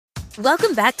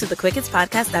Welcome back to the quickest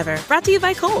podcast ever, brought to you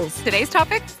by Kohl's. Today's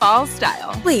topic, fall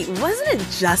style. Wait, wasn't it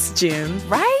just June?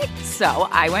 Right? So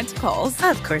I went to Kohl's.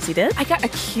 Of course you did. I got a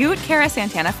cute Cara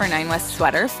Santana for 9 West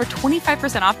sweater for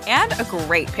 25% off and a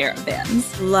great pair of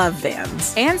Vans. Love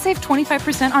Vans. And save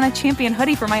 25% on a Champion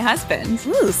hoodie for my husband.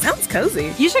 Ooh, sounds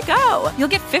cozy. You should go. You'll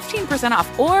get 15%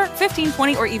 off or 15,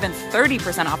 20, or even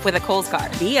 30% off with a Kohl's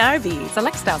card. BRB.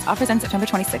 Select styles. Offers end September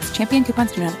 26th. Champion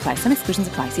coupons do not apply. Some exclusions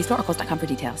apply. See store or Kohl's.com for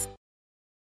details.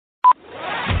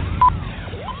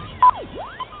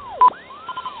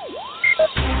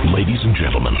 Ladies and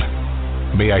gentlemen,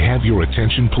 may I have your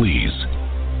attention, please?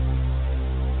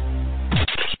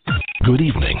 Good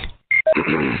evening.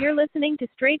 You're listening to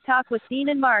Straight Talk with Dean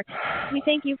and Mark. We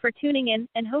thank you for tuning in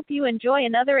and hope you enjoy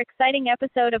another exciting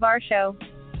episode of our show.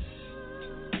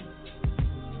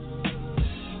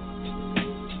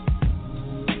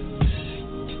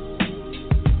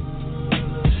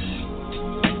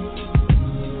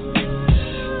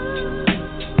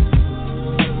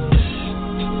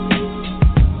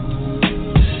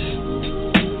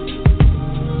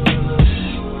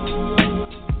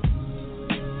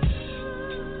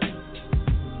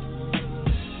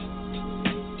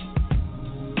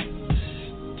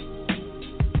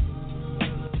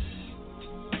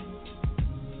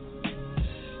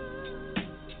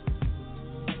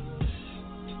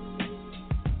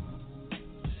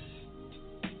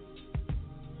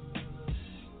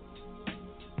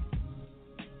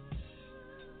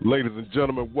 Ladies and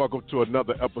gentlemen, welcome to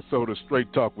another episode of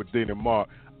Straight Talk with Dean and Mark.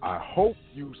 I hope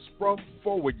you sprung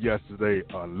forward yesterday,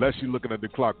 unless you're looking at the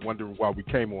clock wondering why we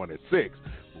came on at 6.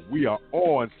 But we are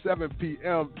on 7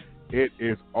 p.m. It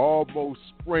is almost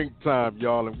springtime,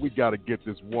 y'all, and we got to get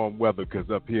this warm weather because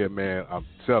up here, man, I'm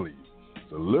telling you,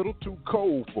 it's a little too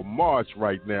cold for March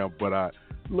right now, but I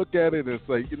look at it and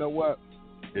say, you know what?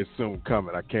 It's soon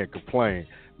coming. I can't complain.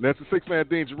 And that's the six-man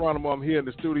Dean Geronimo. I'm here in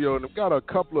the studio, and I've got a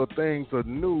couple of things of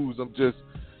news I'm just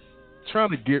trying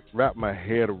to wrap my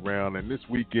head around. And this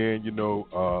weekend,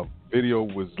 video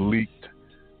was leaked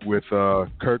with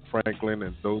Kirk Franklin.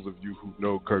 And those of you who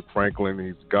know Kirk Franklin,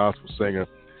 he's a gospel singer,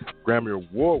 Grammy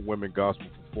Award-winning gospel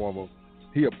performer.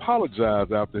 He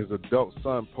apologized after his adult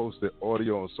son posted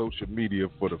audio on social media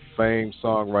for the famed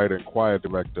songwriter and choir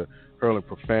director hurling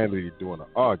profanity during an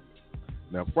argument.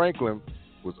 Now, Franklin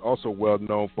was also well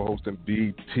known for hosting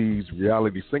BET's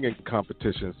reality singing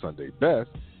competition Sunday Best,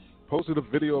 posted a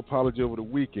video apology over the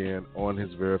weekend on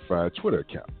his verified Twitter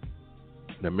account.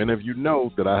 Now, many of you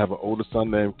know that I have an older son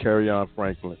named Carrion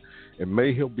Franklin. In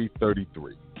May, he'll be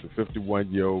 33, the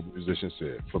 51-year-old musician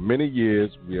said. For many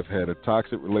years, we have had a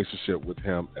toxic relationship with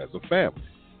him as a family.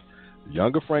 The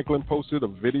younger Franklin posted a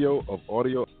video of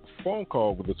audio phone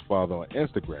call with his father on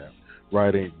Instagram,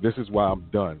 writing, "This is why I'm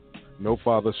done. No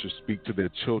father should speak to their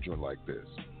children like this."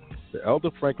 The elder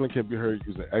Franklin can be heard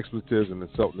using expletives and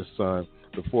insulting his son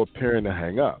before appearing to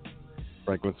hang up.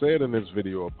 Franklin said in his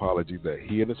video apology that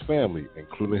he and his family,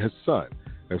 including his son,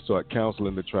 have sought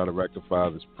counseling to try to rectify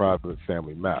this private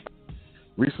family matter.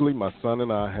 "Recently, my son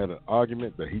and I had an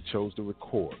argument that he chose to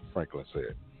record," Franklin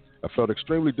said. "I felt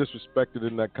extremely disrespected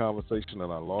in that conversation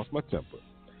and I lost my temper.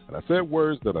 And I said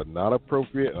words that are not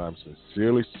appropriate and I'm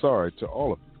sincerely sorry to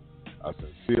all of you. I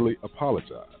sincerely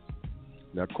apologize."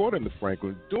 Now, according to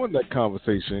Franklin, during that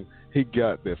conversation, he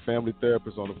got their family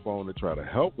therapist on the phone to try to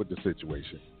help with the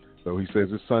situation, though he says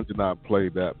his son did not play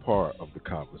that part of the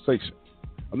conversation.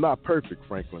 "I'm not perfect,"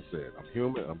 Franklin said. "I'm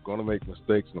human, I'm going to make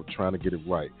mistakes, and I'm trying to get it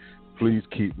right. Please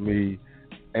keep me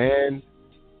and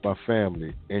my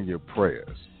family in your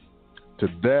prayers." To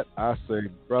that, I say,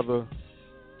 brother,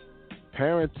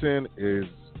 parenting is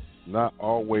not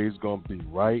always going to be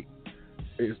right.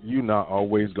 You're not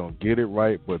always going to get it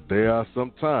right, but there are some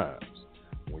times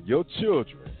when your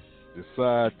children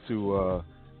decide to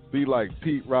be like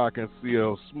Pete Rock and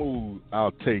CL Smooth,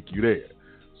 I'll take you there.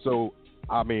 So,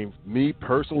 I mean, me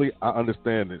personally, I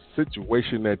understand the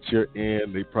situation that you're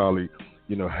in. They probably,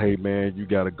 hey, man, you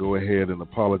got to go ahead and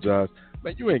apologize.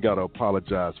 Man, you ain't got to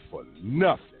apologize for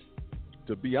nothing.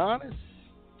 To be honest,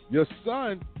 your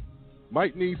son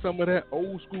might need some of that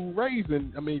old school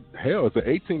raising. I mean, hell, it's an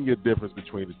 18-year difference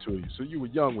between the two of you. So you were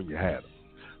young when you had him.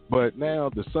 But now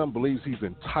the son believes he's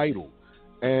entitled.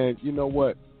 And you know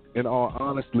what? In all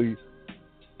honesty,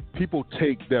 people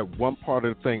take that one part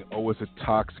of the thing, oh, it's a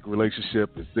toxic relationship,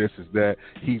 it's this, it's that.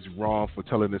 He's wrong for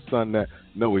telling his son that.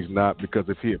 No, he's not, because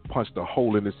if he had punched a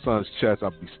hole in his son's chest,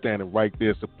 I'd be standing right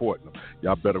there supporting him.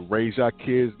 Y'all better raise your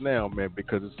kids now, man,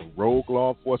 because it's some rogue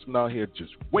law enforcement out here.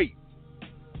 Just wait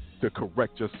to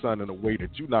correct your son in a way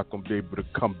that you're not going to be able to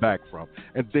come back from.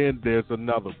 And then there's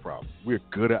another problem. We're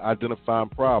good at identifying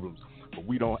problems, but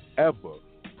we don't ever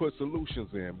put solutions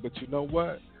in. But you know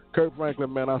what? Kurt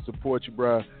Franklin, man, I support you,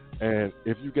 bro. And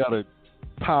if you got to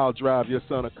pile drive your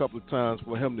son a couple of times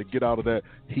for him to get out of that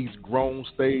he's grown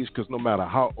stage, because no matter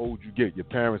how old you get, your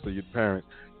parents are your parents.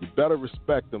 You better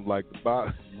respect them. Like the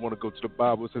Bible, you want to go to the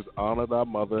Bible, it says, honor thy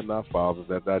mother and thy father,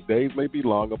 that thy days may be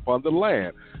long upon the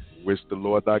land, which the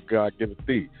Lord thy God giveth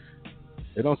thee.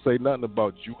 It don't say nothing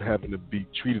about you having to be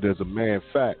treated as a man. In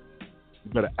fact,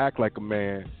 you better act like a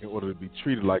man in order to be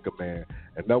treated like a man.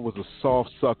 And that was a soft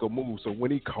sucker move. So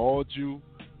when he called you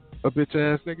a bitch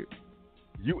ass nigga,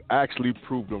 you actually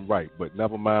proved him right. But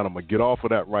never mind, I'm going to get off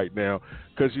of that right now,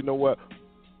 because you know what?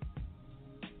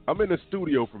 I'm in the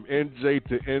studio from NJ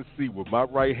to NC with my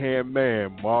right-hand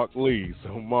man, Mark Lee.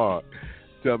 So, Mark,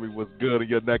 tell me what's good in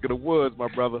your neck of the woods, my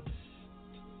brother.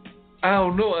 I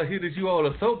don't know. I hear that you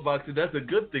on a soapbox, and that's a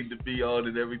good thing to be on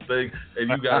and everything, and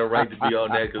you got a right to be on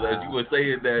that, because as you were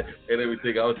saying that and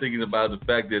everything, I was thinking about the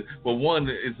fact that, well, one,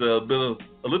 it's a little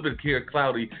bit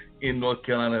cloudy in North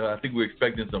Carolina. I think we're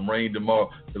expecting some rain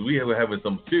tomorrow, because we were having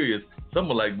some serious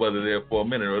summer-like weather there for a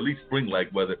minute, or at least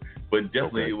spring-like weather. But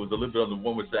definitely It was a little bit on the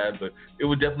warmer side, but it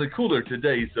was definitely cooler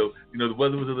today. So, the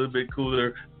weather was a little bit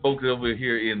cooler. Folks over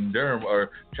here in Durham are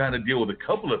trying to deal with a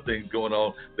couple of things going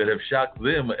on that have shocked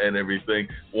them and everything.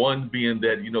 One being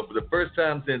that, for the first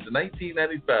time since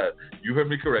 1995, you heard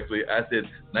me correctly, I said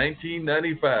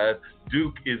 1995,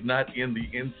 Duke is not in the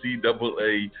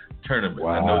NCAA tournament.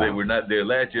 Wow. I know they were not there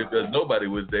last year because nobody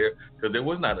was there, because there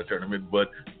was not a tournament, but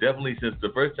definitely since the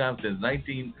first time since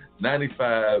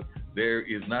 1995, there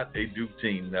is not a Duke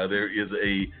team. Now, there is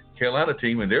a Carolina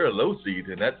team, and they're a low seed,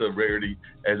 and that's a rarity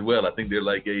as well. I think they're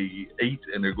like a 8,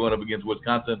 and they're going up against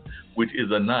Wisconsin, which is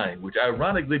a 9, which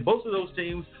ironically, both of those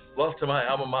teams lost to my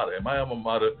alma mater, and my alma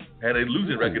mater had a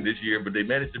losing record this year, but they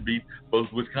managed to beat both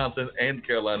Wisconsin and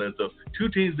Carolina. So 2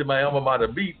 teams that my alma mater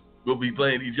beat will be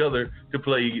playing each other to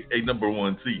play a number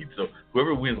 1 seed. So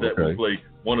whoever wins that will play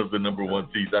one of the number 1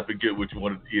 seeds. I forget which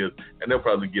one it is, and they'll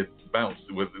probably get bounced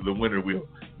with the winner will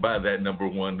by that number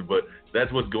 1. But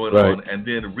that's what's going on. And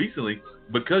then recently,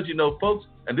 because, folks,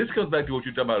 and this comes back to what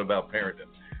you're talking about parenting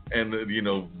and,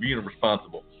 being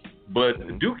responsible.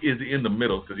 But Duke is in the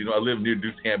middle, because, I live near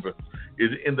Duke's campus, is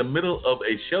in the middle of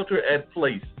a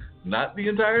shelter-at-place, not the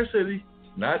entire city,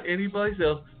 not any place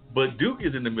else, but Duke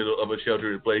is in the middle of a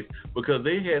shelter-in-place because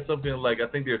they had something like, I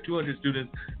think there are 200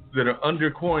 students that are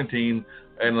under quarantine,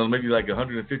 and maybe like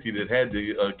 150 that had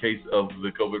the case of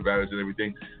the COVID virus and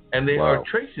everything, and they are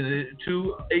tracing it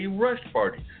to a rush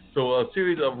party. So a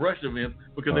series of rush events,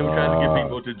 because they were trying to get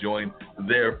people to join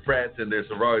their frats and their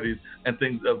sororities and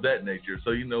things of that nature.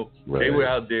 So, they were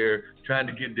out there trying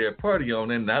to get their party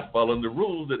on and not following the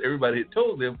rules that everybody had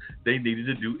told them they needed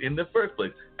to do in the first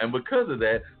place. And because of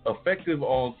that, effective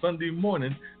on Sunday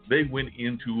morning, they went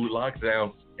into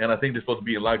lockdown. And I think they're supposed to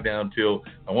be in lockdown till,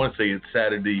 I want to say it's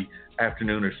Saturday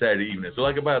afternoon or Saturday evening. So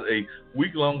like about a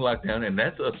week-long lockdown, and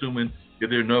that's assuming that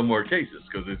there are no more cases,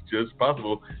 because it's just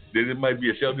possible that it might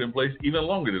be a shelter in place even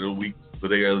longer than a week. But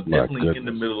they are definitely in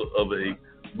the middle of a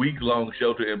week-long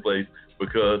shelter in place,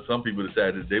 because some people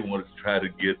decided they wanted to try to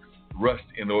get rushed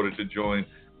in order to join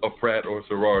a frat or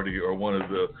sorority or one of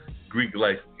the Greek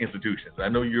life institutions. I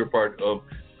know you're a part of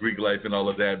Greek life and all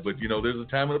of that, but there's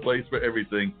a time and a place for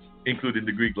everything, including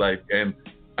the Greek life. And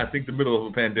I think the middle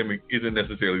of a pandemic isn't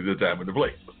necessarily the time and the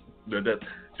place. That's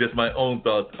just my own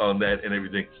thoughts on that and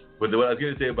everything. But what I was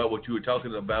going to say about what you were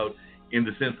talking about in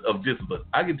the sense of discipline,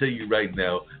 I can tell you right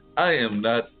now, I am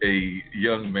not a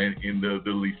young man in the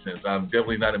least sense. I'm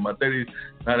definitely not in my 30s,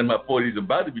 not in my 40s,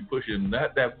 about to be pushing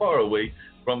not that far away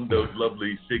from those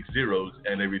lovely 6-0s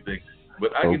and everything.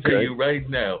 But I can tell you right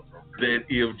now that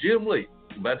if Jim Lee,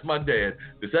 that's my dad,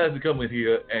 decides to come in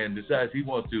here and decides he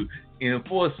wants to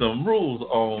enforce some rules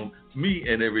on me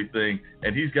and everything,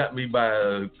 and he's got me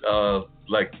by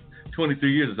like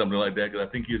 23 years or something like that, because I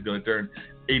think he's going to turn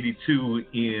 82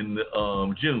 in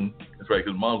June. That's right,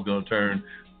 because mom's going to turn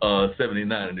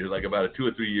 79, and there's like about a 2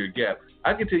 or 3 year gap.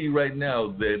 I can tell you right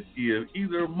now that if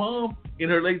either mom in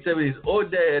her late 70s or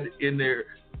dad in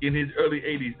his early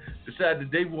 80s decide that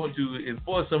they want to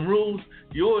enforce some rules,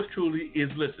 yours truly is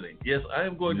listening. Yes, I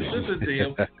am going to listen to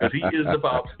him, because he is the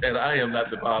pops and I am not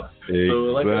the pops. Exactly. So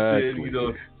like I said,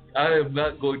 I am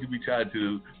not going to be trying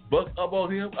to buck up on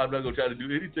him. I'm not going to try to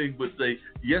do anything but say,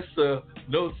 yes, sir,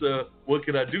 no, sir, what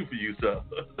can I do for you, sir?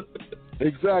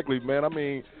 Exactly, man. I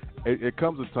mean, it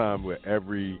comes a time where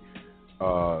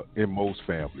in most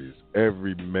families,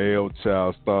 every male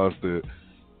child starts to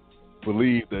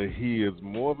believe that he is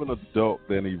more of an adult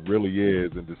than he really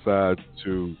is, and decides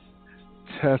to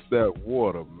test that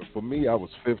water. For me, I was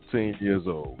 15 years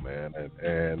old, man,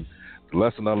 and the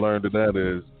lesson I learned in that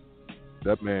is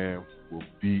that man will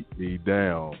beat me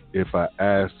down if I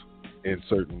ask in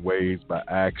certain ways by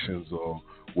actions or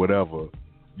whatever,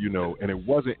 and it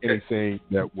wasn't anything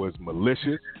that was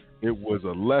malicious. It was a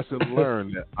lesson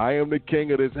learned that I am the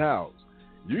king of this house.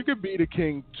 You can be the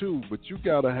king too, but you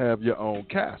got to have your own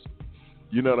castle.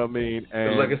 You know what I mean?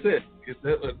 And like I said,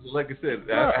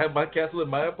 I have my castle in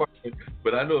my apartment,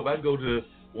 but I know if I go to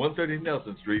 130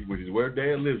 Nelson Street, which is where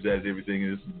Dad lives at and everything,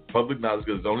 and it's public knowledge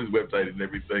because it's on his website and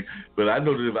everything, but I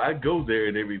know that if I go there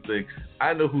and everything,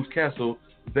 I know whose castle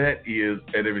that is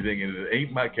and everything, and it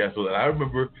ain't my castle. And I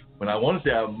remember when I want to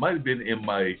say I might have been in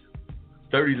my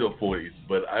 30s or 40s,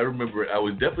 but I remember I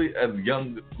was definitely a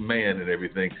young man and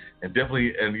everything, and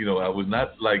definitely, and I was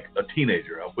not like a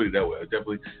teenager. I'll put it that way. I was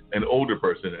definitely an older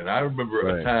person, and I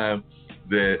remember a time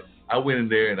that I went in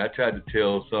there and I tried to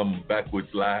tell some backwoods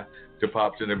lie to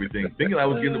Pops and everything, thinking I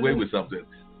was getting away with something.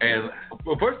 And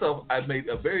well, first off, I made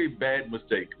a very bad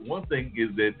mistake. One thing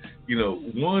is that,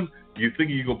 you're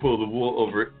thinking you're going to pull the wool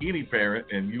over any parent,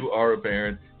 and you are a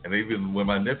parent. And even when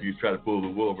my nephews try to pull the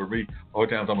wool over me, all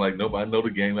the times I'm like, nope, I know the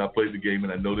game. I played the game,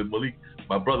 and I know that Malik,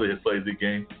 my brother, has played the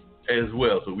game as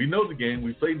well. So we know the game.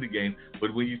 We played the game.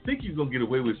 But when you think you're going to get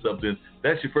away with something,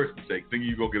 that's your first mistake, thinking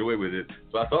you're going to get away with it.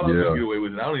 So I thought I was going to get away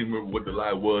with it. I don't even remember what the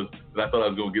lie was that I thought I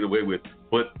was going to get away with.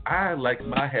 But I, like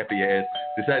my happy ass,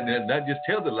 decided to not just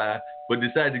tell the lie, but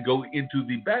decided to go into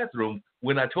the bathroom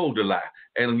when I told the lie.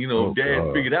 And,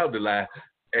 Dad figured out the lie.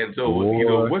 And so,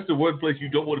 what's the one place you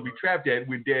don't want to be trapped at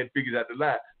when Dad figures out the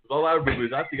lie? All I remember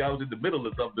is I think I was in the middle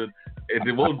of something, and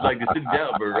it wasn't like the sitting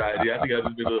down variety. I think I was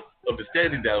in the middle of the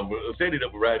standing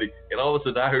up variety, and all of a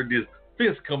sudden I heard this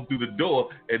fist come through the door,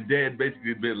 and Dad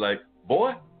basically been like,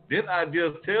 "Boy, didn't I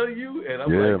just tell you?" And I'm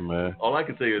like, man. All I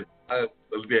can say is,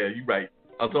 "Yeah, you right."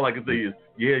 That's all I can say is,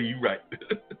 "Yeah, you right."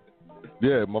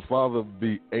 Yeah, my father will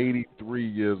be 83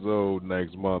 years old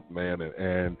next month, man,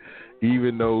 and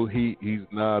even though he's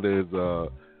not as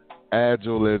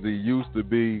agile as he used to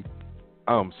be,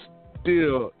 I'm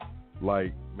still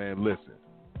like, man, listen,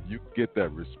 you get that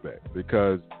respect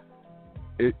because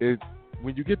it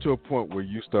when you get to a point where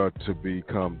you start to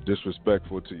become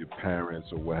disrespectful to your parents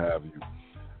or what have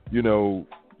you,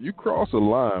 you cross a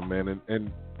line, man,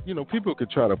 and people could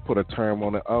try to put a term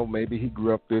on it. Oh, maybe he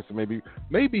grew up this, maybe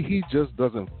he just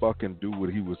doesn't fucking do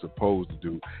what he was supposed to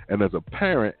do. And as a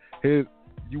parent,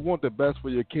 you want the best for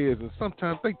your kids, and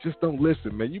sometimes they just don't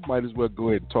listen, man. You might as well go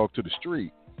ahead and talk to the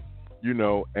street,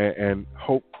 and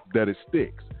hope that it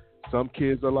sticks. Some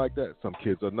kids are like that, some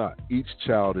kids are not. Each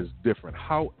child is different.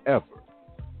 However,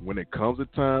 when it comes a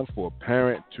time for a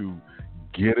parent to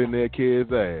get in their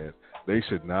kid's ass, they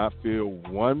should not feel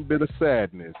one bit of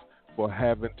sadness for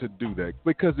having to do that,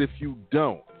 because if you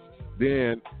don't,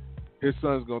 then his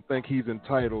son's gonna think he's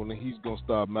entitled and he's gonna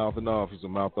start mouthing off. He's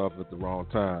gonna mouth off at the wrong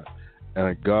time,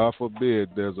 and God forbid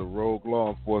there's a rogue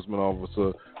law enforcement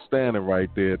officer standing right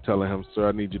there telling him, "Sir,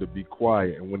 I need you to be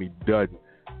quiet," and when he doesn't,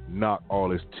 knock all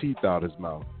his teeth out his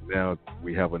mouth. Now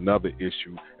we have another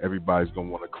issue. Everybody's gonna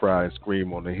want to cry and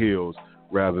scream on the hills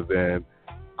rather than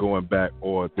going back,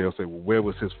 or they'll say, "Well, where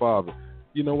was his father?"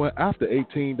 You know what? After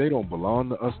 18, they don't belong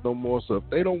to us no more. So if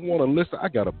they don't want to listen, I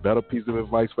got a better piece of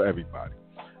advice for everybody.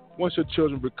 Once your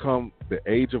children become the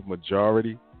age of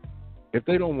majority, if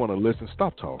they don't want to listen,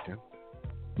 stop talking.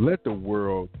 Let the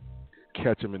world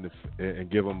catch them and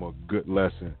give them a good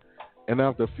lesson. And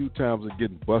after a few times of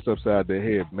getting bust upside their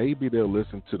head, maybe they'll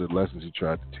listen to the lessons you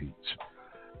tried to teach.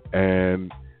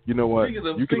 And you know what? Speaking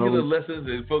of lessons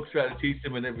that folks try to teach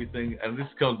them and everything, and this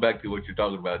comes back to what you're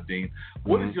talking about, Dean.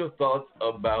 What is your thoughts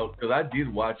about, because I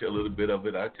did watch a little bit of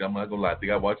it. I'm not going to lie. I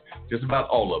think I watched just about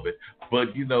all of it. But,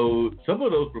 some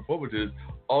of those performances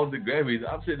on the Grammys,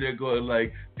 I'm sitting there going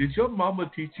like, did your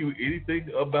mama teach you anything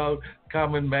about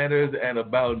common manners and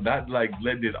about not like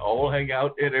letting it all hang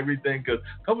out and everything? Because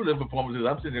a couple of the performances,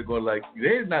 I'm sitting there going like,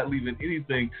 they're not leaving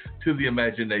anything to the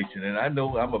imagination. And I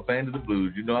know I'm a fan of the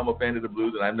blues. I'm a fan of the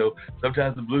blues, and I know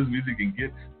sometimes the blues music can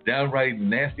get downright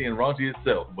nasty and raunchy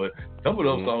itself. But some of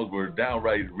those songs were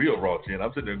downright real raunchy, and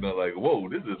I'm sitting there going like, whoa,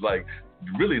 this is like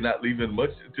really not leaving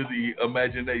much to the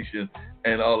imagination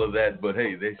and all of that. But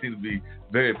hey, they seem to be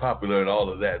very popular and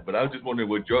all of that. But I was just wondering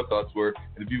what your thoughts were,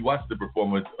 and if you watched the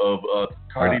performance of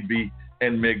Cardi B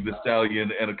and Meg Thee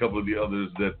Stallion and a couple of the others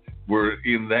that were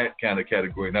in that kind of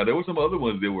category. Now, there were some other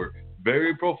ones that were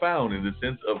very profound in the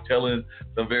sense of telling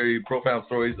some very profound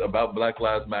stories about Black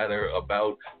Lives Matter,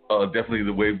 about definitely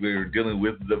the way we're dealing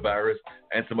with the virus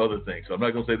and some other things. So I'm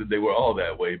not going to say that they were all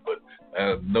that way, but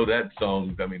know that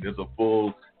song, I mean, there's a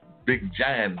full big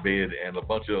giant bed and a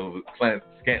bunch of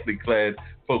scantily clad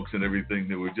folks and everything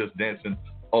that were just dancing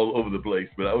all over the place.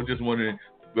 But I was just wondering,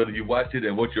 whether you watched it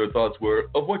and what your thoughts were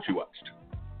of what you watched.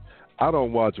 I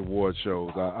don't watch award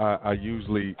shows. I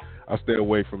usually stay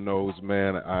away from those,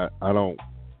 man. I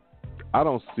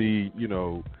don't see,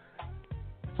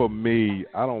 for me,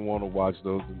 I don't want to watch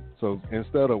those. So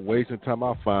instead of wasting time,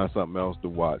 I'll find something else to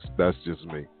watch. That's just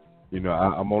me.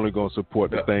 I'm only going to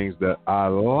support the things that I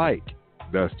like.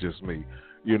 That's just me.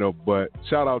 But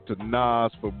shout out to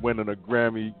Nas for winning a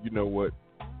Grammy. You know what?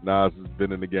 Nas has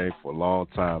been in the game for a long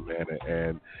time, man,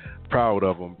 and proud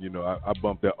of him. I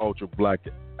bumped that Ultra Black.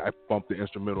 I bumped the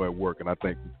instrumental at work, and I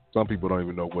think some people don't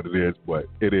even know what it is, but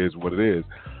it is what it is.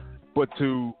 But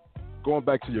going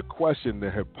back to your question, the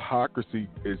hypocrisy,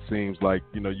 it seems like,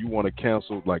 you want to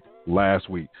cancel, like last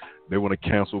week, they want to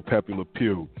cancel Pepe Le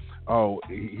Pew. Oh,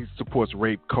 he supports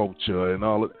rape culture and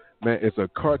all of. Man, it's a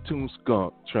cartoon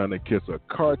skunk trying to kiss a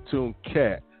cartoon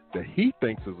cat that he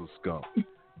thinks is a skunk.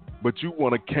 But you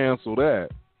want to cancel that.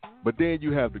 But then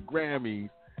you have the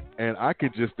Grammys, and I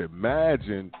could just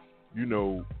imagine, I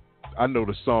know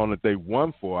the song that they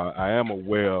won for. I am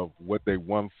aware of what they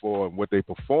won for and what they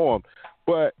performed.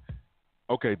 But,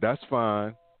 okay, that's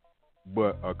fine.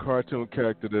 But a cartoon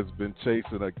character that's been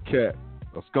chasing a cat,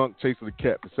 a skunk chasing a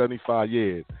cat for 75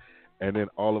 years, and then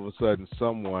all of a sudden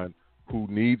someone who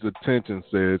needs attention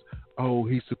says, oh,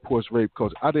 he supports rape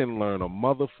culture. I didn't learn a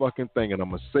motherfucking thing, and I'm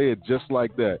going to say it just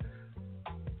like that.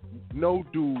 No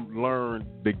dude learned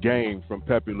the game from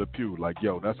Pepe Le Pew. Like,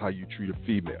 yo, that's how you treat a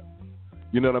female.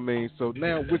 You know what I mean? So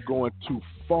now we're going too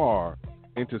far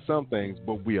into some things,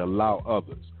 but we allow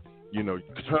others. You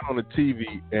turn on the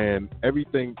TV and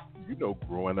everything,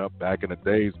 growing up back in the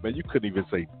days, man, you couldn't even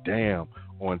say damn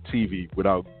on TV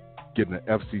without getting an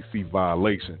FCC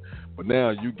violation. But now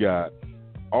you got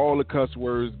all the cuss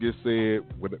words get said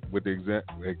with the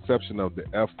exception of the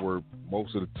F word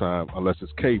most of the time, unless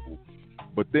it's cable.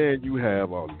 But then you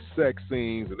have all these sex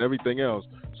scenes and everything else.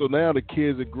 So now the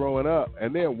kids are growing up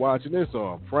and they're watching this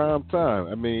on prime time.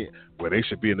 I mean, where they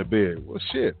should be in the bed. Well,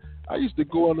 shit. I used to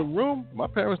go in the room. My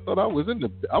parents thought I was in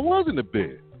the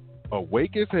bed,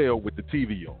 awake as hell with the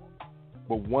TV on.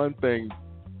 But one thing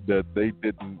that they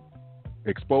didn't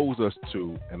expose us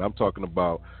to, and I'm talking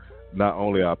about not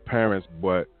only our parents,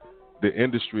 but the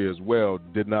industry as well,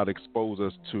 did not expose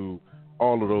us to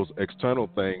all of those external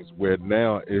things where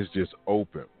now it's just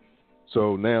open.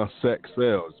 So now sex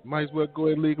sells. Might as well go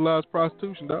ahead and legalize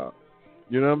prostitution, dog.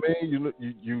 You know what I mean?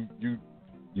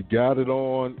 You got it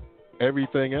on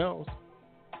everything else.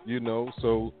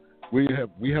 So we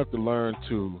have to learn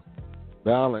to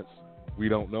balance. We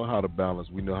don't know how to balance.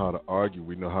 We know how to argue.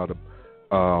 We know how to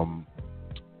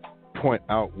point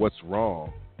out what's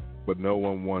wrong, but no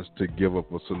one wants to give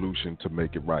up a solution to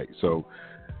make it right. So,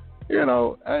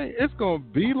 hey, it's going to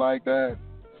be like that.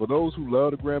 For those who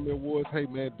love the Grammy Awards, hey,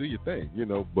 man, do your thing,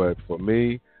 But for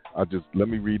me, let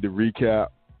me read the recap.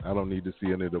 I don't need to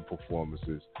see any of the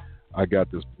performances. I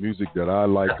got this music that I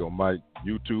like on my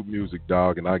YouTube music,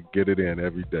 dog, and I get it in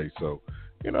every day. So,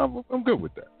 I'm good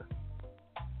with that.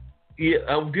 Yeah,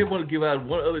 I did want to give out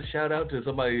one other shout out to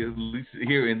somebody at least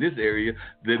here in this area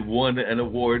that won an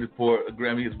award for a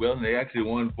Grammy as well, and they actually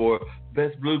won for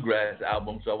Best Bluegrass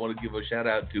Album. So I want to give a shout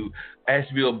out to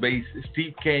Asheville-based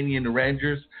Steep Canyon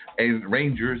Rangers,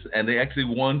 and they actually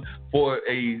won for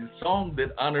a song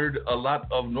that honored a lot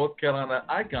of North Carolina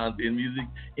icons in music,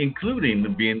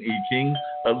 including B&E King,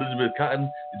 Elizabeth Cotton,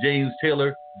 James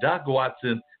Taylor, Doc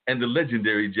Watson, and the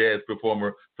legendary jazz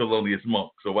performer Thelonious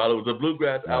Monk. So while it was a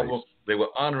bluegrass album, they were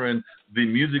honoring the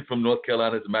music from North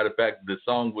Carolina. As a matter of fact, the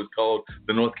song was called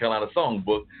the North Carolina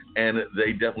Songbook, and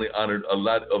they definitely honored a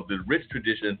lot of the rich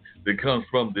tradition that comes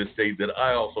from this state that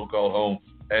I also call home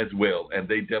as well. And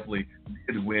they definitely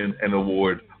did win an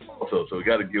award also. So we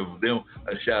got to give them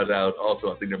a shout out.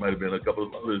 Also, I think there might have been a couple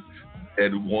of others that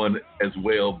won as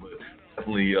well, but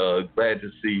definitely glad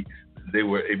to see they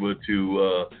were able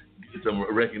to get some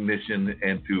recognition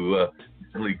and to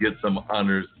definitely get some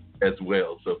honors as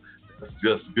well. So that's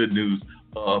just good news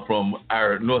from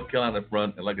our North Carolina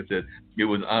front. And like I said, it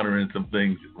was honoring some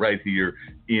things right here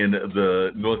in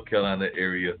the North Carolina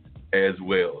area as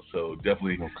well. So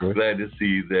definitely glad to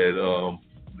see that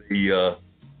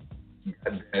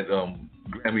that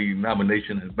Grammy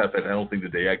nomination. As a matter of fact, I don't think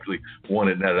that they actually won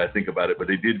it now that I think about it, but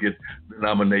they did get the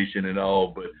nomination and all.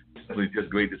 But definitely just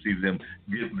great to see them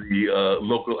get the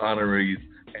local honorees.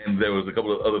 And there was a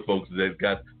couple of other folks that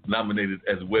got nominated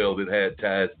as well that had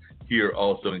ties here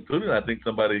also, including, I think,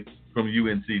 somebody from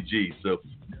UNCG. So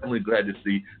definitely glad to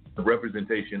see the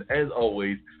representation, as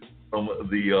always, from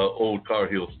the old Tar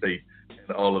Heel State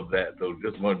and all of that. So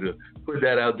just wanted to put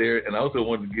that out there. And I also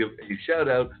wanted to give a shout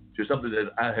out to something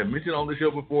that I have mentioned on the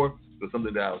show before, was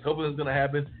something that I was hoping was going to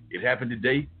happen. It happened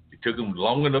today. It took them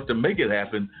long enough to make it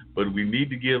happen, but we need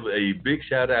to give a big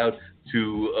shout out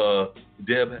to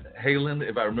Deb Haaland,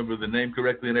 if I remember the name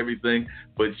correctly and everything.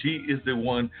 But she is the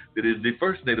one that is the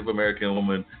first Native American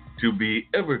woman to be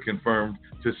ever confirmed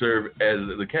to serve as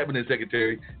the cabinet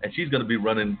secretary, and she's going to be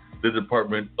running the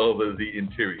Department of the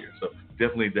Interior. So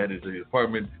definitely that is a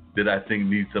department that I think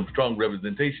needs some strong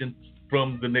representation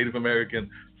from the Native American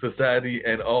society,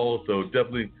 and also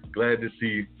definitely glad to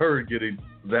see her getting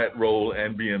that role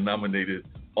and being nominated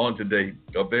on today.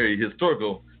 A very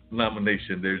historical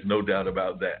nomination. There's no doubt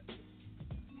about that.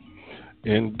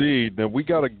 Indeed. Now, we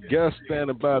got a guest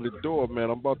standing by the door,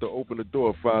 man. I'm about to open the door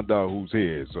and find out who's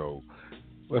here. So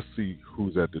let's see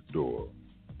who's at the door.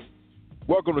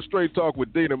 Welcome to Straight Talk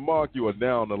with Dean and Mark. You are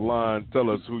now on the line. Tell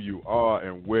us who you are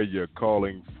and where you're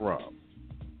calling from.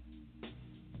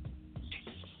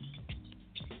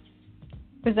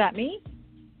 Was that me?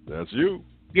 That's you.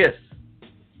 Yes.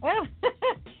 Oh,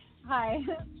 hi.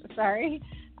 Sorry.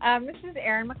 This is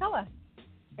Erin McCullough,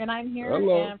 and I'm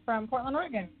here from Portland,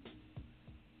 Oregon.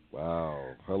 Wow.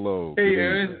 Hello. Hey,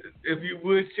 Erin, if you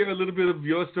would share a little bit of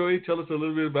your story, tell us a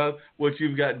little bit about what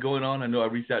you've got going on. I know I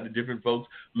reached out to different folks,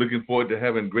 looking forward to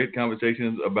having great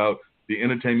conversations about the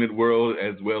entertainment world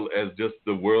as well as just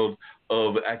the world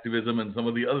of activism and some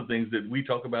of the other things that we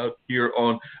talk about here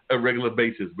on a regular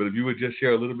basis. But if you would just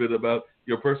share a little bit about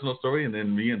your personal story, and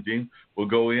then me and Dean will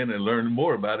go in and learn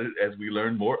more about it as we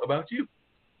learn more about you.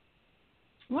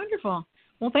 Wonderful.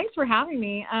 Well, thanks for having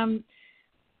me.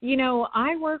 You know,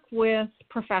 I work with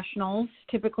professionals,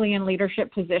 typically in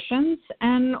leadership positions,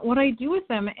 and what I do with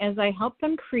them is I help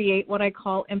them create what I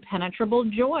call impenetrable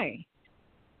joy,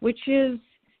 which is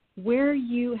where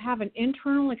you have an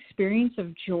internal experience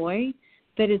of joy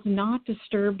that is not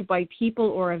disturbed by people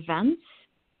or events,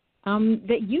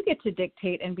 that you get to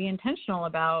dictate and be intentional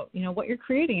about, you know, what you're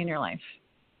creating in your life.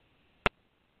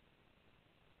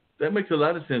 That makes a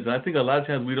lot of sense. And I think a lot of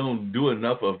times we don't do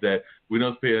enough of that. We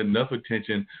don't pay enough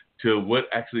attention to what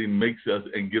actually makes us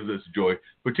and gives us joy,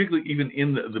 particularly even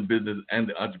in the business and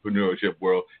the entrepreneurship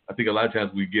world. I think a lot of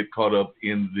times we get caught up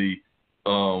in the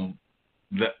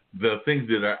things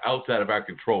that are outside of our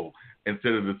control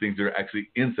instead of the things that are actually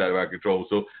inside of our control.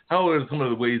 So how are some of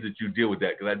the ways that you deal with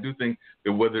that? Because I do think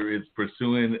that whether it's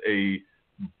pursuing a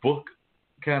book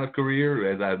kind of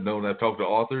career, as I've known, I've talked to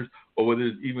authors, or whether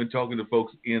it's even talking to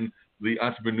folks in the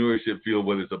entrepreneurship field,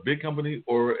 whether it's a big company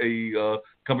or a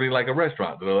company like a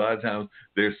restaurant, that a lot of times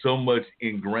there's so much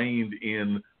ingrained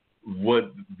in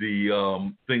what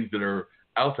the things that are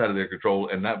outside of their control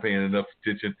and not paying enough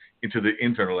attention into the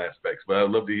internal aspects. But I'd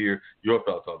love to hear your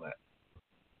thoughts on that.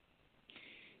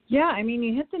 Yeah, I mean,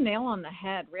 you hit the nail on the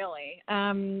head, really.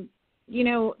 You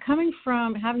know, coming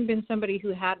from having been somebody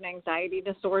who had an anxiety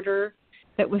disorder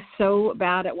that was so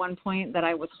bad at one point that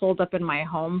I was holed up in my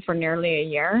home for nearly a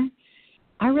year,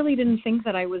 I really didn't think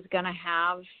that I was going to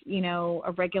have, you know,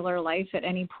 a regular life at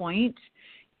any point.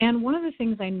 And one of the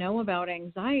things I know about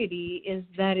anxiety is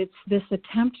that it's this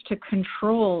attempt to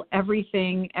control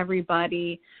everything,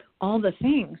 everybody, all the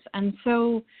things. And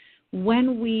so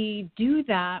when we do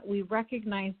that, we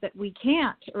recognize that we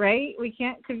can't, right? We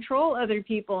can't control other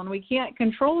people and we can't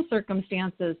control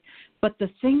circumstances. But the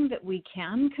thing that we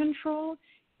can control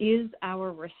is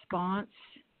our response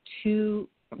to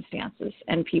circumstances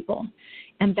and people.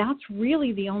 And that's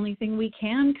really the only thing we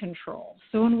can control.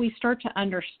 So when we start to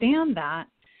understand that,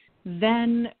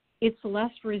 then it's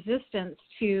less resistance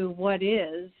to what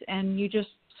is, and you just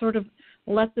sort of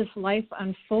let this life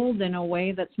unfold in a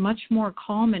way that's much more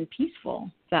calm and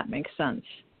peaceful, if that makes sense.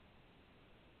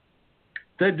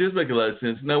 That does make a lot of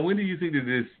sense. Now, when do you think that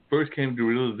this first came to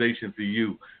realization for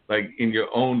you, like in your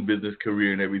own business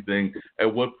career and everything?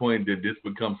 At what point did this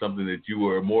become something that you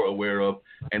were more aware of?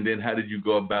 And then how did you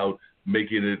go about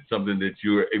making it something that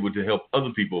you were able to help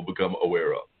other people become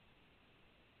aware of?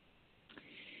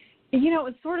 You know,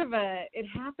 it's sort of it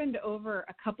happened over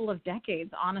a couple of decades,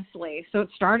 honestly. So it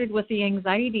started with the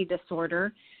anxiety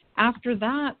disorder. After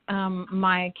that,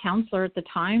 my counselor at the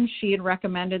time, she had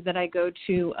recommended that I go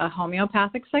to a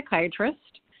homeopathic psychiatrist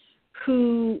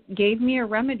who gave me a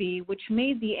remedy which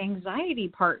made the anxiety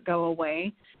part go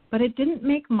away, but it didn't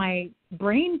make my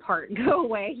brain part go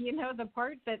away, you know, the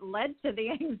part that led to the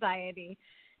anxiety.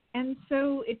 And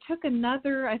so it took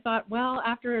I thought, well,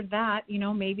 after that, you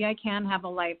know, maybe I can have a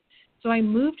life. So I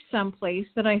moved someplace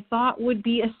that I thought would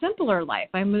be a simpler life.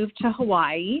 I moved to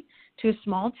Hawaii, to a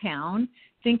small town,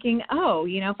 thinking, oh,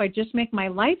 you know, if I just make my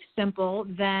life simple,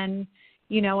 then,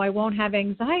 you know, I won't have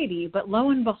anxiety. But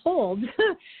lo and behold,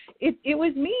 it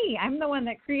was me. I'm the one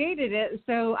that created it.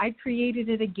 So I created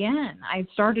it again. I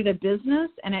started a business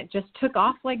and it just took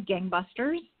off like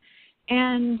gangbusters.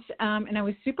 And I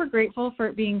was super grateful for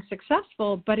it being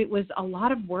successful, but it was a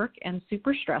lot of work and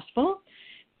super stressful.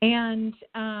 And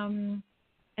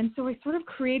so I sort of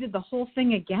created the whole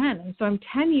thing again. And so I'm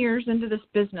 10 years into this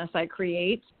business I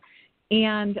create,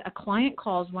 and a client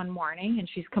calls one morning and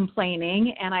she's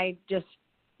complaining, and I just,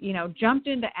 jumped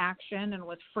into action and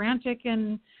was frantic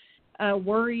and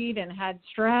worried and had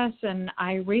stress. And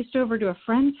I raced over to a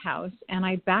friend's house and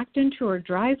I backed into her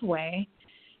driveway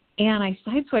and I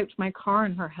sideswiped my car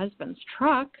in her husband's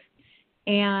truck,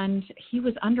 and he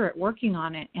was under it working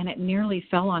on it, and it nearly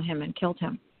fell on him and killed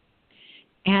him.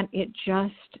 And it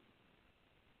just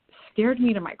scared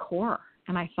me to my core.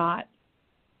 And I thought,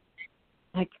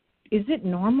 is it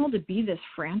normal to be this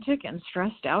frantic and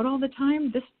stressed out all the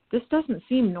time? This doesn't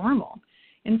seem normal.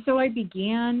 And so I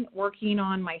began working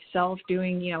on myself,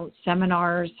 doing,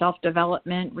 seminars,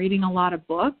 self-development, reading a lot of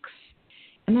books.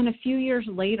 And then a few years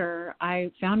later,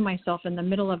 I found myself in the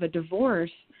middle of a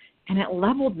divorce, and it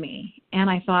leveled me. And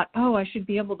I thought, I should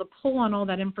be able to pull on all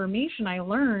that information I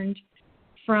learned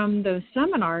from those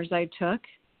seminars I took,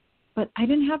 but I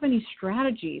didn't have any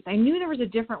strategies. I knew there was a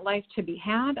different life to be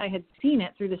had. I had seen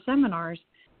it through the seminars.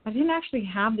 I didn't actually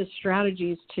have the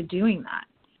strategies to doing that.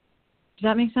 Does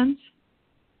that make sense?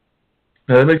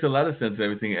 No, that makes a lot of sense and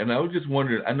everything. And I was just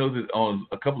wondering, I know that on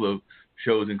a couple of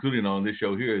shows, including on this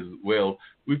show here as well,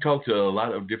 we've talked to a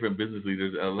lot of different business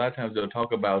leaders, and a lot of times they'll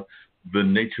talk about the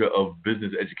nature of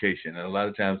business education. And a lot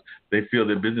of times they feel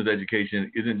that business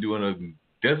education isn't doing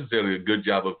necessarily a good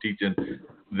job of teaching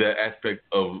the aspect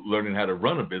of learning how to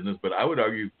run a business, but I would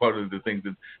argue part of the things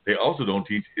that they also don't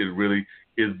teach is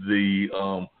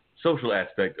the social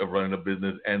aspect of running a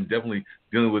business, and definitely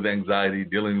dealing with anxiety,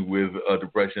 dealing with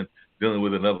depression, dealing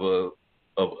with another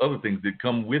of other things that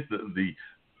come with the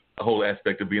whole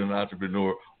aspect of being an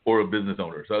entrepreneur or a business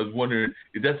owner. So I was wondering,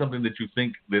 is that something that you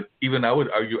think that even I would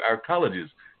argue our colleges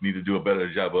need to do a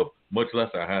better job of, much less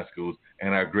our high schools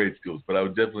and our grade schools? But I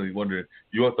was definitely wondering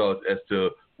your thoughts as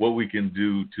to what we can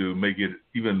do to make it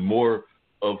even more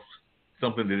of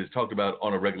something that is talked about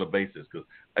on a regular basis. Because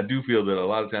I do feel that a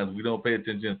lot of times we don't pay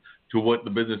attention to what the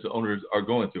business owners are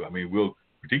going through. I mean, we'll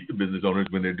critique the business owners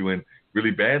when they're doing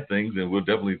really bad things, and we'll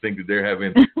definitely think that they're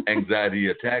having anxiety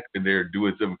attacks and they're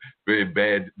doing some very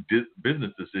bad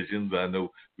business decisions. I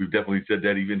know we've definitely said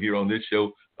that even here on this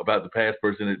show about the past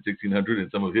person at 1600 and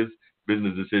some of his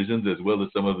business decisions, as well as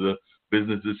some of the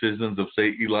business decisions of,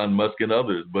 say, Elon Musk and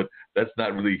others. But that's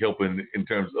not really helping in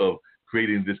terms of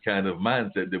creating this kind of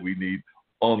mindset that we need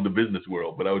on the business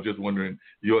world. But I was just wondering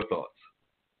your thoughts.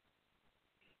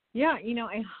 Yeah,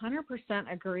 I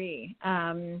 100% agree.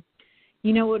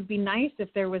 It would be nice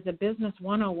if there was a business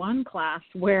 101 class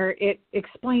where it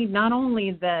explained not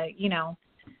only the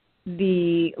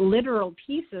literal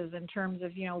pieces in terms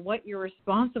of, what you're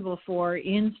responsible for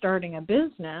in starting a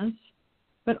business,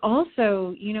 but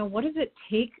also, what does it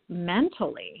take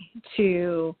mentally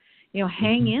to,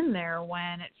 hang in there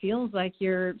when it feels like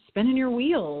you're spinning your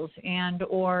wheels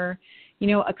or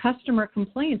a customer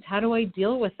complains. How do I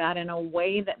deal with that in a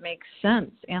way that makes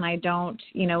sense and I don't,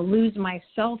 lose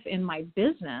myself in my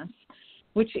business,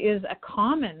 which is a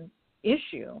common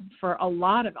issue for a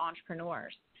lot of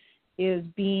entrepreneurs, is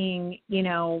being,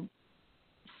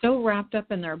 so wrapped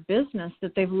up in their business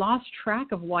that they've lost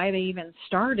track of why they even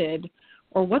started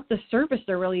or what the service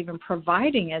they're really even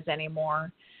providing is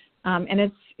anymore.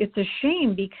 And it's a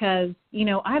shame because,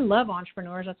 I love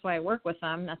entrepreneurs. That's why I work with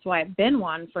them. That's why I've been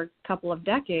one for a couple of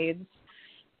decades.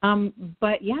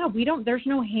 But yeah, there's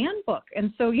no handbook.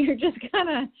 And so you're just kind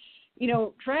of,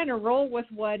 trying to roll with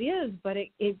what is, but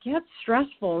it gets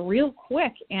stressful real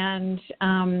quick. And,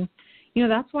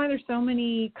 that's why there's so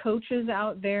many coaches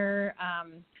out there.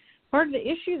 Part of the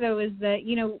issue though is that,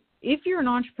 if you're an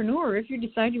entrepreneur, if you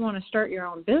decide you want to start your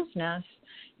own business,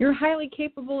 you're a highly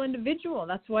capable individual.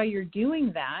 That's why you're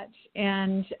doing that.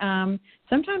 And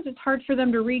sometimes it's hard for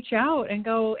them to reach out and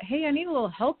go, hey, I need a little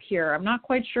help here. I'm not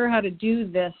quite sure how to do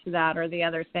this, that, or the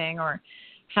other thing, or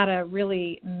how to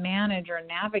really manage or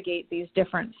navigate these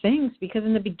different things. Because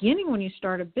in the beginning, when you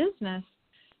start a business,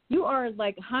 you are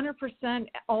like 100%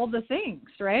 all the things,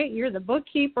 right? You're the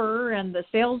bookkeeper and the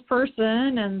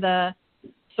salesperson and the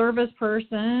service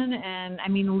person, and I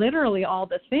mean literally all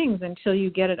the things until you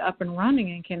get it up and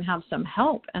running and can have some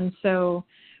help. And so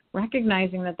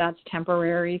recognizing that that's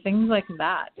temporary, things like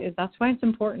that's why it's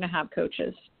important to have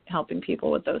coaches helping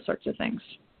people with those sorts of things.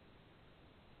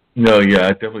 No, yeah,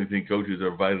 I definitely think coaches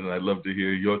are vital, and I'd love to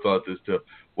hear your thoughts as to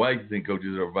why you think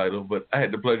coaches are vital. But I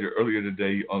had the pleasure earlier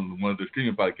today on one of the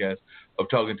streaming podcasts of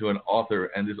talking to an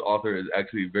author, and this author is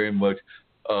actually very much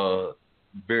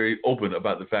very open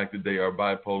about the fact that they are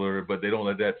bipolar, but they don't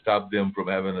let that stop them from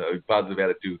having a positive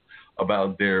attitude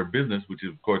about their business, which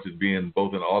of course is being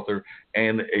both an author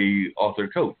and a author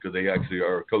coach, because they actually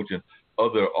are coaching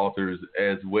other authors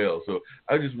as well. So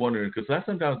I was just wondering, because I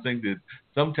sometimes think that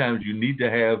sometimes you need to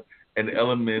have an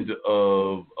element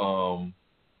of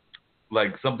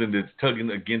like something that's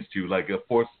tugging against you, like a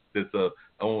force that's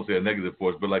I won't say a negative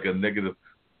force, but like a negative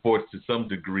force to some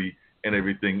degree and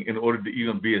everything in order to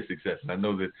even be a success. And I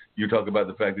know that you talk about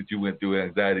the fact that you went through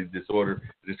anxiety disorder.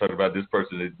 Just talking about this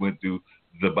person that went through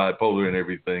the bipolar and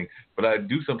everything. But I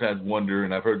do sometimes wonder,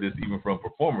 and I've heard this even from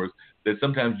performers, that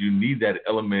sometimes you need that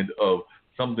element of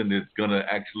something that's going to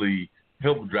actually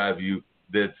help drive you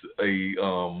that's a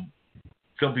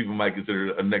some people might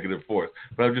consider a negative force.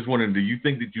 But I'm just wondering, do you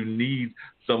think that you need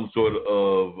some sort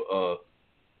of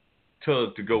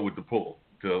tug to go with the pull,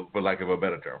 for lack of a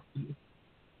better term?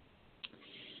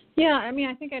 Yeah, I mean,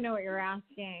 I think I know what you're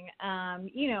asking.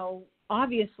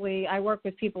 Obviously I work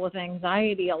with people with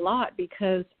anxiety a lot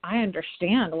because I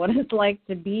understand what it's like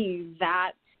to be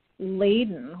that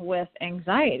laden with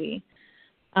anxiety.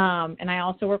 And I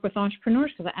also work with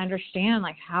entrepreneurs because I understand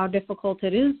like how difficult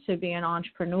it is to be an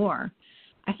entrepreneur.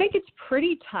 I think it's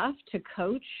pretty tough to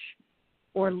coach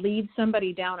or lead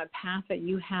somebody down a path that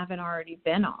you haven't already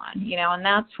been on, and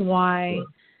that's why,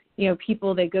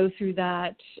 people, they go through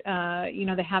that,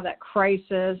 they have that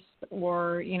crisis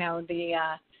or, the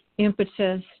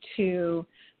impetus to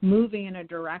moving in a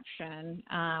direction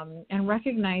and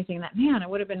recognizing that, man, it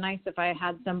would have been nice if I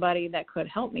had somebody that could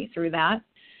help me through that.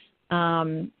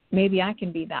 Maybe I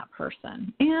can be that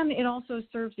person. And it also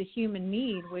serves a human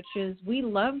need, which is we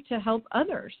love to help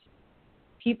others.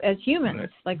 As humans, right.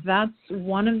 Like that's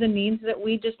one of the needs that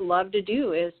we just love to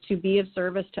do is to be of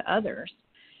service to others.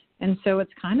 And so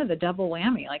it's kind of the double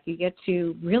whammy. Like you get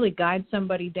to really guide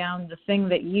somebody down the thing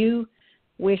that you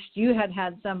wished you had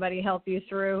somebody help you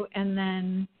through, and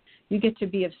then you get to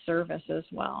be of service as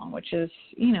well, which is,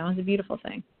 is a beautiful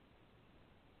thing.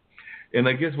 And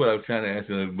I guess what I was trying to ask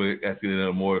asking in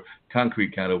a more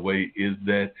concrete kind of way is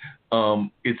that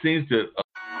it seems that...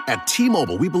 At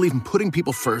T-Mobile, we believe in putting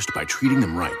people first by treating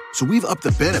them right. So we've upped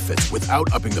the benefits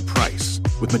without upping the price.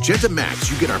 With Magenta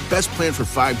Max, you get our best plan for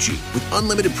 5G with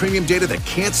unlimited premium data that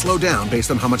can't slow down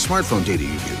based on how much smartphone data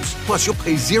you use. Plus, you'll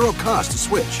pay zero cost to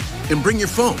switch. And bring your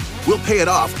phone. We'll pay it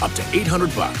off up to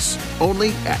 $800. Only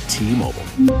at T-Mobile.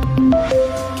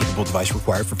 Capable device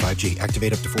required for 5G.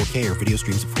 Activate up to 4K or video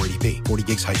streams at 480p. 40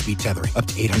 gigs high-speed tethering. Up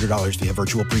to $800 via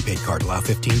virtual prepaid card. Allow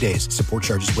 15 days. Support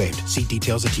charges waived. See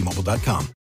details at T-Mobile.com.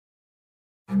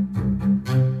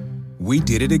 We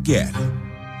did it again.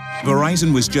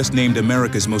 Verizon was just named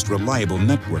America's most reliable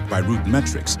network by Root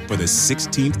Metrics for the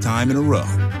 16th time in a row,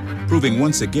 proving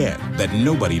once again that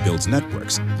nobody builds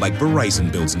networks like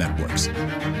Verizon builds networks.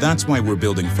 That's why we're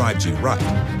building 5G right.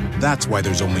 That's why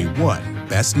there's only one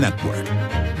best network,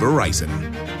 Verizon.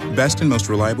 Best and most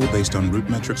reliable based on Root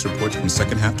Metrics reports from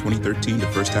second half 2013 to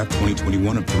first half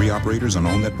 2021 of 3 operators on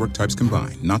all network types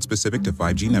combined, not specific to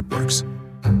 5G networks.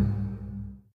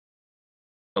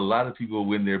 A lot of people,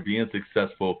 when they're being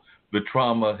successful, the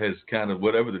trauma has kind of,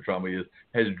 whatever the trauma is,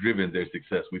 has driven their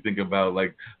success. We think about,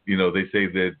 like, they say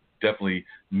that definitely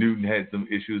Newton had some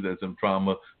issues and some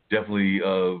trauma. Definitely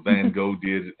Van Gogh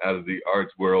did out of the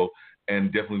arts world.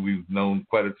 And definitely we've known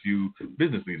quite a few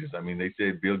business leaders. I mean, they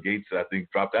said Bill Gates, I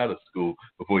think, dropped out of school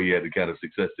before he had the kind of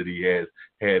success that he has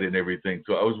had and everything.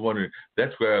 So I was wondering,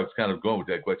 that's where I was kind of going with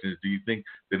that question, is do you think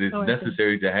that it's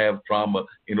necessary to have trauma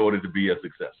in order to be a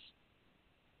success?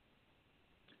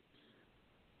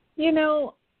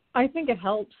 I think it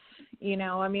helps,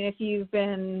 I mean, if you've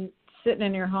been sitting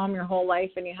in your home your whole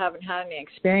life and you haven't had any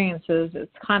experiences,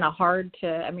 it's kind of hard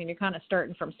to, you're kind of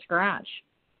starting from scratch.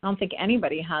 I don't think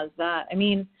anybody has that. I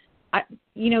mean,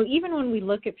 even when we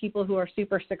look at people who are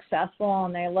super successful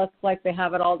and they look like they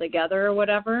have it all together or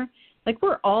whatever, like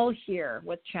we're all here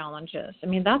with challenges. I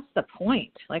mean, that's the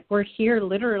point. Like we're here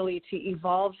literally to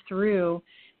evolve through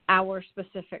our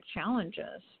specific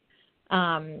challenges.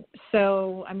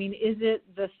 So, is it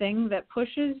the thing that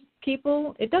pushes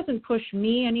people? It doesn't push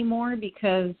me anymore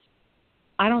because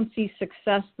I don't see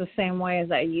success the same way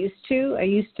as I used to. I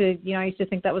used to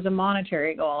think that was a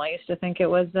monetary goal. I used to think it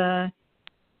was a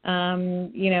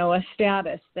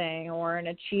status thing or an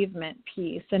achievement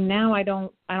piece. And now I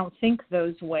don't think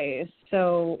those ways.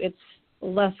 So it's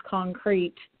less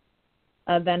concrete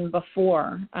than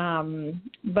before.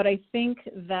 But I think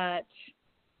that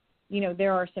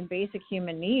there are some basic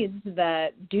human needs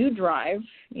that do drive,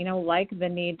 like the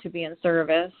need to be in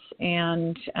service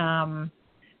and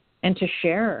to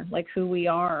share like who we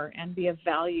are and be of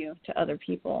value to other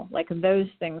people. Like those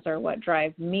things are what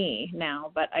drive me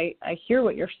now. But I hear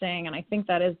what you're saying, and I think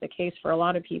that is the case for a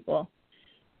lot of people,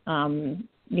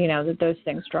 that those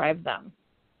things drive them.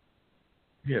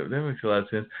 Yeah, that makes a lot of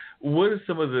sense. What are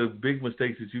some of the big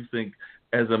mistakes that you think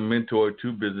as a mentor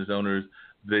to business owners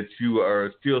that you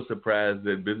are still surprised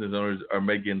that business owners are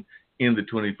making in the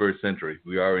 21st century?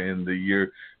 We are in the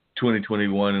year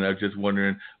 2021, and I'm just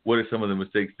wondering, what are some of the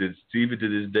mistakes that even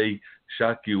to this day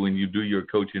shock you when you do your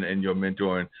coaching and your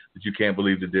mentoring, that you can't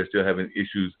believe that they're still having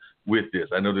issues with this?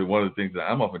 I know that one of the things that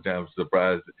I'm oftentimes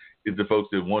surprised is the folks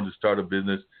that want to start a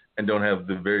business and don't have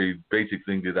the very basic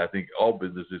thing that I think all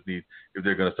businesses need if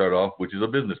they're going to start off, which is a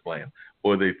business plan.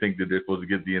 Or they think that they're supposed to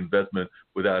get the investment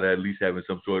without at least having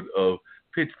some sort of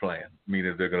pitch plan,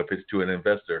 meaning they're going to pitch to an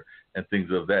investor and things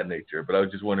of that nature. But I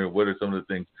was just wondering, what are some of the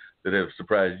things that have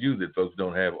surprised you that folks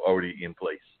don't have already in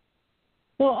place?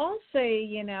 Well, I'll say,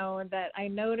 that I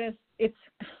noticed it's,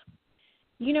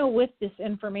 with this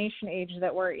information age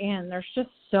that we're in, there's just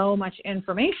so much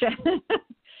information.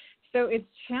 So it's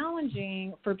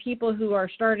challenging for people who are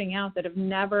starting out that have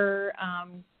never,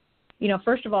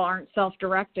 first of all, aren't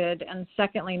self-directed, and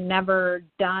secondly, never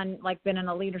been in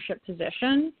a leadership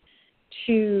position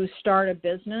to start a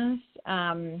business.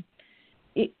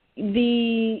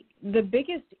 The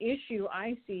biggest issue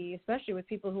I see, especially with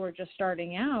people who are just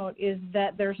starting out, is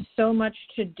that there's so much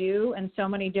to do and so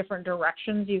many different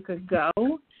directions you could go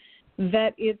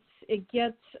that it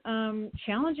gets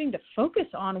challenging to focus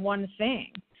on one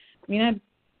thing. I mean,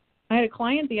 I had a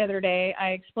client the other day. I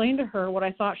explained to her what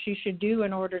I thought she should do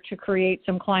in order to create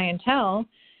some clientele,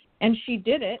 and she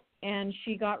did it, and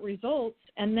she got results.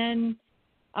 And then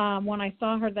when I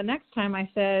saw her the next time, I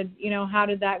said, how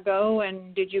did that go?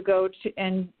 And did you go to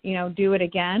and, do it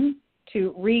again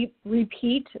to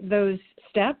repeat those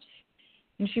steps?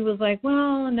 And she was like,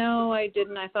 well, no, I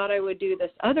didn't. I thought I would do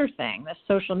this other thing, this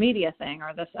social media thing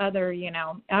or this other,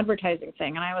 advertising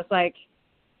thing. And I was like,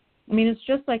 it's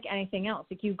just like anything else.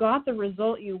 Like, you got the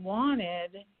result you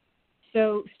wanted,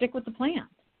 so stick with the plan,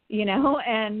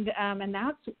 and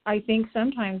that's, I think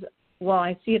sometimes, well,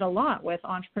 I see it a lot with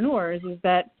entrepreneurs, is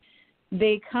that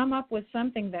they come up with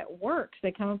something that works.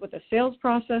 They come up with a sales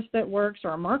process that works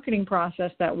or a marketing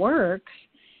process that works,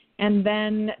 and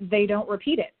then they don't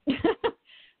repeat it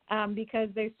because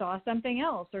they saw something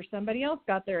else or somebody else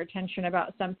got their attention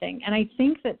about something. And I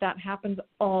think that happens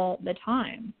all the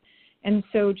time. And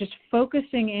so just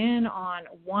focusing in on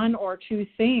one or two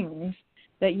things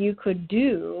that you could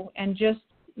do and just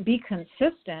be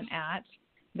consistent at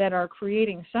that are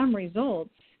creating some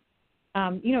results,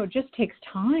 it just takes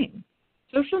time.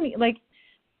 Social media,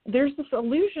 there's this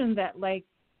illusion that,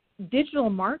 digital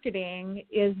marketing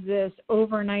is this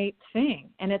overnight thing,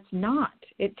 and it's not.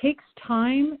 It takes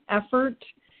time, effort,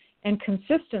 and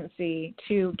consistency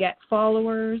to get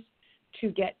followers, to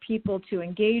get people to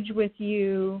engage with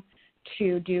you,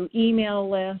 to do email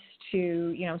lists,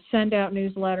 to, send out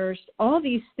newsletters. All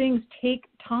these things take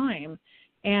time,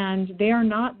 and they are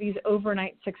not these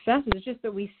overnight successes. It's just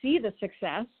that we see the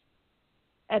success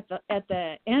at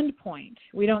the end point.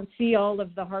 We don't see all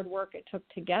of the hard work it took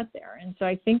to get there. And so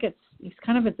I think it's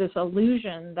kind of this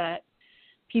illusion that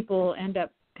people end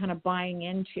up kind of buying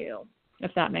into,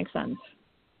 if that makes sense.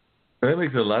 That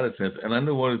makes a lot of sense. And I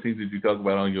know one of the things that you talk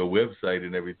about on your website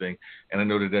and everything, and I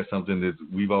know that that's something that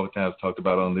we've oftentimes talked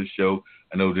about on this show.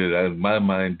 I know that in my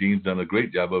mind, Dean's done a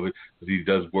great job of it, because he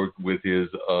does work with his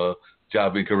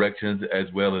job in corrections, as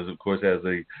well as, of course, has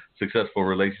a successful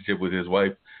relationship with his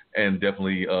wife. And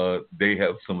definitely they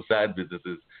have some side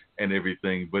businesses and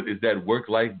everything. But it's that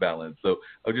work-life balance. So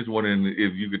I was just wondering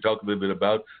if you could talk a little bit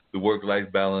about the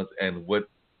work-life balance and what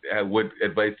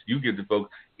advice you give to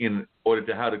folks in order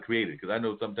to how to create it. Because I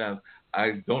know sometimes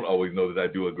I don't always know that I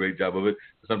do a great job of it.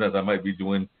 Sometimes I might be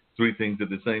doing 3 things at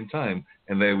the same time.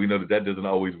 And then we know that doesn't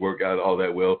always work out all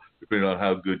that well, depending on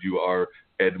how good you are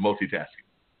at multitasking.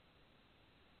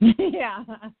 Yeah.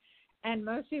 And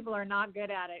most people are not good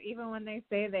at it, even when they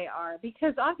say they are,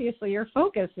 because obviously you're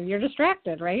focused and you're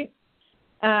distracted, right?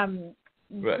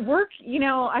 Right. Work,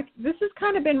 this has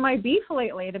kind of been my beef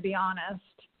lately, to be honest.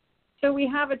 So we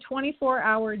have a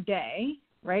 24-hour day,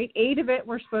 right? 8 of it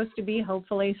we're supposed to be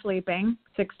hopefully sleeping,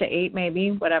 6 to 8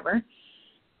 maybe, whatever,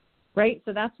 right?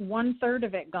 So that's 1/3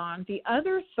 of it gone. The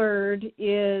other third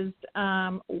is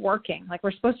working.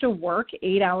 We're supposed to work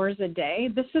 8 hours a day.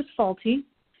 This is faulty.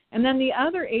 And then the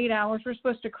other 8 hours, we're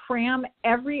supposed to cram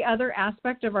every other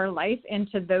aspect of our life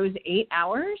into those 8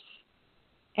 hours.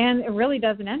 And it really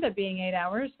doesn't end up being 8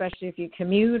 hours, especially if you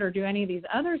commute or do any of these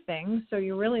other things. So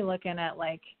you're really looking at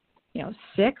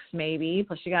 6 maybe,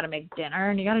 plus you got to make dinner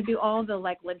and you got to do all the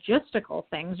logistical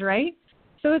things, right?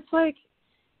 So it's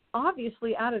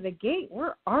obviously out of the gate,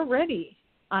 we're already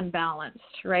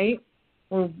unbalanced, right?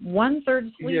 We're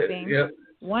 1/3 sleeping,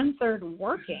 1/3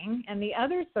 working, and the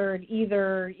other third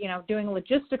either, doing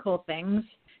logistical things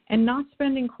and not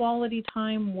spending quality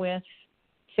time with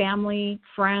family,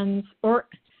 friends, or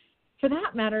for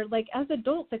that matter, as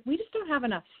adults, we just don't have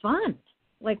enough fun.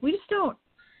 We just don't,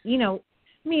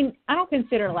 I don't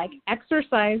consider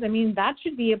exercise. That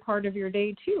should be a part of your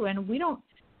day too. And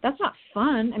that's not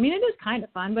fun. It is kind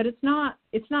of fun, but it's not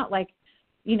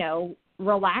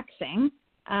relaxing.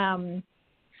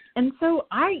 And so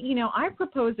I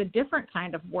propose a different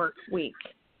kind of work week.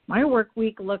 My work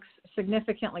week looks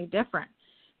significantly different.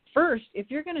 First, if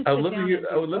you're going to I would love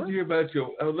to hear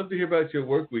about your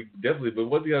work week, definitely. But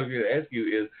one thing I was going to ask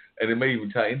you is, and it may even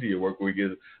tie into your work week,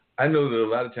 is I know that a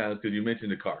lot of times, because you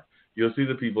mentioned the car, you'll see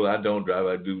the people. I don't drive.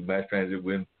 I do mass transit.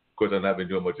 When, of course, I've not been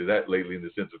doing much of that lately in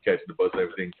the sense of catching the bus and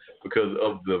everything because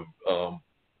of the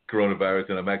coronavirus.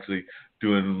 And I'm actually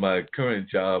doing my current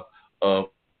job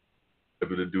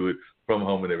able to do it from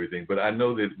home and everything. But I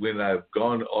know that when I've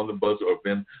gone on the bus or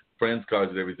been friends' cars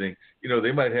and everything,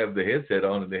 they might have the headset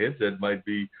on, and the headset might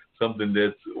be something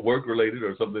that's work-related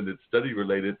or something that's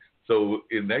study-related. So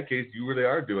in that case, you really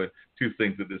are doing two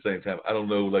things at the same time. I don't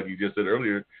know, like you just said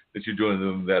earlier, that you're doing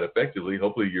them that effectively.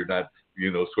 Hopefully you're not,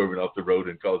 swerving off the road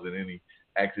and causing any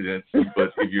accidents.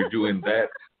 But if you're doing that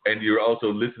and you're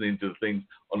also listening to things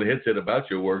on the headset about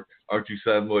your work, aren't you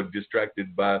somewhat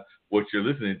distracted by what you're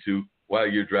listening to while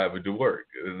you're driving to work?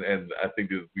 And I think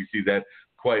that we see that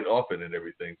quite often and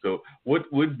everything. So what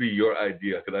would be your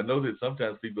idea? Because I know that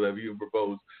sometimes people have even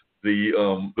proposed the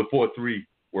 4-3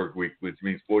 work week, which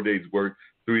means 4 days work,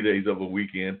 3 days of a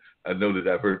weekend. I know that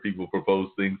I've heard people propose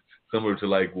things similar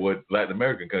to what Latin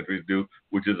American countries do,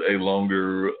 which is a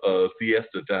longer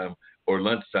siesta time or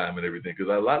lunch time and everything.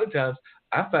 Because a lot of times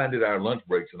I find that our lunch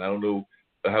breaks, and I don't know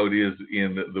how it is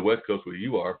in the West Coast where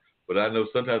you are, but I know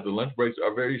sometimes the lunch breaks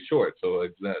are very short. So,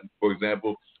 for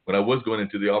example, when I was going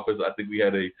into the office, I think we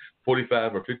had a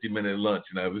 45 or 50-minute lunch,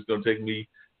 and it was going to take me,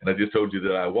 and I just told you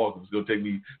that I walked, it was going to take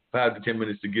me 5 to 10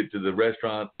 minutes to get to the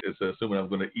restaurant. It's assuming I'm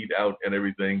going to eat out and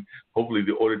everything. Hopefully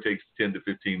the order takes 10 to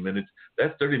 15 minutes.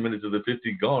 That's 30 minutes of the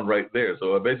 50 gone right there.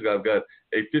 So basically I've got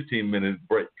a 15-minute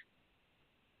break.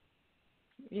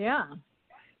 Yeah.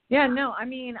 Yeah, no,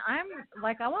 I'm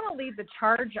I want to lead the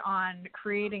charge on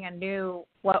creating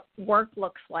what work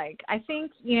looks like. I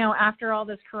think, after all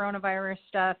this coronavirus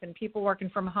stuff and people working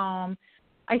from home,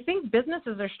 I think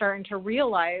businesses are starting to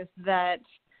realize that,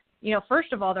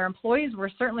 first of all, their employees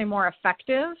were certainly more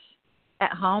effective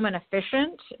at home and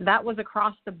efficient. That was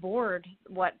across the board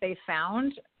what they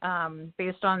found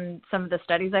based on some of the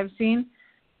studies I've seen.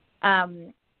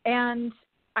 And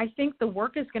I think the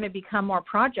work is going to become more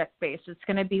project-based. It's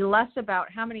going to be less about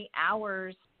how many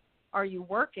hours are you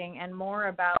working and more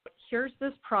about here's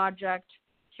this project,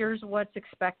 here's what's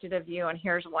expected of you, and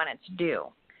here's when it's due.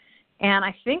 And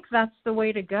I think that's the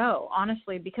way to go,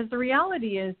 honestly, because the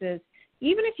reality is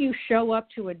even if you show up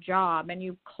to a job and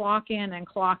you clock in and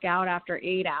clock out after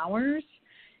 8 hours,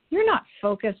 you're not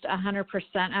focused 100%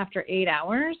 after 8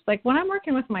 hours. When I'm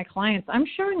working with my clients, I'm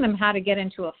showing them how to get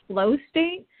into a flow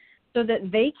state so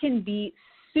that they can be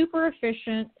super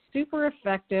efficient, super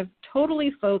effective,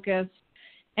 totally focused,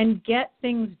 and get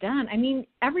things done.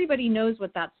 Everybody knows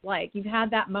what that's like. You've had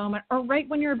that moment, or right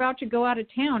when you're about to go out of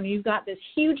town, you've got this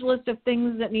huge list of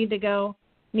things that need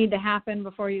to happen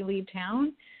before you leave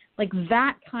town.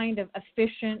 That kind of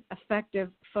efficient, effective,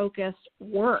 focused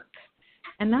work.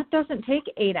 And that doesn't take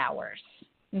 8 hours.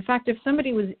 In fact, if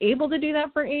somebody was able to do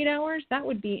that for 8 hours, that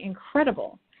would be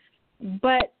incredible.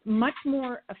 But much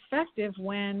more effective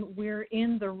when we're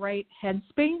in the right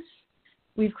headspace.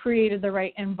 We've created the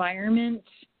right environment.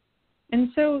 And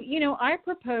so, I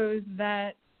propose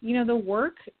that, the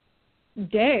work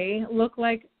day look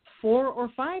like 4 or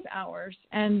 5 hours,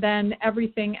 and then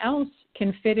everything else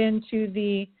can fit into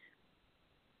the,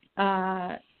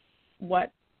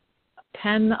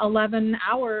 10, 11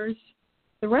 hours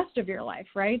the rest of your life,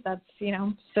 right? That's,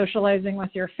 socializing with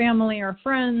your family or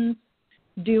friends,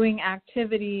 doing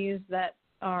activities that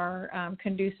are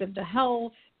conducive to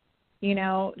health,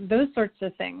 those sorts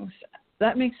of things.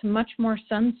 That makes much more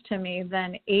sense to me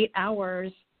than 8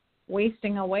 hours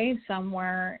wasting away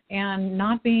somewhere and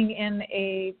not being in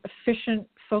a efficient,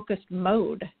 focused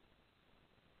mode.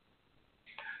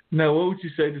 Now, what would you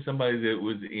say to somebody that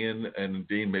was in, and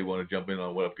Dean may want to jump in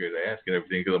on what I'm here to ask and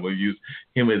everything, because I'm going to use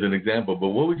him as an example, but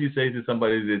what would you say to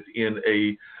somebody that's in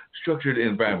a structured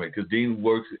environment? Because Dean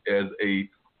works as a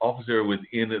officer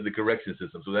within the correction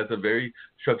system, so that's a very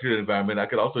structured environment. I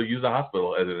could also use a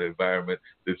hospital as an environment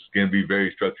that can be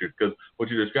very structured, because what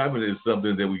you're describing is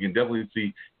something that we can definitely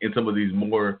see in some of these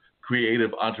more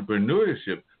creative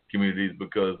entrepreneurship communities,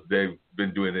 because they've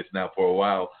been doing this now for a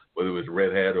while, whether it was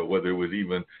Red Hat or whether it was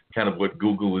even kind of what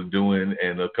Google was doing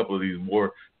and a couple of these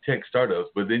more tech startups.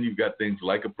 But then you've got things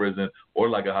like a prison or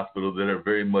like a hospital that are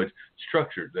very much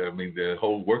structured. I mean, the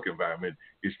whole work environment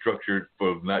is structured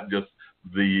for not just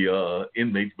the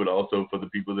inmates, but also for the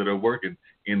people that are working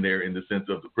in there in the sense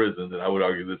of the prisons. And I would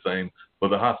argue the same for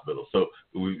the hospital. So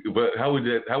how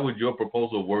would your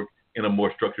proposal work in a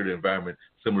more structured environment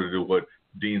similar to what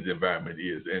Dean's environment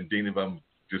is? And Dean, if I'm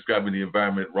describing the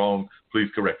environment wrong, please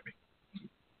correct me.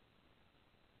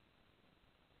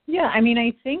 Yeah, I mean,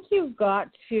 I think you've got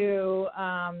to,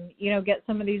 get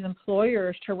some of these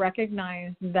employers to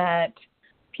recognize that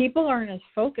people aren't as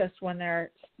focused when they're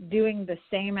doing the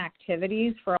same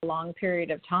activities for a long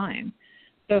period of time.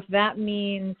 So if that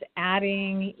means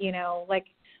adding, like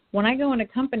when I go into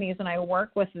companies and I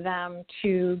work with them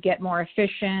to get more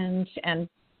efficient and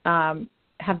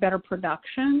have better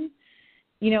production,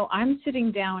 I'm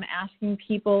sitting down asking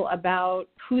people about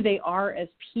who they are as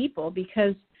people,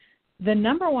 because the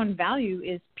number one value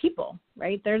is people,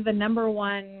 right? They're the number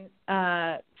one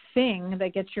thing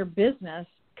that gets your business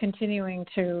continuing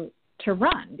to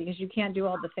run, because you can't do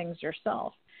all the things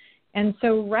yourself. And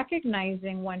so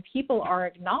recognizing when people are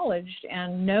acknowledged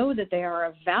and know that they are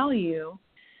of value,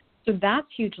 so that's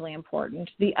hugely important.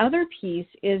 The other piece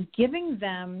is giving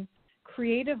them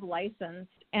creative license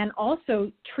and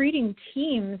also treating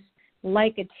teams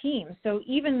like a team. So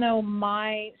even though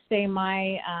my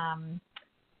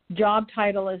job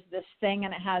title is this thing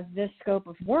and it has this scope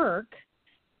of work,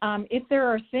 if there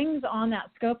are things on that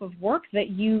scope of work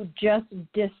that you just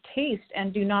distaste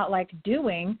and do not like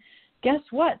doing, guess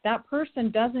what? That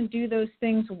person doesn't do those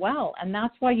things well, and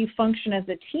that's why you function as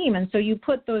a team. And so you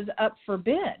put those up for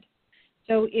bid.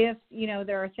 So if,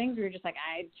 there are things where you're just like,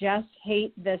 I just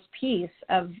hate this piece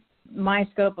of my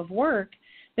scope of work,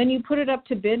 then you put it up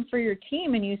to bid for your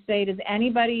team and you say, does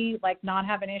anybody not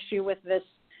have an issue with this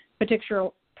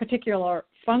particular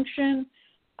function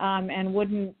and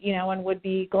wouldn't, and would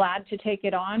be glad to take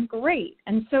it on? Great.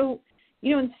 And so,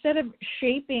 instead of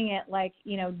shaping it like,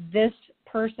 this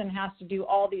person has to do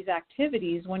all these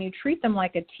activities, when you treat them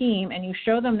like a team and you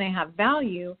show them they have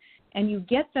value and you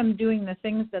get them doing the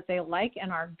things that they like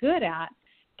and are good at,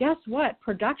 guess what?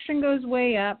 Production goes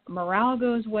way up, morale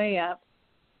goes way up.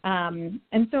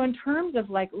 And so in terms of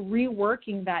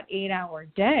reworking that 8-hour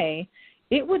day,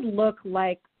 it would look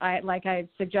like I had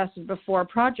suggested before,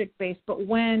 project-based, but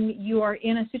when you are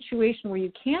in a situation where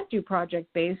you can't do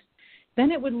project-based,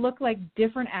 then it would look like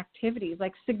different activities,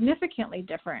 significantly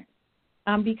different,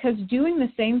 because doing the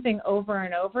same thing over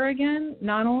and over again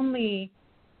not only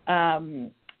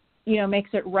makes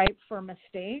it ripe for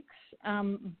mistakes,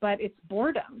 but it's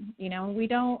boredom. We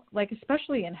don't,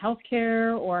 especially in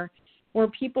healthcare or where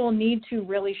people need to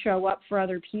really show up for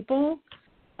other people,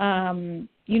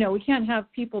 we can't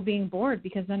have people being bored,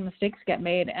 because then mistakes get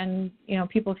made and,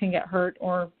 people can get hurt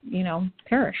or,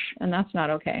 perish, and that's not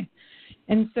okay.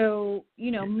 And so,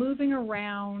 moving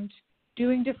around,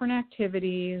 doing different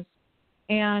activities,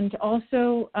 and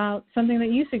also something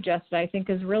that you suggested I think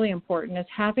is really important is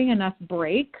having enough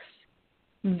breaks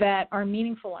that are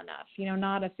meaningful enough,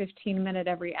 not a 15-minute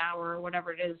every hour or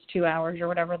whatever it is, 2 hours or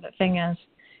whatever the thing is,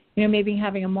 maybe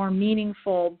having a more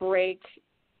meaningful break,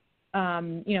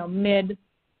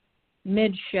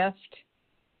 mid-shift,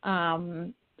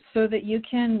 so that you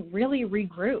can really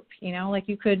regroup,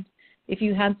 you could, if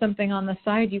you had something on the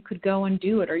side, you could go and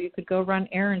do it, or you could go run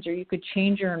errands, or you could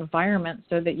change your environment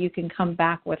so that you can come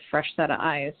back with fresh set of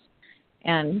eyes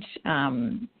and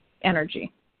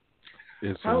energy.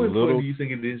 How important do you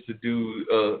think it is to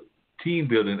do team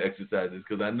building exercises?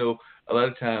 Because I know a lot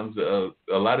of times a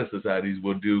lot of societies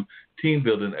will do team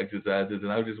building exercises,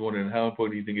 and I was just wondering how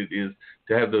important do you think it is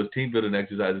to have those team building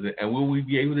exercises, and will we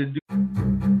be able to do?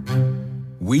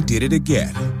 We did it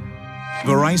again.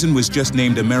 Verizon was just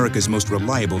named America's most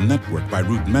reliable network by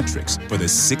Root Metrics for the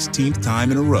 16th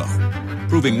time in a row,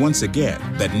 proving once again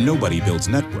that nobody builds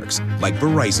networks like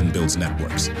Verizon builds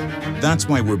networks. That's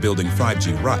why we're building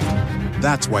 5G right.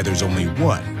 That's why there's only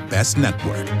one best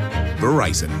network,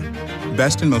 Verizon.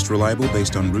 Best and most reliable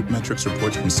based on Root Metrics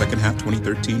reports from second half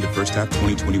 2013 to first half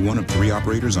 2021 of 3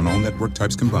 operators on all network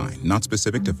types combined, not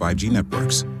specific to 5G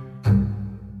networks.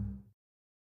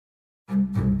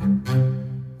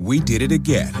 We did it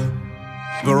again.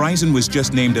 Verizon was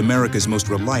just named America's most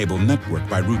reliable network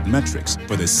by Root Metrics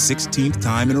for the 16th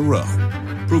time in a row,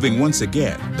 proving once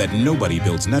again that nobody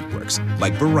builds networks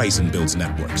like Verizon builds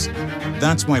networks.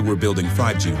 That's why we're building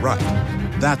 5G right.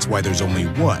 That's why there's only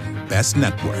one best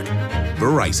network,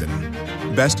 Verizon.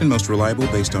 Best and most reliable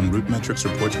based on Root Metrics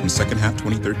reports from second half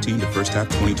 2013 to first half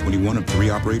 2021 of 3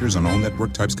 operators on all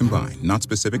network types combined, not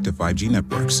specific to 5G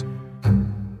networks.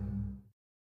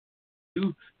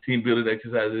 Team building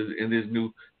exercises in this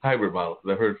new hybrid model.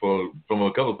 I've heard from a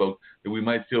couple of folks that we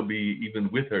might still be, even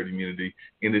with herd immunity,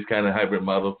 in this kind of hybrid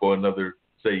model for another,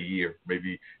 say, year,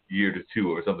 maybe year to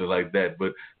 2 or something like that.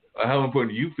 But how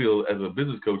important do you feel as a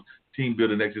business coach team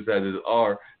building exercises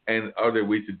are, and are there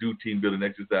ways to do team building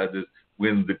exercises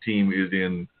when the team is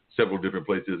in several different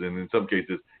places and in some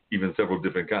cases even several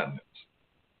different continents?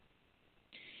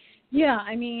 Yeah,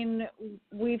 I mean,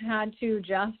 we've had to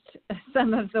adjust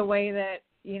some of the way that,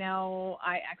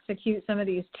 I execute some of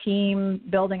these team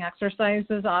building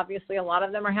exercises. Obviously, a lot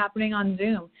of them are happening on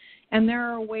Zoom. And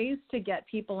there are ways to get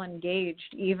people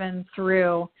engaged even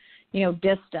through,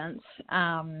 distance.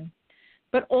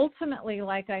 But ultimately,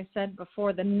 like I said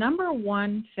before, the number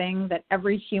one thing that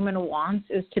every human wants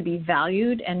is to be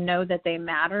valued and know that they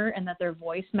matter and that their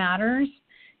voice matters.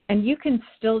 And you can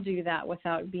still do that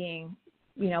without being,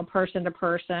 person to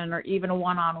person or even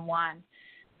one-on-one.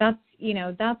 That's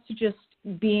just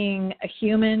being a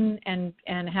human and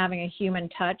having a human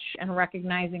touch and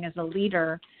recognizing as a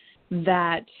leader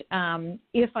that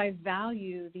if I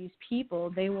value these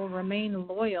people, they will remain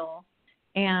loyal.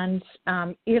 And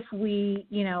if we,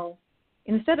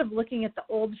 instead of looking at the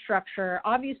old structure,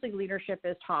 obviously leadership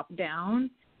is top down,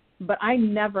 but I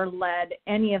never led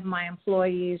any of my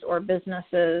employees or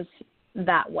businesses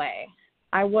that way.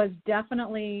 I was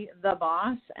definitely the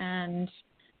boss,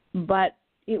 but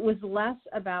it was less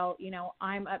about,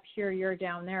 I'm up here, you're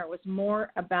down there. It was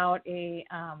more about a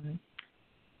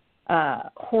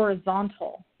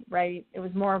horizontal, right? It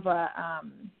was more of a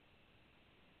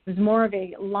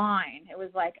line. It was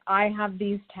like, I have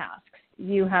these tasks,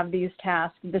 you have these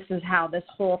tasks. This is how this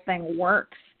whole thing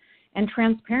works. And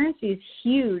transparency is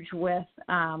huge with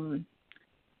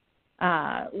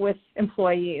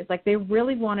employees. Like, they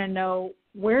really want to know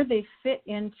where they fit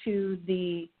into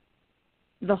the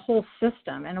whole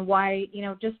system and why,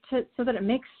 so that it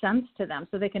makes sense to them,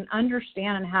 so they can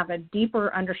understand and have a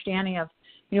deeper understanding of,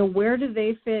 where do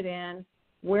they fit in,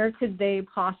 where could they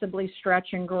possibly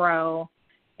stretch and grow,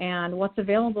 and what's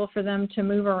available for them to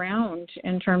move around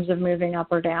in terms of moving up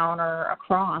or down or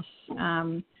across,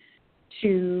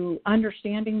 to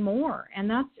understanding more. And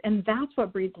that's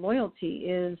what breeds loyalty,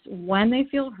 is when they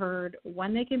feel heard,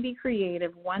 when they can be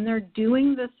creative, when they're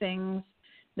doing the things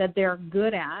that they're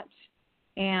good at,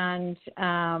 and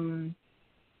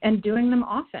doing them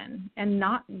often, and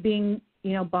not being,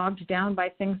 bogged down by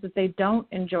things that they don't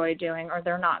enjoy doing or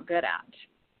they're not good at.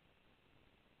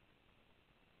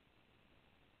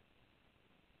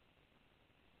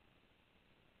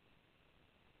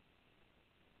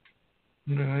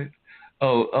 All right.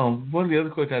 One of the other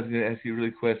questions I was going to ask you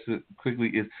really quickly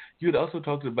is, you had also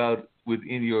talked about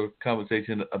within your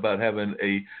conversation about having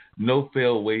a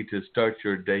no-fail way to start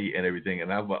your day and everything.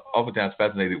 And I'm oftentimes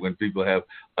fascinated when people have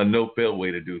a no-fail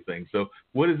way to do things. So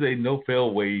what is a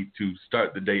no-fail way to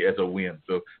start the day as a win?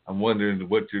 So I'm wondering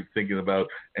what you're thinking about.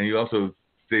 And you also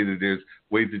say that there's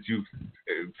ways that you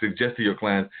suggest to your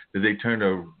clients that they turn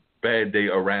a bad day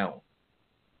around.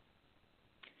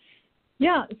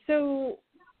 Yeah, so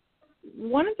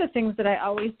one of the things that I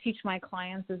always teach my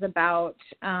clients is about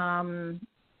a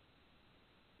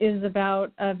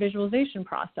visualization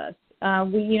process.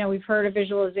 We've heard of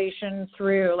visualization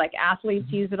through, like, athletes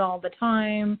use it all the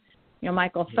time.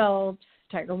 Michael Phelps,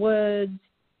 Tiger Woods,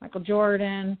 Michael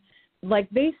Jordan. Like,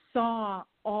 they saw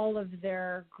all of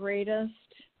their greatest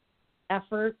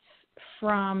efforts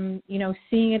from,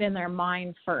 seeing it in their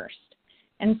mind first.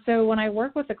 And so when I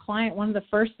work with a client, one of the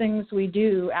first things we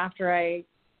do after I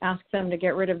ask them to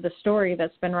get rid of the story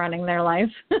that's been running their life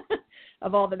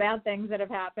of all the bad things that have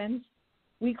happened,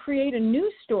 we create a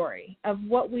new story of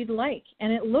what we'd like.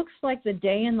 And it looks like the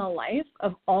day in the life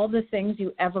of all the things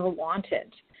you ever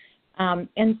wanted.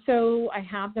 And so I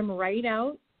have them write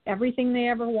out everything they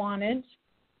ever wanted,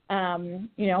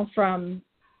 from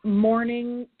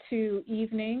morning to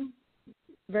evening,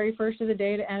 very first of the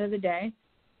day to end of the day.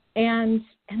 And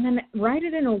then write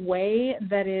it in a way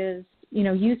that is,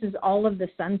 uses all of the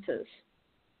senses,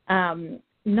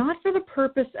 not for the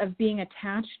purpose of being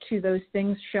attached to those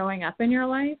things showing up in your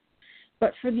life,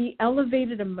 but for the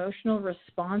elevated emotional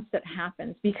response that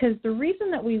happens. Because the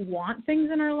reason that we want things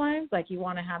in our lives, like you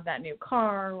want to have that new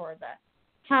car or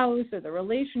house or the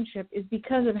relationship is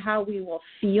because of how we will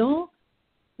feel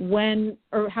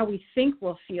or how we think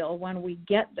we'll feel when we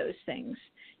get those things.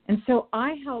 And so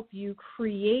I help you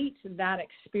create that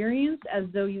experience as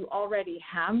though you already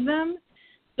have them,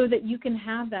 so that you can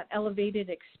have that elevated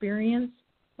experience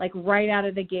like right out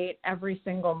of the gate every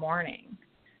single morning.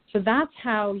 So that's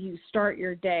how you start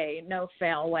your day, no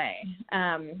fail way.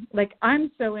 Like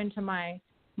I'm so into my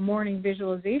morning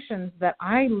visualizations that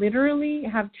I literally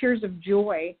have tears of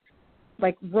joy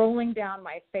like rolling down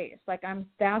my face. Like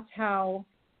that's how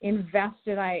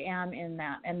invested I am in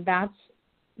that. And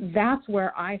that's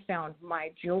where I found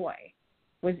my joy,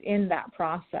 was in that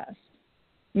process.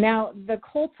 Now, the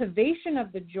cultivation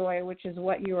of the joy, which is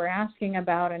what you were asking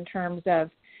about in terms of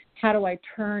how do I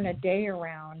turn a day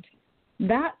around,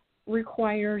 that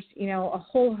requires, a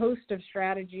whole host of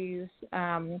strategies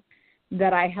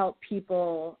that I help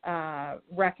people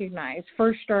recognize.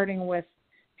 First, starting with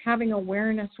having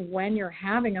awareness when you're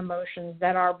having emotions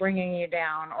that are bringing you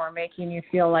down or making you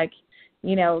feel like,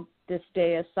 this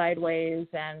day is sideways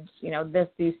and,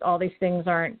 all these things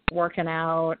aren't working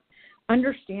out.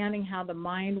 Understanding how the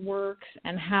mind works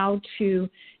and how to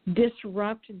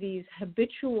disrupt these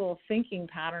habitual thinking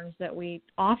patterns that we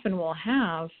often will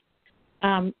have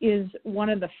is one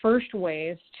of the first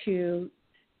ways to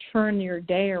turn your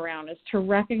day around, is to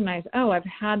recognize, I've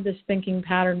had this thinking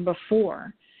pattern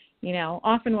before.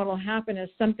 Often what will happen is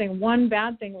one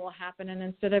bad thing will happen, and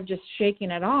instead of just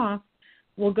shaking it off,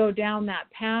 we'll go down that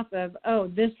path of,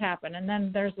 this happened, and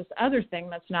then there's this other thing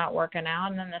that's not working out,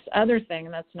 and then this other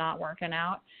thing that's not working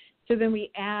out. So then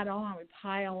we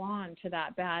pile on to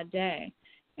that bad day.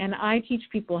 And I teach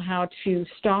people how to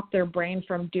stop their brain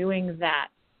from doing that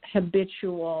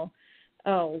habitual,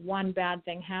 one bad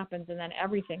thing happens and then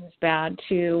everything's bad,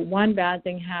 to one bad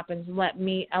thing happens, let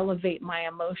me elevate my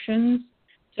emotions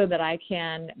so that I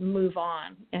can move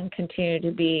on and continue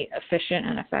to be efficient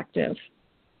and effective.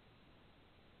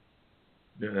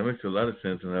 Yeah, that makes a lot of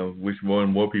sense, and I wish more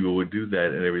and more people would do that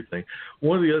and everything.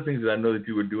 One of the other things that I know that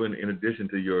you were doing in addition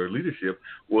to your leadership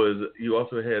was you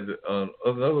also had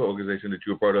another organization that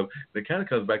you were part of. And it kind of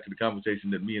comes back to the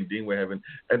conversation that me and Dean were having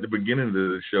at the beginning of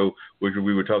the show, which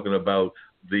we were talking about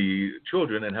the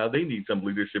children and how they need some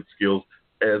leadership skills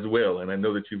as well. And I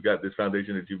know that you've got this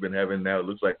foundation that you've been having now, it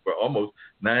looks like for almost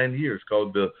 9 years,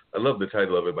 called I love the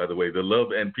title of it, by the way, the Love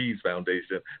and Peace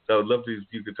Foundation. So I would love if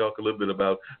you could talk a little bit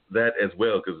about that as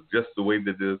well, because just the way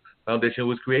that the foundation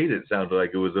was created, it sounded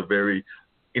like it was a very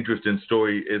interesting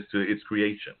story as to its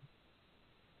creation.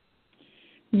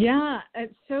 Yeah,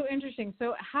 it's so interesting.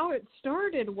 So how it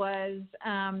started was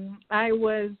I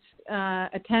was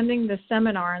attending the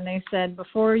seminar, and they said,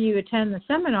 before you attend the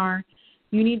seminar,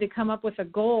 you need to come up with a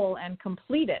goal and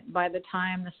complete it by the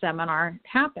time the seminar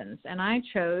happens. And I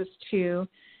chose to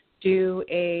do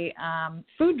a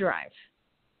food drive.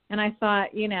 And I thought,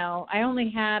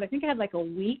 I think I had like a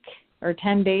week or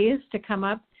 10 days to come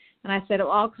up. And I said,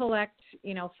 I'll collect,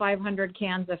 500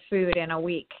 cans of food in a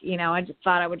week. I just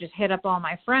thought I would just hit up all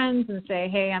my friends and say,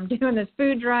 hey, I'm doing this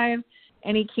food drive.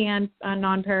 Any canned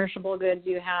non-perishable goods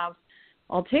you have,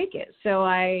 I'll take it. So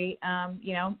I,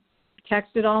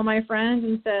 texted all my friends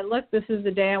and said, look, this is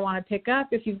the day I want to pick up.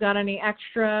 If you've got any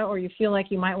extra or you feel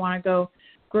like you might want to go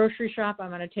grocery shop, I'm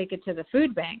going to take it to the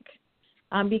food bank.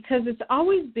 Because it's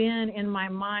always been in my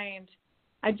mind,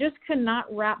 I just could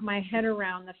not wrap my head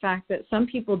around the fact that some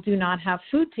people do not have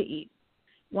food to eat.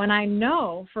 When I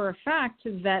know for a fact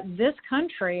that this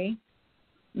country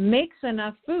makes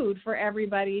enough food for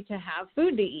everybody to have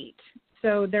food to eat.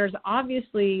 So there's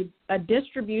obviously a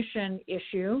distribution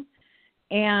issue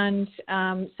and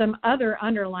some other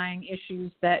underlying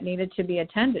issues that needed to be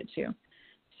attended to.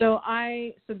 So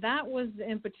that was the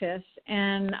impetus,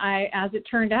 and as it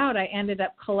turned out, I ended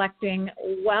up collecting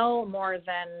well more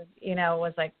than,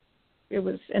 it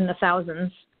was in the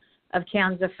thousands of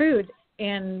cans of food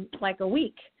in like a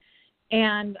week.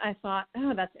 And I thought,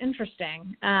 that's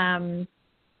interesting.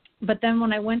 But then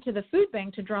when I went to the food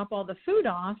bank to drop all the food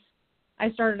off,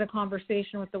 I started a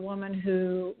conversation with the woman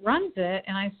who runs it,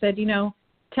 and I said,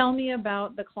 tell me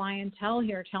about the clientele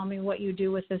here. Tell me what you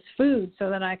do with this food so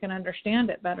that I can understand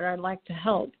it better. I'd like to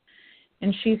help.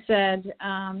 And she said,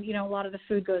 a lot of the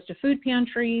food goes to food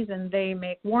pantries, and they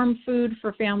make warm food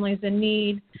for families in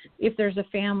need. If there's a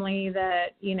family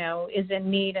that, is in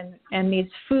need and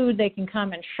needs food, they can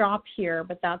come and shop here,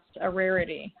 but that's a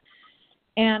rarity.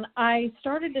 And I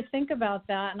started to think about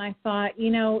that, and I thought,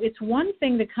 it's one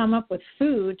thing to come up with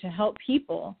food to help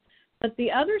people, but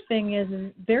the other thing is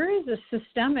there is a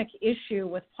systemic issue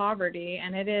with poverty,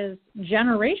 and it is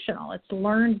generational. It's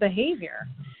learned behavior.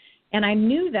 And I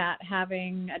knew that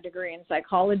having a degree in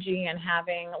psychology and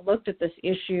having looked at this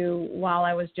issue while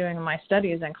I was doing my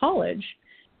studies in college.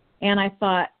 And I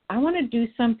thought, I want to do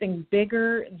something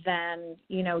bigger than,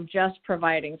 just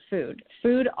providing food.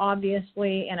 Food,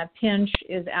 obviously, in a pinch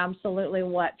is absolutely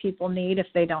what people need if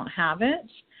they don't have it.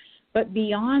 But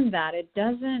beyond that,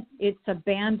 it's a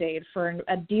Band-Aid for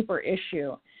a deeper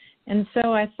issue. And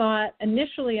so I thought,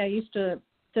 initially I used to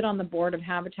sit on the board of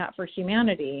Habitat for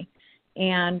Humanity.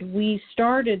 And we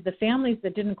started, the families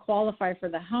that didn't qualify for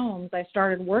the homes, I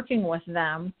started working with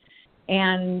them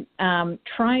and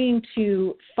trying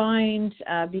to find,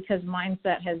 because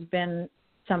mindset has been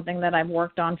something that I've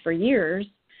worked on for years,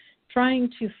 trying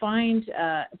to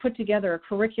put together a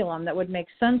curriculum that would make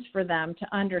sense for them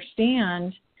to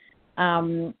understand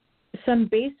some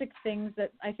basic things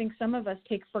that I think some of us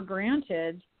take for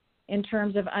granted in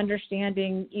terms of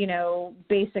understanding,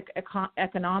 basic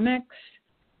economics,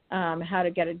 how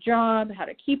to get a job, how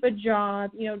to keep a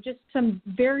job, just some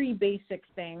very basic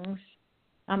things,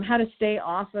 how to stay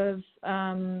off of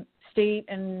state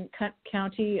and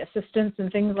county assistance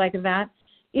and things like that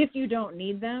if you don't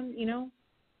need them,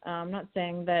 I'm not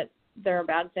saying that they're a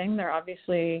bad thing. They're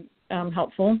obviously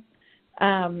helpful.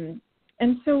 And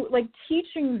so,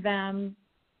 teaching them,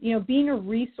 being a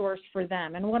resource for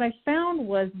them. And what I found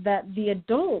was that the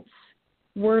adults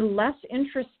were less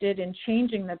interested in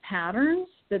changing the patterns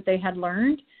that they had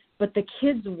learned, but the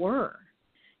kids were.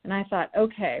 And I thought,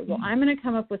 okay, well, I'm going to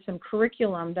come up with some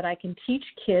curriculum that I can teach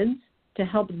kids to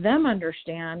help them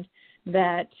understand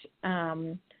that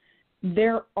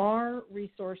there are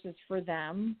resources for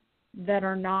them that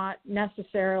are not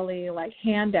necessarily like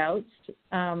handouts.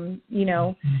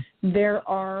 There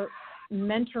are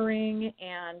mentoring,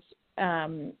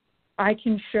 and I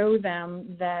can show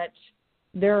them that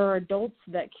there are adults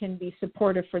that can be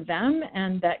supportive for them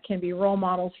and that can be role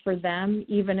models for them,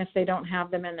 even if they don't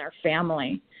have them in their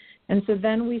family. And so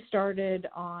then we started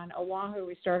on Oahu,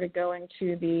 we started going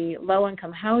to the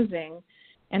low-income housing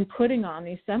and putting on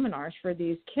these seminars for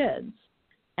these kids.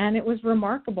 And it was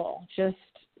remarkable, just,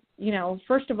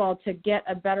 first of all, to get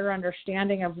a better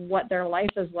understanding of what their life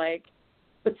is like,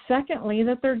 but secondly,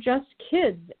 that they're just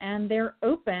kids and they're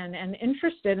open and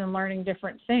interested in learning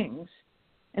different things.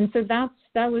 And so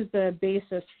that was the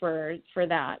basis for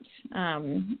that.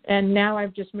 And now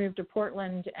I've just moved to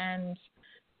Portland, and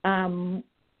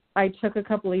I took a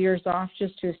couple of years off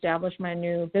just to establish my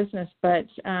new business. But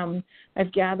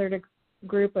I've gathered a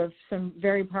group of some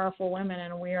very powerful women,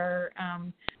 and we are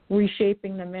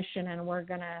reshaping the mission, and we're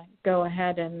going to go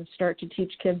ahead and start to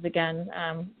teach kids again,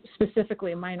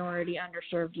 specifically minority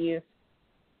underserved youth.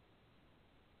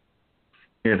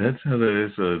 Yeah,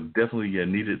 it's definitely a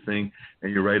needed thing,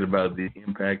 and you're right about the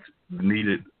impact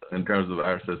needed in terms of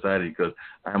our society, because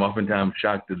I'm oftentimes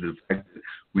shocked at the fact that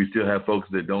we still have folks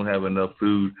that don't have enough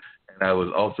food. And I was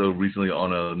also recently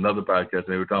on another podcast,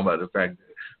 and they were talking about the fact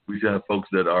that we still have folks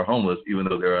that are homeless, even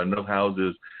though there are enough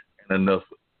houses and enough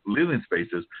living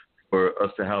spaces for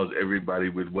us to house everybody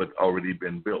with what's already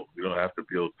been built. We don't have to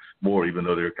build more, even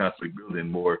though they're constantly building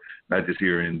more, not just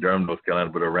here in Durham, North Carolina,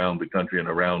 but around the country and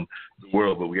around the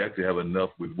world. But we actually have enough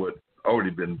with what's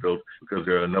already been built, because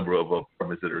there are a number of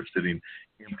apartments that are sitting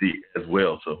empty as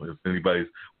well. So if anybody's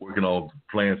working on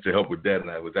plans to help with that,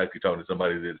 and I was actually talking to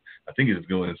somebody that I think is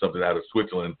doing something out of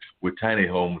Switzerland with tiny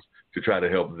homes to try to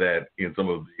help that in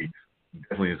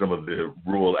definitely in some of the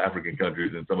rural African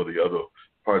countries and some of the other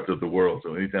parts of the world.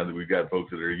 So anytime that we've got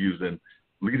folks that are using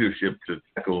leadership to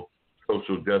tackle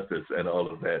social justice and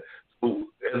all of that. So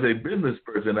as a business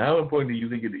person, how important do you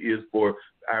think it is for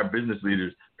our business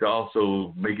leaders to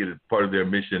also make it part of their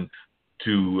mission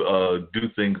to do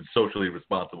things socially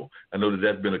responsible? I know that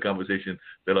that's been a conversation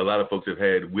that a lot of folks have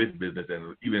had with business.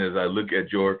 And even as I look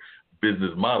at your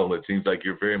business model, it seems like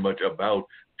you're very much about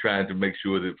trying to make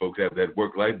sure that folks have that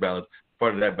work-life balance.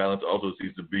 Part of that balance also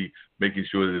seems to be making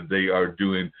sure that they are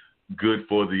doing good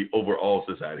for the overall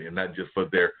society and not just for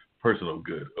their personal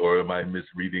good. Or am I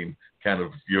misreading kind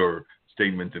of your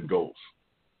statements and goals?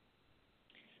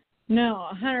 No,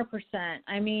 100%.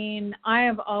 I mean, I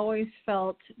have always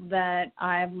felt that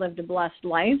I've lived a blessed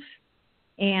life,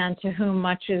 and to whom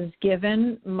much is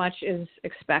given, much is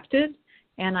expected.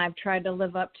 And I've tried to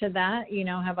live up to that.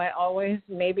 Have I always?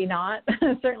 Maybe not.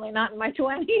 Certainly not in my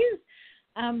 20s.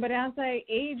 But as I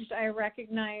aged, I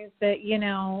recognized that,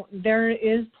 there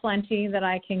is plenty that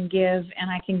I can give,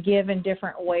 and I can give in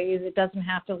different ways. It doesn't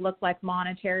have to look like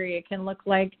monetary. It can look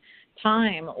like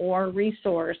time or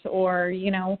resource, or,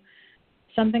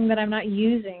 something that I'm not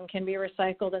using can be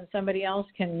recycled and somebody else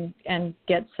can and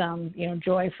get some,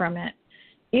 joy from it.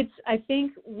 I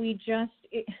think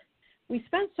we we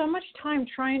spend so much time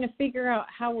trying to figure out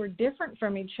how we're different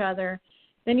from each other.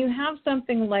 Then you have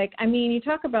something like, I mean, you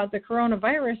talk about the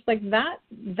coronavirus, like that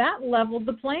leveled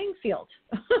the playing field.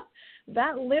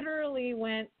 That literally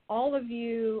went, all of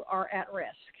you are at risk,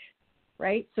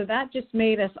 right? So that just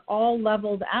made us all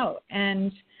leveled out.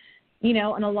 And, you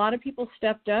know, and a lot of people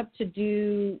stepped up to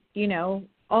do, you know,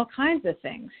 all kinds of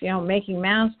things, you know, making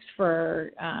masks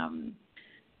for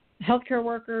healthcare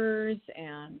workers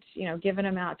and, you know, giving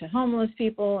them out to homeless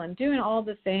people and doing all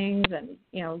the things and,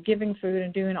 you know, giving food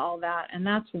and doing all that. And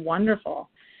that's wonderful.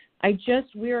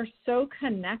 We are so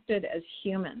connected as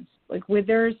humans. Like we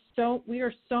are so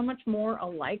much more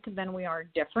alike than we are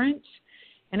different.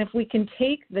 And if we can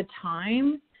take the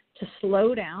time to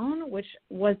slow down, which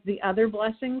was the other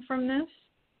blessing from this,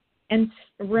 and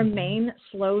remain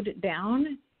slowed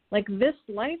down, like this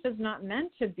life is not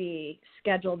meant to be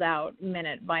scheduled out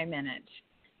minute by minute.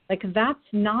 Like that's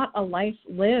not a life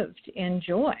lived in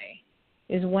joy,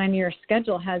 is when your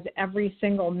schedule has every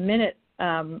single minute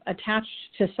attached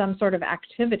to some sort of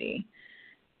activity.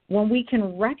 When we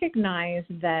can recognize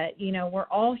that, you know, we're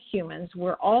all humans,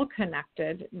 we're all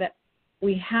connected, that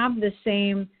we have the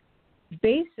same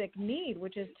basic need,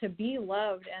 which is to be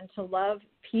loved and to love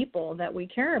people that we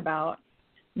care about,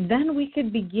 then we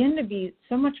could begin to be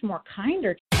so much more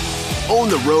kinder. Own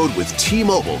the road with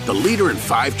T-Mobile, the leader in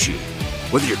 5G.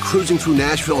 Whether you're cruising through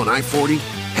Nashville on I-40,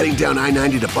 heading down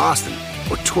I-90 to Boston,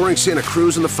 or touring Santa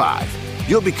Cruz in the 5,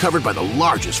 you'll be covered by the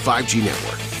largest 5G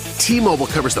network. T-Mobile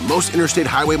covers the most interstate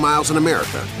highway miles in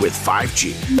America with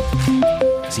 5G.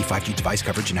 See 5G device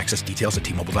coverage and access details at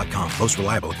T-Mobile.com. Most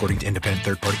reliable according to independent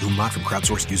third-party Umlaut from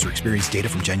crowdsourced user experience data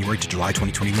from January to July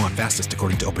 2021. Fastest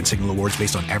according to OpenSignal Awards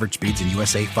based on average speeds in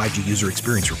USA. 5G user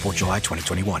experience report July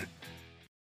 2021.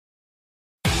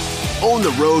 Own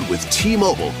the road with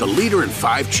T-Mobile, the leader in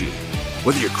 5G.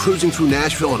 Whether you're cruising through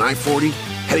Nashville on I-40,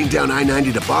 heading down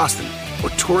I-90 to Boston, or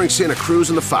touring Santa Cruz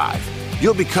in the 5,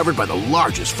 you'll be covered by the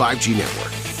largest 5G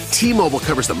network. T-Mobile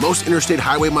covers the most interstate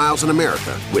highway miles in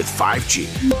America with 5G.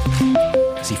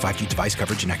 See 5G device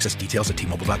coverage and access details at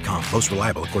T-Mobile.com. Most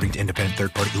reliable according to independent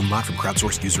third-party Umlaut from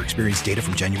crowdsourced user experience data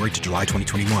from January to July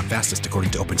 2021. Fastest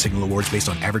according to OpenSignal Awards based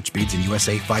on average speeds in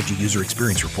USA. 5G user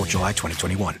experience report July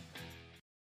 2021.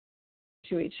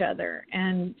 To each other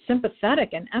and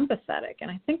sympathetic and empathetic. And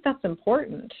I think that's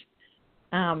important.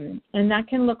 And that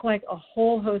can look like a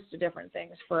whole host of different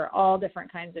things for all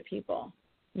different kinds of people.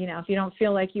 You know, if you don't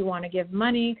feel like you want to give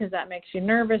money because that makes you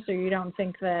nervous, or you don't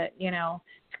think that, you know,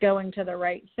 it's going to the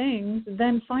right things,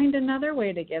 then find another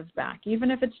way to give back,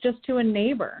 even if it's just to a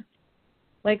neighbor.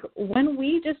 Like when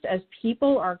we just as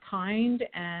people are kind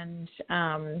and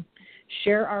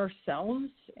share ourselves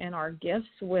and our gifts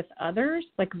with others,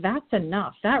 like that's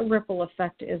enough. That ripple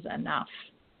effect is enough.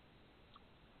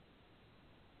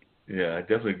 Yeah, I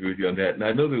definitely agree with you on that. And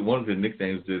I know that one of the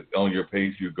nicknames that on your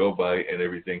page you go by and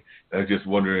everything. And I was just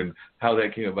wondering how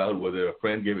that came about, whether a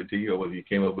friend gave it to you or whether you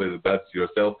came up with it about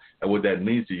yourself and what that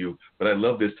means to you. But I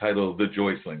love this title, The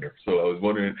Joy Slinger. So I was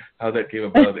wondering how that came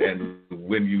about and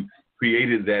when you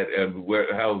created that and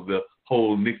how the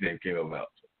whole nickname came about.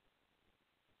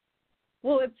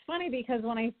 Well, it's funny because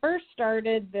when I first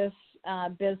started this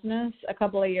business a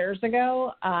couple of years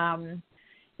ago,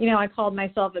 you know, I called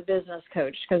myself a business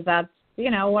coach because that's,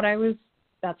 you know,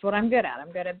 that's what I'm good at.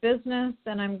 I'm good at business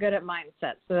and I'm good at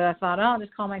mindset. So I thought, oh, I'll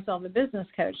just call myself a business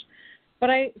coach. But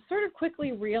I sort of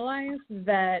quickly realized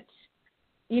that,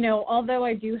 you know, although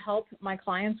I do help my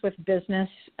clients with business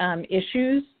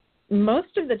issues,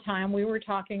 most of the time we were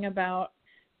talking about,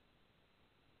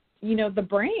 you know, the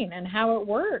brain and how it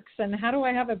works and how do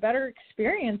I have a better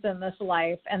experience in this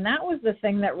life. And that was the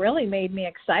thing that really made me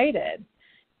excited.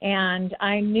 And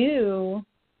I knew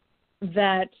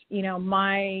that, you know,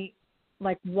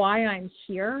 why I'm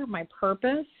here, my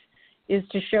purpose is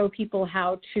to show people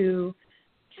how to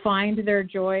find their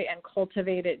joy and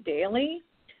cultivate it daily.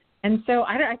 And so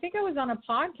I think I was on a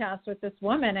podcast with this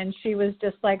woman and she was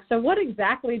just like, so what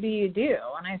exactly do you do?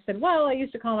 And I said, well, I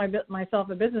used to call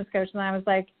myself a business coach. And I was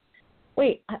like,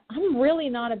 wait, I'm really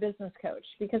not a business coach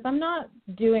because I'm not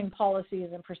doing policies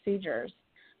and procedures.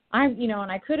 And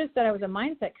I could have said I was a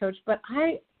mindset coach, but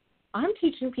I'm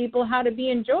teaching people how to be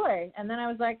in joy. And then I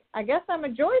was like, I guess I'm a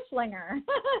joy slinger.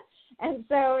 And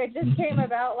so it just came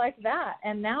about like that.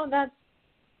 And now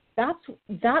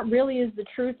that really is the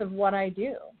truth of what I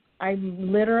do. I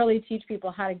literally teach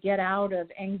people how to get out of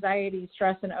anxiety,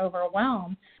 stress, and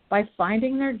overwhelm by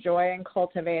finding their joy and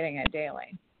cultivating it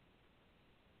daily.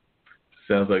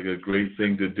 Sounds like a great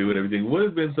thing to do and everything. What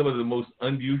have been some of the most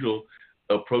unusual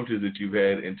approaches that you've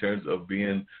had in terms of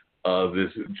being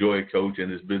this joy coach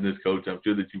and this business coach. I'm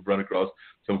sure that you've run across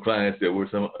some clients that were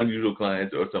some unusual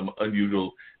clients or some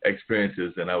unusual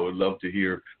experiences, and I would love to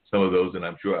hear some of those, and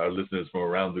I'm sure our listeners from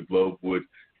around the globe would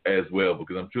as well,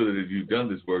 because I'm sure that if you've done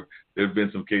this work, there have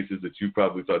been some cases that you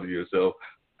probably thought to yourself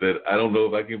that I don't know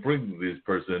if I can bring this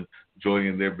person joy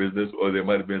in their business, or there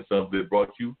might have been some that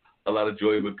brought you a lot of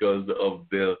joy because of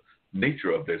the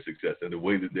nature of their success and the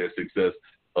way that their success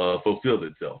fulfilled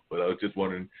itself. But I was just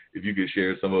wondering if you could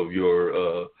share some of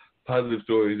your positive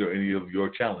stories or any of your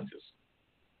challenges.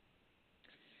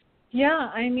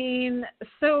 Yeah,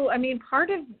 part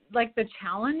of like the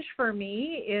challenge for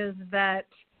me is that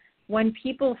when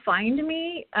people find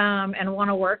me and want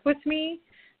to work with me,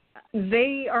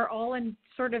 they are all in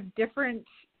sort of different,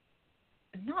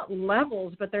 not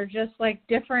levels, but they're just like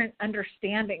different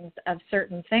understandings of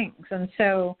certain things. And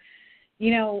so,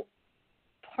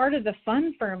 part of the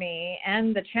fun for me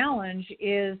and the challenge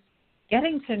is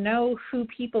getting to know who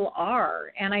people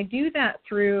are. And I do that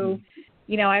through,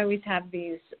 I always have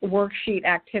these worksheet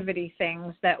activity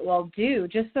things that we'll do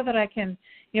just so that I can,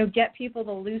 get people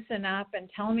to loosen up and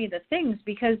tell me the things,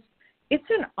 because it's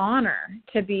an honor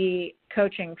to be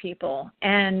coaching people.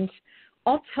 And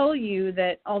I'll tell you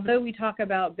that although we talk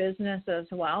about business as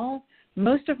well,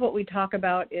 most of what we talk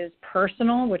about is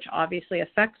personal, which obviously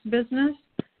affects business.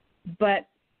 But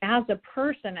as a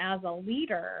person, as a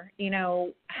leader,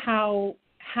 how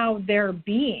they're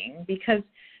being, because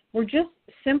we're just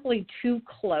simply too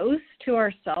close to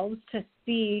ourselves to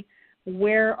see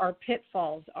where our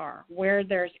pitfalls are, where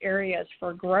there's areas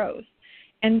for growth.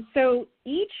 And so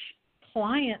each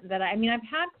client that I've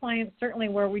had clients certainly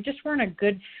where we just weren't a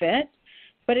good fit,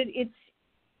 but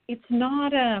it's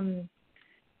not, I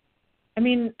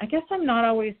guess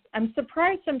I'm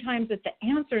surprised sometimes at the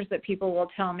answers that people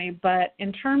will tell me, but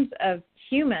in terms of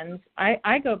humans,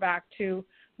 I go back to,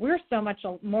 we're so much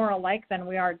more alike than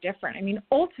we are different.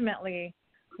 Ultimately,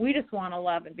 we just want to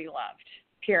love and be loved,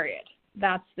 period.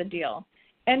 That's the deal.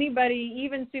 Anybody,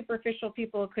 even superficial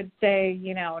people could say,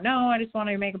 no, I just want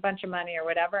to make a bunch of money or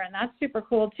whatever, and that's super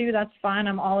cool too. That's fine.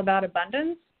 I'm all about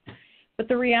abundance. But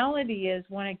the reality is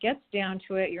when it gets down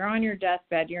to it, you're on your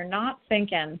deathbed. You're not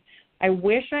thinking, I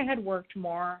wish I had worked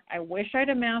more. I wish I'd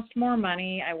amassed more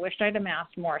money. I wish I'd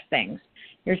amassed more things.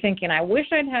 You're thinking, I wish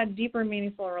I'd had deeper,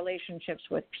 meaningful relationships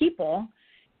with people,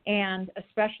 and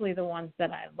especially the ones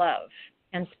that I love,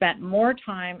 and spent more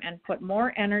time and put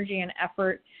more energy and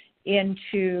effort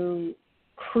into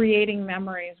creating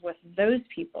memories with those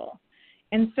people.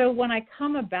 And so when I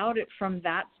come about it from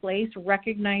that place,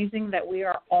 recognizing that we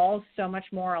are all so much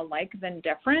more alike than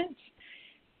different,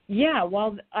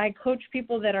 while I coach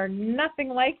people that are nothing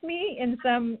like me in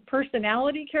some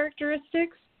personality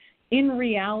characteristics, in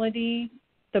reality,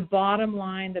 the bottom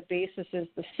line, the basis is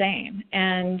the same.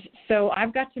 And so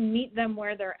I've got to meet them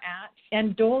where they're at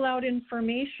and dole out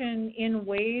information in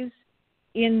ways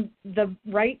in the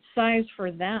right size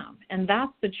for them. And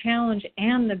that's the challenge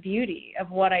and the beauty of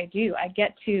what I do. I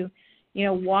get to,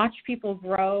 watch people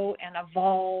grow and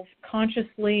evolve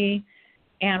consciously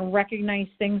and recognize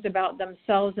things about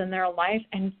themselves and their life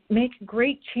and make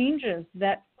great changes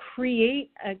that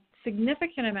create a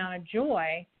significant amount of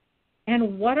joy.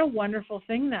 And what a wonderful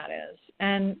thing that is.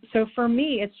 And so for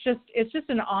me, it's just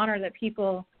an honor that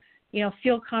people,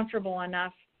 feel comfortable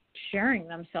enough sharing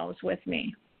themselves with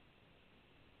me.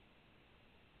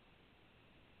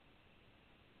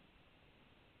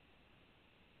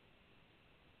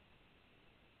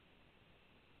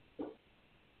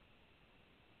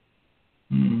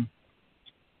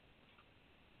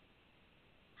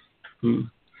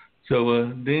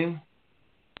 So, Dean?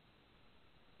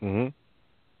 Mm-hmm.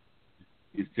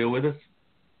 You still with us?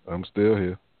 I'm still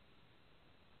here.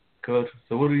 Coach,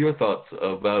 so what are your thoughts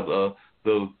about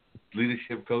the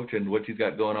leadership coach and what she's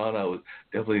got going on? I was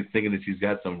definitely thinking that she's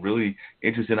got some really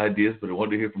interesting ideas, but I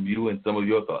wanted to hear from you and some of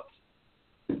your thoughts.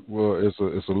 Well,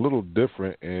 it's a little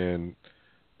different in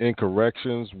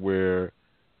corrections where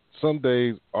some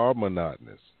days are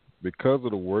monotonous because of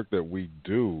the work that we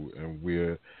do, and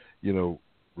we're,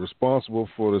 responsible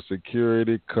for the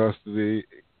security, custody,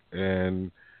 and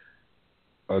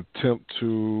attempt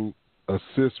to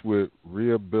assist with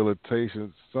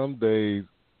rehabilitation. Some days,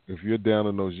 if you're down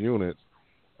in those units,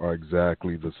 are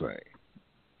exactly the same.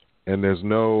 And there's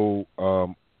no,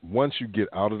 once you get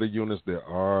out of the units, there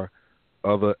are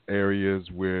other areas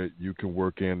where you can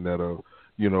work in that'll,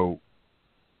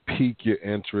 pique your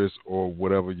interest or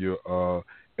whatever you're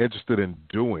interested in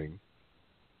doing.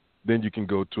 Then you can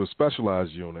go to a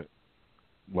specialized unit.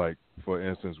 Like, for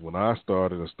instance, when I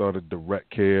started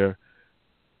direct care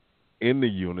in the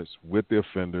units with the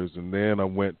offenders, and then I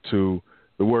went to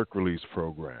the work release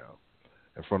program.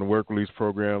 And from the work release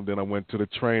program, then I went to the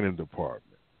training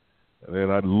department. And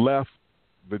then I left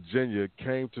Virginia,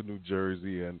 came to New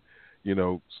Jersey, and,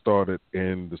 started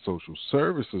in the social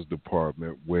services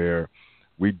department where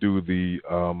we do the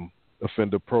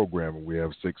offender programming. We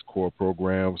have 6 core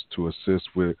programs to assist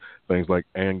with things like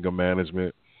anger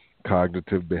management,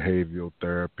 cognitive behavioral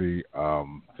therapy,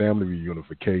 family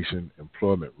reunification,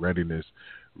 employment readiness,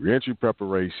 reentry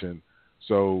preparation.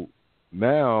 So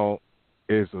now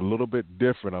it's a little bit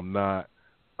different. I'm not,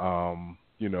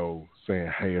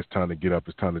 saying, hey, it's time to get up,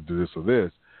 it's time to do this or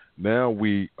this. Now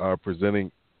we are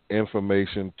presenting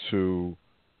information to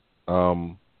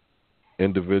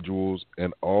individuals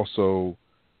and also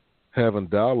having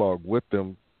dialogue with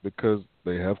them because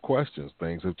they have questions.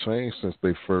 Things have changed since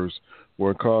they first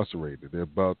were incarcerated. They're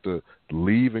about to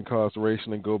leave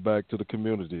incarceration and go back to the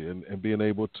community and being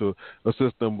able to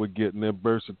assist them with getting their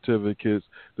birth certificates,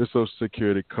 their Social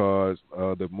Security cards,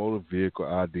 their motor vehicle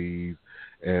IDs,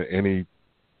 and any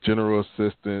general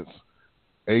assistance,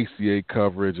 ACA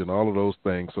coverage, and all of those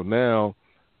things. So now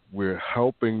we're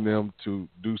helping them to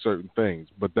do certain things,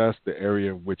 but that's the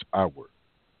area in which I work.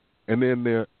 And then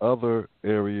there are other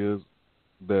areas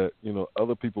that,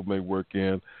 other people may work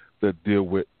in that deal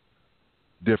with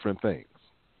different things.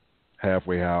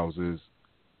 Halfway houses,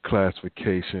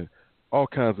 classification, all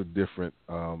kinds of different,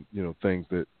 things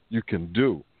that you can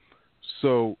do.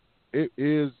 So it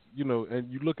is, and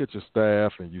you look at your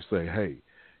staff and you say, hey,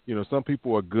 some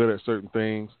people are good at certain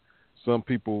things. Some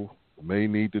people may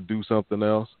need to do something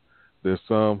else. There's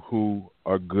some who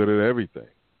are good at everything.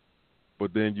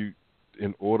 But then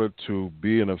in order to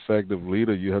be an effective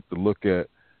leader, you have to look at,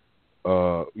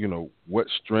 what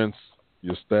strengths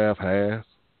your staff has,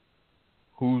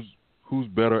 who's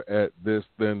better at this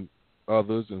than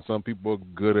others, and some people are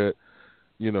good at,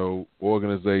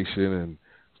 organization and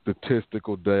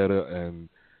statistical data, and,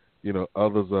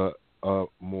 others are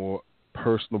more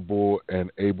personable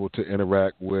and able to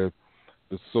interact with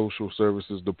the social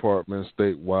services department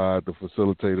statewide, the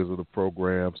facilitators of the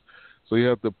programs. So you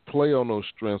have to play on those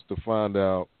strengths to find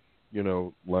out,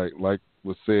 like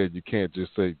was said, you can't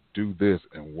just say do this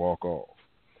and walk off.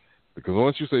 Because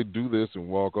once you say do this and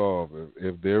walk off,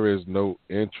 if there is no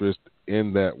interest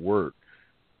in that work,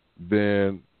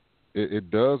 then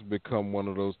it does become one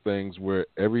of those things where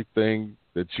everything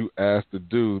that you ask to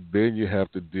do, then you have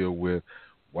to deal with,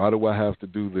 why do I have to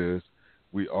do this?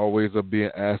 We always are being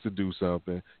asked to do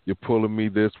something. You're pulling me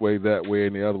this way, that way,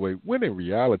 and the other way. When in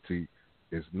reality,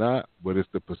 it's not, but it's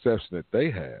the perception that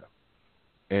they have.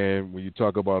 And when you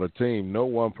talk about a team, no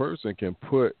one person can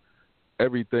put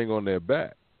everything on their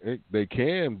back. They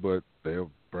can, but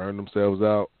they'll burn themselves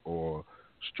out or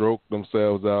stroke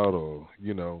themselves out or,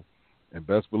 and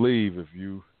best believe if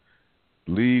you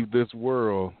leave this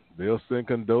world, they'll send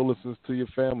condolences to your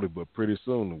family, but pretty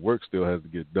soon the work still has to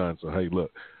get done. So, hey,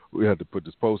 look, we have to put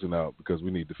this posting out because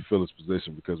we need to fill this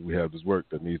position because we have this work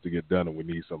that needs to get done and we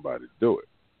need somebody to do it.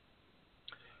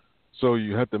 So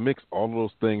you have to mix all of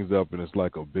those things up, and it's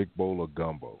like a big bowl of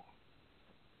gumbo.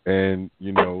 And,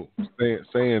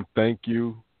 saying thank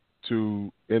you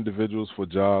to individuals for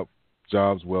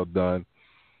jobs well done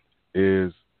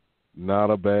is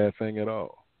not a bad thing at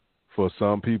all. For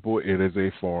some people, it is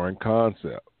a foreign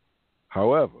concept.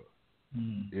 However,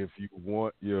 if you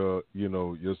want your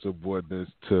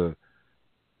subordinates to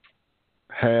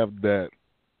have that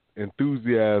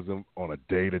enthusiasm on a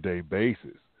day-to-day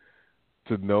basis,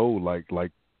 to know, like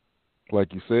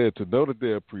you said, to know that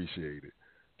they're appreciated,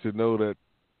 to know that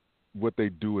what they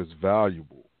do is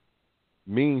valuable,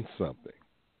 means something.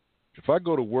 If I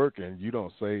go to work and you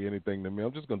don't say anything to me,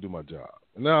 I'm just going to do my job.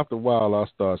 And then after a while, I'll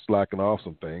start slacking off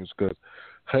some things because,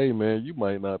 hey, man, you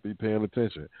might not be paying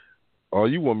attention. All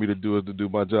you want me to do is to do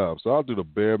my job. So I'll do the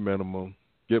bare minimum,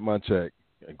 get my check,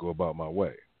 and go about my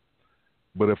way.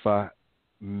 But if I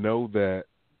know that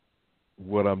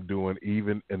what I'm doing,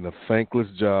 even in the thankless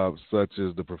jobs such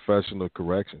as the professional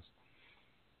corrections,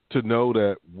 to know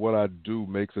that what I do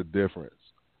makes a difference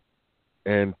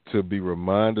and to be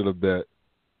reminded of that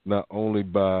not only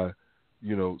by,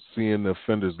 seeing the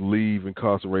offenders leave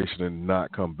incarceration and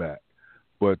not come back,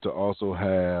 but to also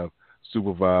have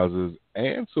supervisors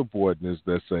and subordinates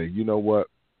that say, you know what,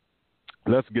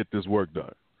 let's get this work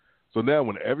done. So now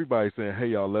when everybody's saying, hey,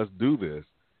 y'all, let's do this,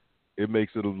 it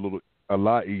makes it a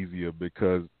lot easier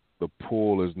because the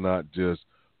pull is not just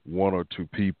one or two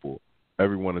people.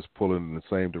 Everyone is pulling in the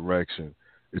same direction.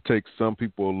 It takes some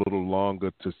people a little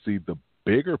longer to see the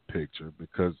bigger picture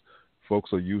because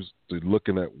folks are used to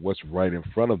looking at what's right in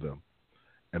front of them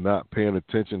and not paying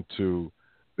attention to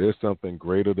there's something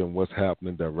greater than what's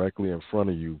happening directly in front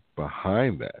of you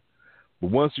behind that.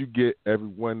 But once you get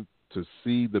everyone to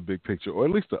see the big picture, or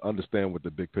at least to understand what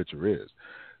the big picture is.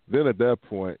 Then at that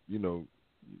point, you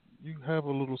have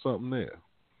a little something there.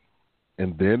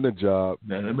 And then the job,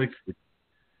 the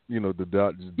job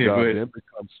then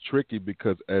becomes tricky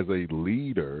because as a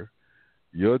leader,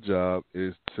 your job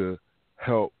is to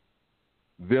help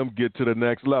them get to the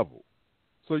next level.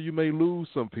 So you may lose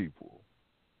some people,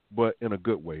 but in a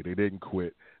good way. They didn't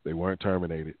quit. They weren't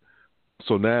terminated.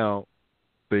 So now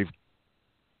they've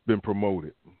been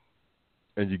promoted,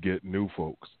 and you get new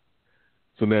folks.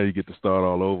 So now you get to start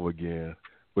all over again,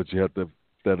 but you have to.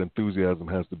 That enthusiasm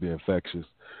has to be infectious,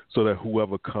 so that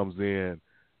whoever comes in,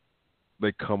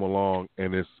 they come along,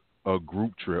 and it's a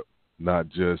group trip, not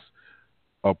just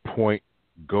a point.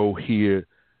 Go here,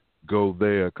 go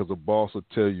there, because a boss will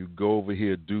tell you, go over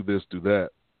here, do this, do that.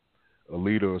 A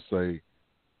leader will say,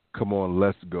 come on,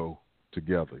 let's go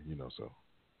together, So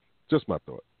just my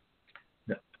thought.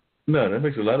 No, that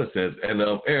makes a lot of sense. And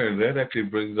Erin, that actually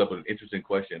brings up an interesting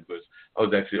question, because I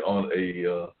was actually on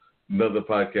another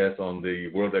podcast on the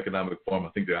World Economic Forum. I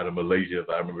think they're out of Malaysia, if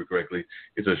I remember correctly.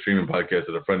 It's a streaming podcast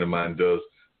that a friend of mine does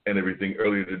and everything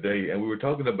earlier today. And we were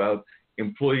talking about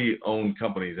employee-owned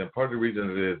companies. And part of the reason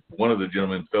that one of the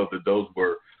gentlemen felt that those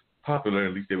were popular,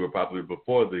 at least they were popular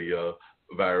before the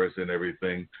virus and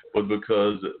everything, was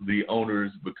because the owners,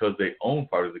 because they own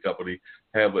part of the company,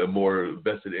 have a more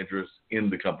vested interest in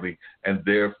the company, and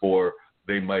therefore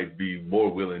they might be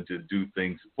more willing to do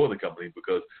things for the company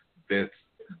because that's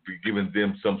giving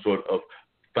them some sort of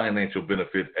financial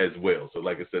benefit as well. So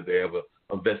like I said, they have a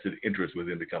vested interest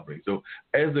within the company. So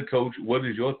as a coach, what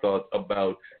is your thoughts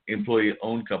about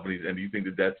employee-owned companies, and do you think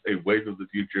that that's a wave of the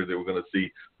future that we're going to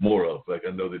see more of? Like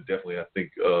I know that definitely I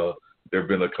think there have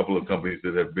been a couple of companies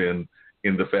that have been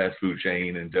in the fast food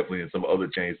chain and definitely in some other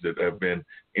chains that have been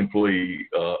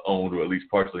employee-owned or at least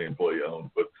partially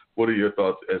employee-owned. But what are your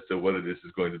thoughts as to whether this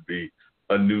is going to be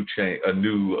a new chain, a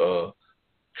new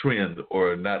trend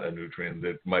or not a new trend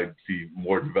that might see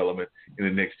more development in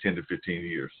the next 10 to 15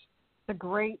 years? It's a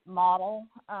great model.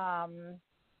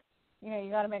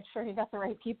 You got to make sure you got the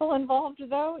right people involved,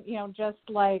 though. Just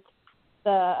like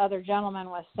the other gentleman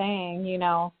was saying,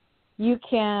 you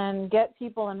can get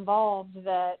people involved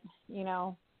that,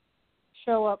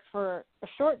 show up for a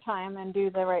short time and do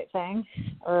the right thing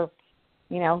or,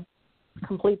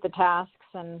 complete the tasks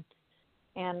and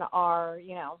are,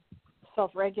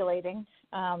 self-regulating.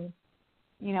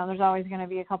 There's always going to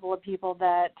be a couple of people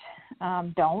that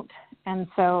don't. And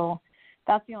so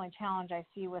that's the only challenge I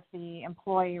see with the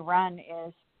employee run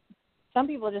is some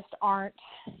people just aren't,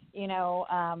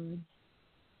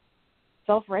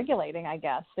 self-regulating, I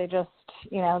guess. They just,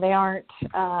 they aren't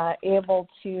able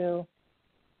to,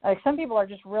 like some people are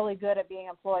just really good at being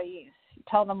employees. You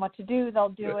tell them what to do, they'll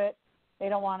do it. They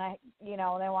don't want to, they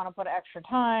want to put extra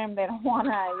time. They don't want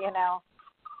to,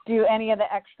 do any of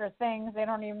the extra things. They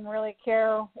don't even really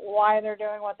care why they're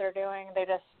doing what they're doing. They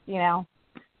just,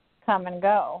 come and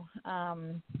go.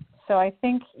 So I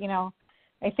think,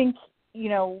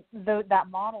 that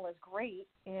model is great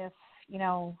if,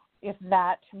 if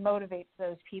that motivates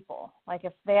those people. Like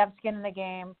if they have skin in the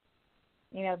game,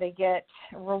 they get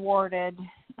rewarded,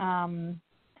 then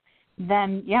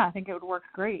yeah, I think it would work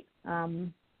great.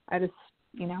 I just,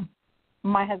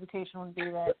 my hesitation would be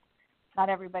that not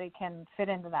everybody can fit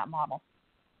into that model.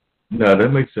 No, that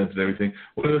makes sense and everything.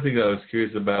 One of the things I was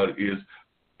curious about is,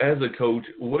 as a coach,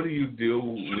 what do you do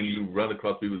when you run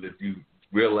across people that you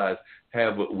realize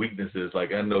have weaknesses?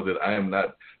 Like I know that I am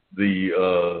not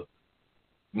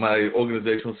my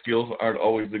organizational skills aren't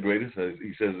always the greatest. As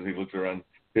he says as he looks around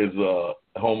his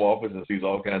home office and sees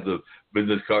all kinds of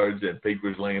business cards and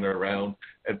papers laying around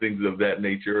and things of that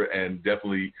nature. And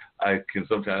definitely I can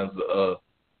sometimes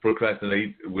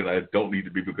procrastinate when I don't need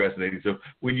to be procrastinating. So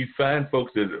when you find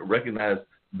folks that recognize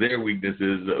their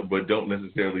weaknesses but don't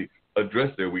necessarily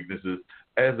address their weaknesses,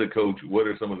 as a coach, what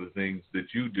are some of the things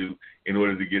that you do in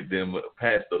order to get them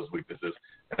past those weaknesses?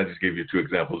 And I just gave you 2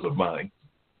 examples of mine.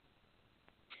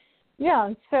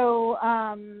 Yeah, so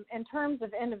in terms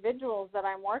of individuals that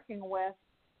I'm working with,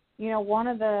 one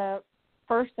of the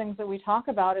first things that we talk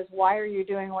about is why are you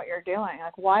doing what you're doing?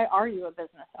 Like, why are you a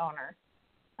business owner?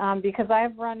 Because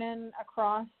I've run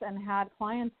across and had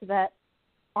clients that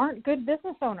aren't good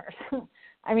business owners.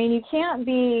 I mean, you can't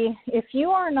be, if you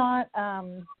are not,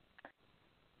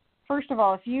 first of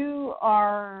all, if you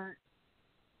don't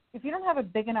have a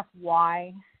big enough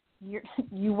why,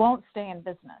 you won't stay in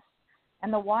business.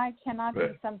 And the why cannot be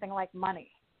something like money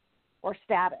or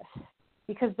status,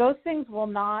 because those things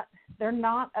they're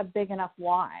not a big enough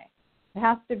why. It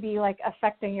has to be like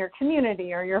affecting your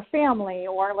community or your family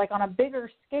or like on a bigger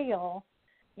scale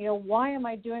why am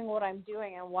I doing what I'm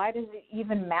doing, and why does it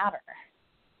even matter?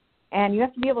 And you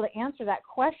have to be able to answer that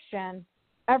question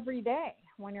every day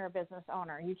when you're a business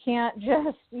owner. You can't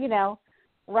just,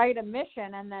 write a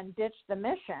mission and then ditch the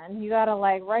mission. You got to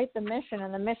write the mission,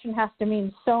 and the mission has to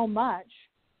mean so much.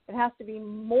 It has to be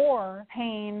more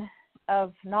pain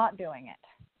of not doing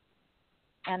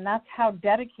it. And that's how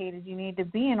dedicated you need to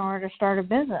be in order to start a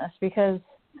business, because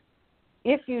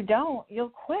if you don't, you'll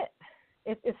quit.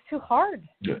 It's too hard.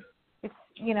 Yeah. It's,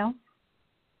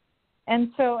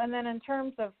 and so, and then in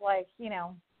terms of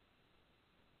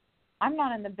I'm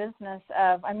not in the business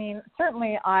of,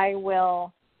 certainly I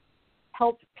will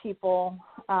help people,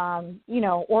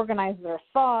 organize their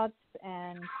thoughts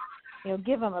and,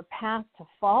 give them a path to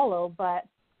follow, but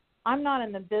I'm not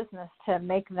in the business to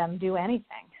make them do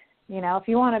anything. If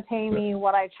you want to pay me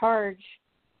what I charge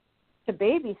to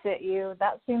babysit you,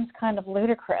 that seems kind of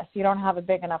ludicrous. You don't have a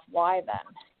big enough why then,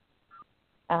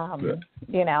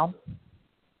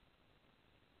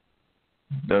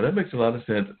 No, that makes a lot of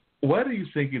sense. Why do you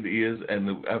think it is,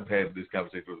 and I've had this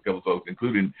conversation with a couple of folks,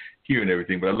 including here and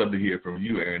everything, but I'd love to hear from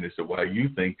you, Erin, as to why you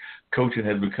think coaching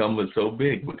has become so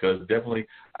big, because definitely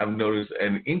I've noticed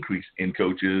an increase in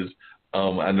coaches.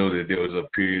 I know that there was a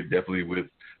period definitely with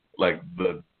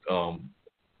the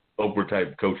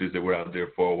Oprah-type coaches that were out there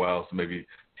for a while, so maybe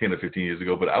 10 or 15 years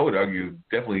ago, but I would argue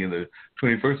definitely in the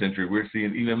 21st century, we're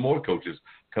seeing even more coaches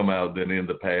come out than in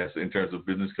the past in terms of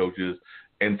business coaches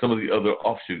and some of the other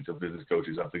offshoots of business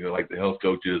coaches. I'm thinking like the health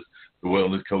coaches, the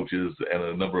wellness coaches, and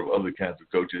a number of other kinds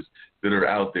of coaches that are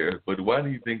out there. But why do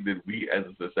you think that we as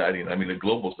a society, and a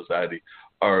global society,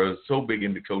 are so big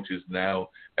into coaches now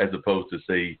as opposed to,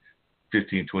 say,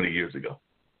 15, 20 years ago?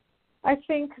 I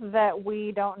think that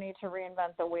we don't need to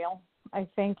reinvent the wheel. I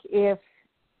think if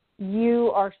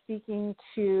you are seeking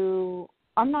to,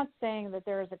 I'm not saying that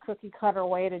there is a cookie cutter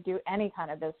way to do any kind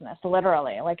of business,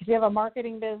 literally. If you have a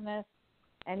marketing business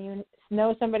and you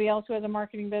know somebody else who has a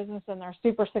marketing business and they're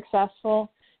super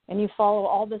successful and you follow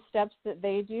all the steps that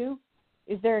they do,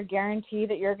 is there a guarantee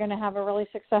that you're going to have a really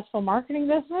successful marketing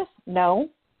business? No,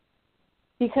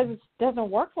 because it doesn't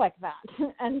work like that.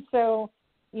 And so,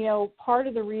 part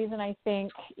of the reason I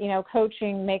think,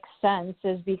 coaching makes sense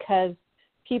is because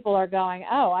people are going,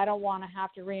 oh, I don't want to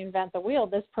have to reinvent the wheel.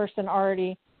 This person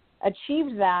already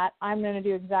achieved that. I'm going to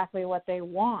do exactly what they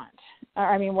want,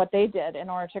 what they did in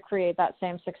order to create that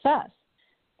same success.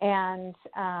 And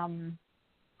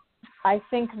I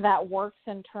think that works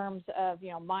in terms of,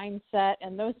 mindset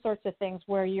and those sorts of things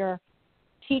where you're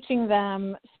teaching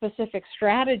them specific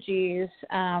strategies.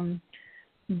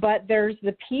 But there's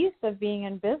the piece of being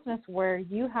in business where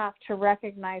you have to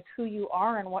recognize who you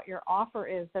are and what your offer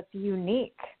is that's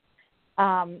unique.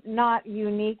 Not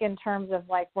unique in terms of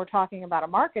we're talking about a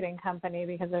marketing company,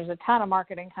 because there's a ton of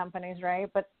marketing companies, right?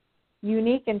 But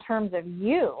unique in terms of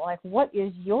you, what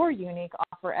is your unique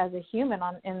offer as a human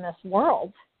in this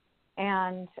world?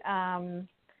 And,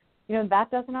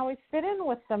 that doesn't always fit in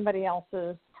with somebody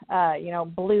else's,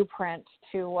 blueprint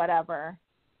to whatever.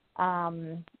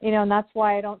 And that's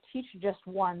why I don't teach just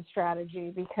one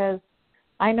strategy, because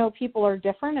I know people are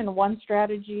different, and one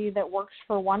strategy that works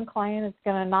for one client is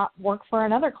going to not work for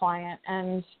another client.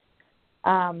 And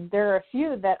there are a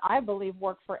few that I believe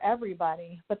work for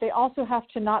everybody, but they also have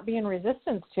to not be in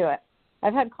resistance to it.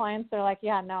 I've had clients that are like,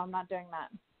 yeah, no, I'm not doing that.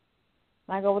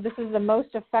 And I go, well, this is the most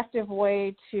effective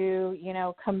way to,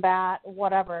 combat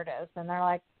whatever it is. And they're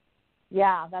like,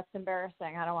 yeah, that's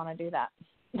embarrassing. I don't want to do that.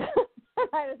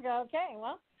 I just go, okay,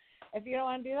 well, if you don't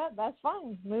want to do that, that's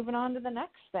fine. Moving on to the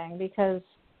next thing, because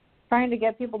trying to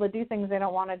get people to do things they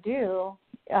don't want to do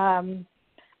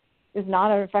is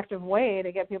not an effective way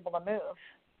to get people to move.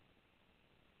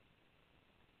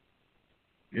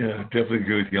 Yeah, I definitely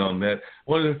agree with you on that.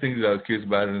 One of the things I was curious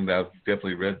about, and I've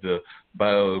definitely read the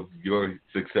bio of your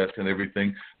success and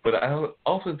everything, but I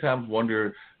oftentimes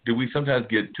wonder, do we sometimes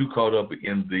get too caught up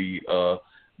in the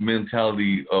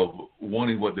mentality of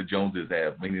wanting what the Joneses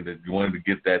have, meaning that you wanting to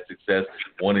get that success,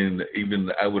 wanting even,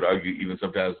 I would argue, even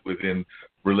sometimes within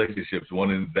relationships,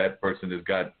 wanting that person has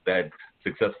got that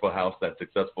successful house, that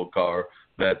successful car,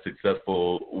 that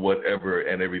successful whatever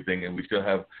and everything, and we still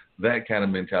have that kind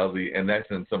of mentality, and that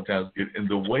can sometimes get in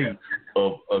the way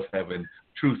of us having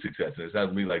true success. And it sounds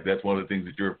to me like that's one of the things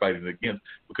that you're fighting against,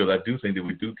 because I do think that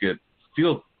we do get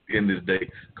still in this day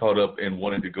caught up in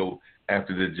wanting to go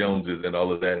after the Joneses and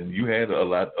all of that. And you had a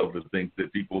lot of the things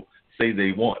that people say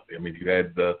they want. I mean, you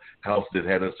had the house that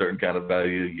had a certain kind of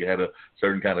value. You had a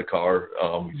certain kind of car.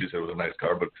 You just said it was a nice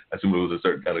car, but I assume it was a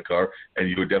certain kind of car. And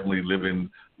you were definitely living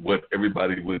what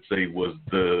everybody would say was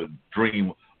the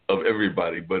dream of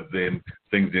everybody. But then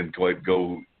things didn't quite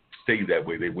go stay that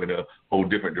way. They went a whole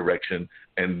different direction,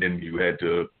 and then you had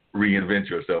to reinvent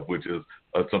yourself, which is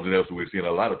something else we're seeing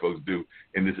a lot of folks do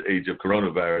in this age of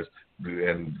coronavirus.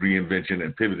 And reinvention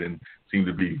and pivoting seem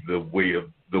to be the wave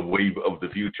of the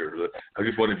future. I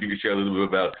just wonder if you could share a little bit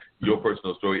about your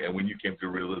personal story and when you came to the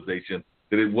realization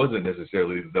that it wasn't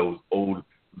necessarily those old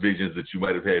visions that you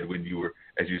might have had when you were,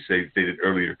 as you stated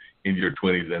earlier, in your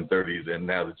 20s and 30s, and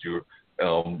now that you're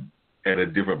at a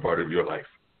different part of your life.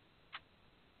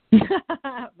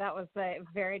 That was a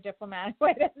very diplomatic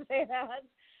way to say that.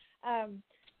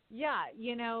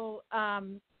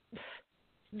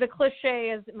 The cliche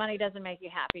is money doesn't make you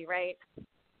happy, right?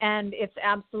 And it's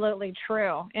absolutely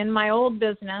true. In my old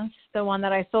business, the one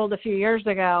that I sold a few years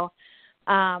ago,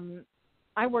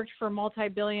 I worked for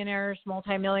multi-billionaires,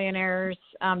 multi-millionaires.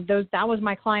 That was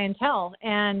my clientele.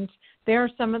 And they're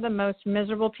some of the most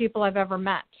miserable people I've ever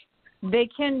met. They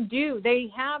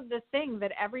have the thing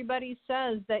that everybody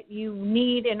says that you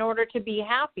need in order to be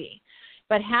happy.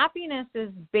 But happiness is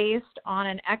based on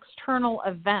an external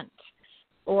event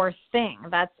or thing.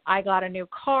 That's, I got a new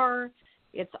car,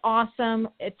 it's awesome,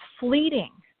 it's fleeting,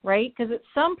 right? Because at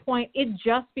some point it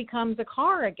just becomes a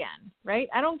car again, right?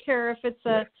 I don't care if it's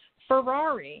a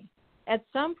Ferrari. At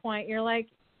some point you're like,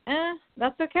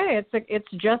 that's okay.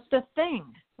 It's just a thing,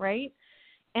 right?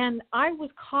 And I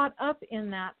was caught up in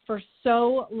that for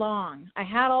so long. I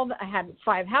had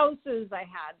 5 houses, I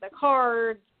had the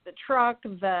car, the truck,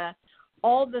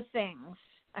 all the things.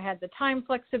 I had the time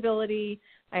flexibility.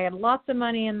 I had lots of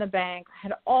money in the bank. I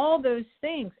had all those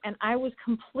things, and I was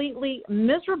completely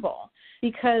miserable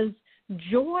because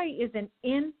joy is an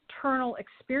internal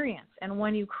experience, and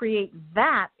when you create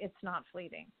that, it's not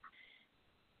fleeting.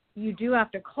 You do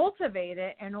have to cultivate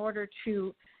it in order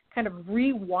to kind of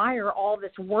rewire all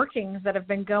this workings that have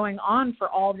been going on for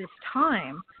all this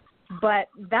time, but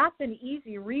that's an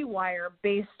easy rewire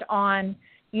based on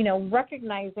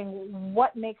recognizing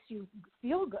what makes you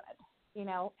feel good.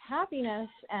 Happiness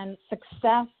and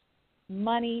success,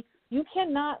 money, you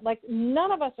cannot,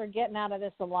 none of us are getting out of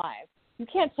this alive. You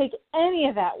can't take any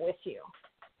of that with you.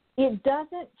 It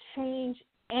doesn't change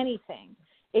anything.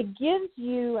 It gives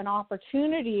you an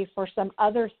opportunity for some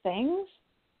other things,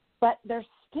 but there's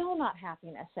still not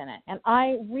happiness in it. And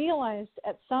I realized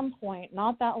at some point,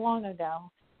 not that long ago,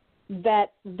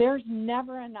 that there's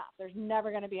never enough. There's never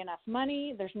going to be enough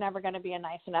money. There's never going to be a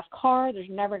nice enough car. There's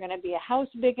never going to be a house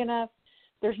big enough.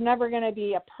 There's never going to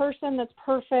be a person that's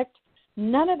perfect.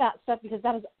 None of that stuff, because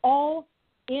that is all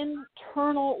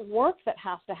internal work that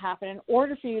has to happen in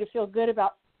order for you to feel good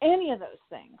about any of those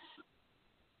things.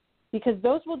 Because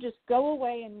those will just go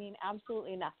away and mean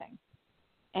absolutely nothing.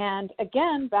 And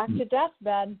again, back to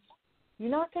deathbed,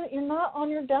 you're not on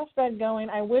your deathbed going,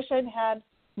 I wish I'd had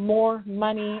more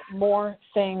money, more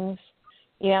things,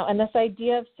 and this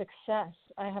idea of success,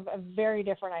 I have a very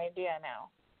different idea now.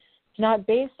 It's not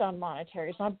based on monetary.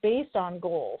 It's not based on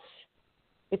goals.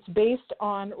 It's based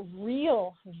on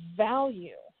real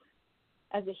value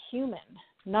as a human,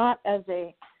 not as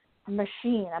a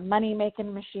machine, a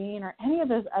money-making machine or any of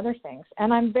those other things.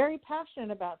 And I'm very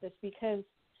passionate about this because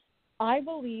I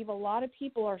believe a lot of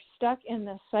people are stuck in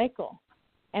this cycle.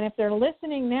 And if they're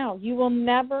listening now, you will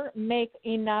never make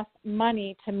enough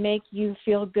money to make you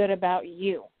feel good about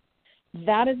you.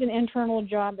 That is an internal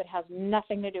job that has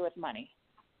nothing to do with money.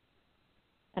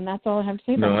 And that's all I have to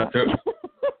say about that.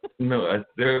 I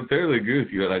thoroughly agree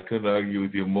with you, and I couldn't argue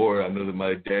with you more. I know that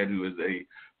my dad, who is a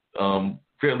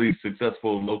fairly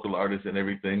successful local artist and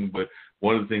everything, but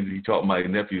one of the things that he taught my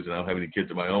nephews, and I don't have any kids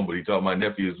of my own, but he taught my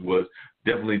nephews was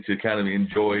definitely to kind of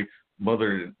enjoy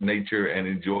Mother Nature and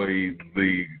enjoy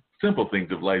the simple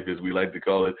things of life, as we like to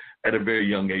call it, at a very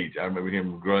young age. I remember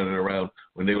him running around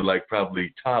when they were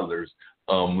probably toddlers,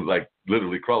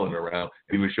 literally crawling around.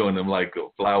 He was showing them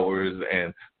flowers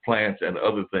and plants and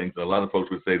other things. And a lot of folks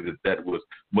would say that was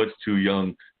much too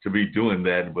young to be doing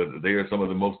that, but they are some of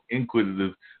the most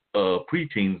inquisitive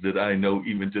preteens that I know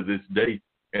even to this day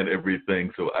and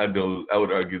everything. So I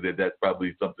would argue that that's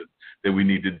probably something that we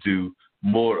need to do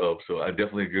more of. So I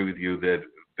definitely agree with you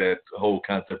that whole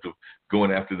concept of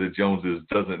going after the Joneses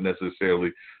doesn't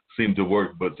necessarily seem to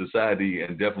work, but society,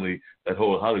 and definitely that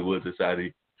whole Hollywood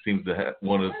society, seems to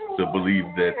want us to believe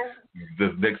that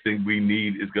the next thing we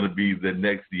need is going to be the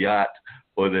next yacht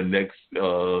or the next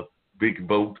big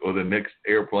boat or the next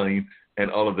airplane and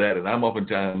all of that. And I'm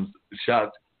oftentimes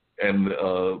shocked and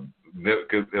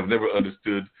I've never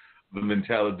understood the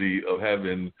mentality of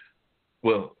having,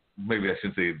 well, maybe I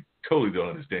shouldn't say totally don't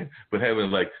understand, but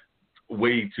having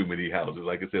way too many houses.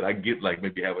 Like I said, I get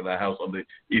maybe having a house on the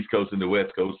East Coast and the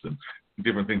West Coast and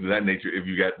different things of that nature if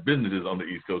you got businesses on the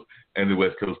East Coast and the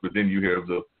West Coast, but then you hear of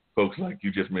the folks like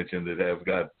you just mentioned that have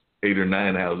got 8 or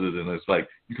 9 houses, and it's like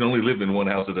you can only live in one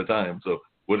house at a time. So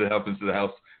what happens to the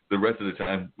house the rest of the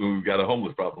time when we've got a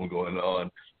homeless problem going on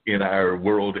in our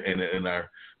world and in our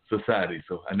society?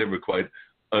 So I never quite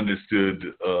understood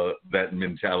that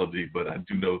mentality, but I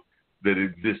do know that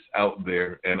it exists out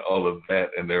there and all of that,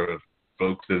 and there are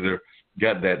folks that are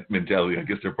got that mentality. I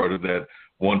guess they're part of that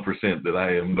 1% that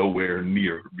I am nowhere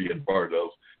near being part of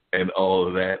and all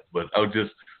of that. But I'll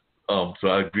just so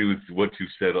I agree with what you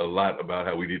said a lot about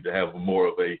how we need to have more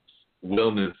of a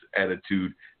wellness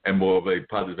attitude and more of a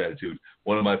positive attitude.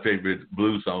 One of my favorite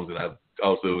blues songs, and I've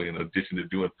also, in addition to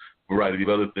doing a variety of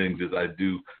other things, is I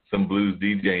do some blues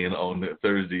DJing on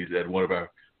Thursdays at one of our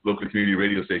local community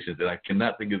radio stations, and I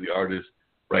cannot think of the artist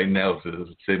right now to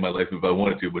save my life if I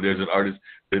wanted to, but there's an artist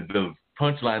that the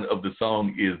punchline of the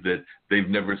song is that they've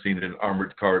never seen an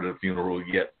armored car at a funeral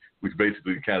yet, which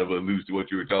basically kind of alludes to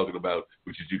what you were talking about,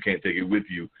 which is you can't take it with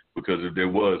you, because if there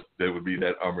was, there would be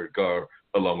that armored car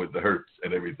along with the hurts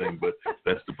and everything. But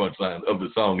that's the punchline of the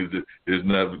song, is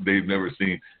that they've never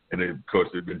seen, and of course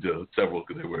there have been several,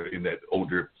 because they were in that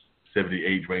older 70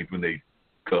 age range when they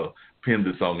penned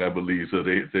the song, I believe. So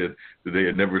they said that they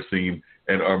had never seen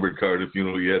an armored car at a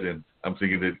funeral yet, and I'm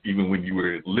thinking that even when you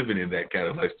were living in that kind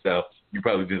of lifestyle, you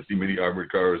probably didn't see many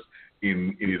armored cars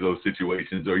in any of those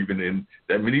situations, or even in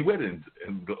that many weddings,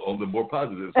 and on the more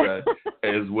positive side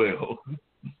as well.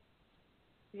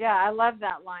 Yeah, I love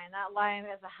that line. That line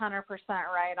is 100%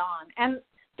 right on. And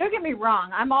don't get me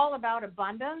wrong, I'm all about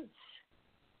abundance,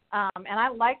 and I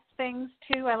like things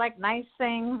too. I like nice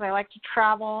things. I like to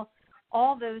travel,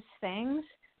 all those things.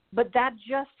 But that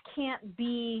just can't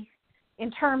be, in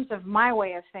terms of my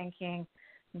way of thinking,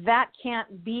 that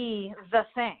can't be the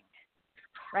thing,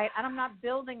 right? And I'm not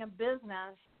building a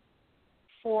business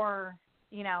for,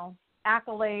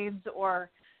 accolades or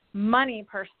money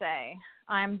per se.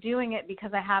 I'm doing it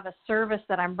because I have a service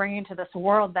that I'm bringing to this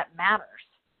world that matters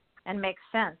and makes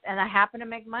sense. And I happen to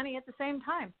make money at the same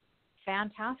time.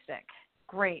 Fantastic.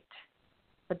 Great.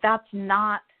 But that's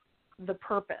not the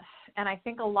purpose. And I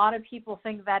think a lot of people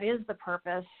think that is the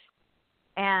purpose,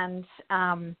 and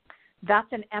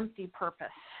that's an empty purpose.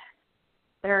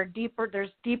 There's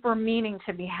deeper meaning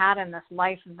to be had in this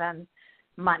life than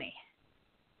money.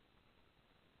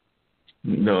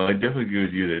 No, I definitely agree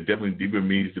with you. There are definitely deeper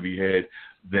meanings to be had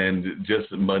than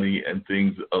just money and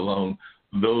things along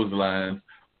those lines.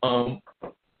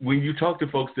 When you talk to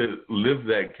folks that live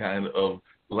that kind of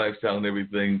lifestyle and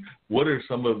everything, what are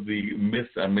some of the myths?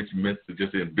 I mentioned myths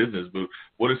just in business, but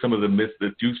what are some of the myths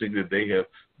that you think that they have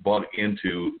bought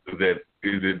into? That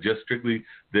is it just strictly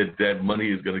that money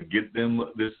is going to get them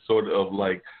this sort of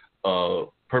like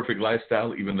perfect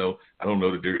lifestyle, even though I don't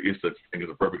know that there is such thing as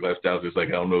a perfect lifestyle, just like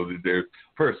I don't know that there's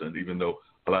a person, even though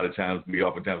a lot of times we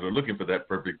oftentimes are looking for that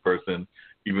perfect person,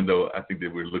 even though I think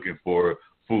that we're looking for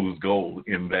fool's gold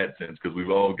in that sense, because we've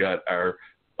all got our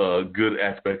good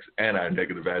aspects and our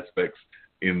negative aspects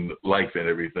in life and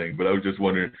everything. But I was just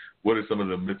wondering, what are some of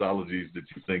the mythologies that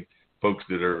you think folks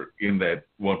that are in that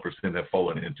 1% have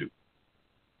fallen into?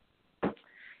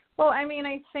 Well, I mean,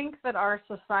 I think that our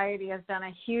society has done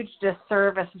a huge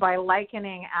disservice by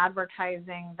likening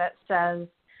advertising that says,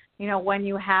 when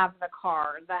you have the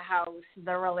car, the house,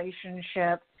 the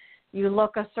relationship, you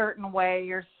look a certain way,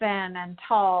 you're thin and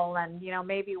tall and,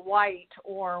 maybe white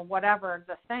or whatever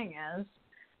the thing is,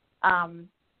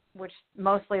 which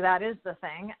mostly that is the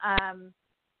thing,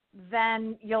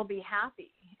 then you'll be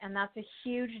happy. And that's a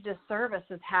huge disservice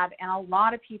it's had. And a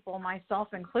lot of people,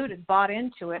 myself included, bought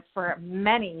into it for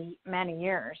many, many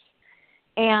years.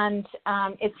 And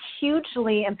it's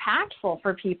hugely impactful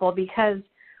for people, because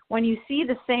when you see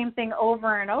the same thing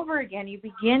over and over again, you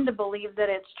begin to believe that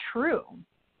it's true.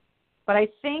 But I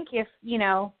think if,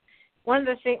 one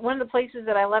of the places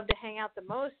that I love to hang out the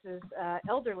most is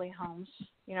elderly homes,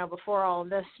 before all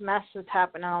this mess that's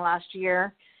happened in the last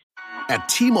year. At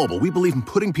T-Mobile, we believe in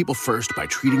putting people first by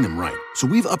treating them right. So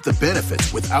we've upped the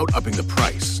benefits without upping the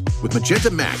price. With Magenta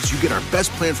Max, you get our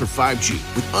best plan for 5G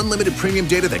with unlimited premium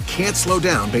data that can't slow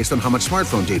down based on how much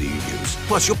smartphone data you use.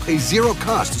 Plus, you'll pay zero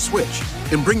cost to switch.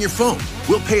 And bring your phone.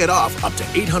 We'll pay it off up to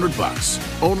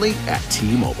 $800. Only at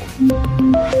T-Mobile.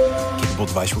 Capable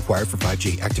device required for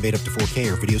 5G. Activate up to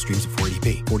 4K or video streams at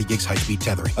 480p. 40 gigs high-speed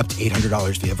tethering. Up to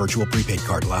 $800 via virtual prepaid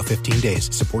card. Allow 15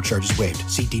 days. Support charges waived.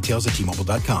 See details at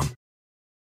T-Mobile.com.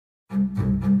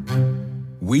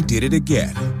 We did it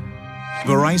again.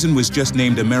 Verizon was just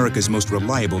named America's most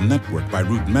reliable network by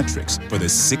Root Metrics for the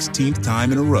 16th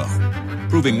time in a row,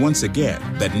 proving once again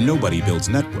that nobody builds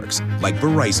networks like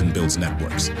Verizon builds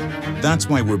networks. That's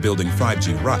why we're building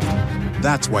 5G right.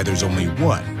 That's why there's only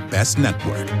one best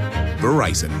network.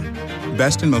 Verizon.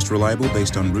 Best and most reliable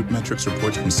based on root metrics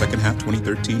reports from second half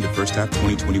 2013 to first half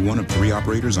 2021 of 3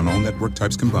 operators on all network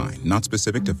types combined, not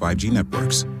specific to 5G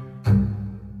networks.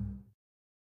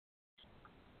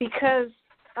 Because,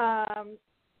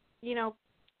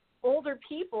 older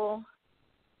people,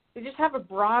 they just have a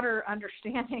broader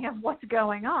understanding of what's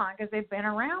going on because they've been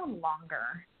around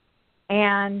longer.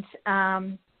 And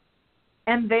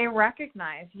they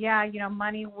recognize,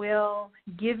 money will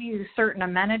give you certain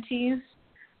amenities,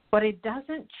 but it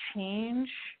doesn't change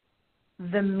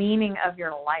the meaning of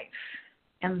your life.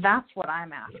 And that's what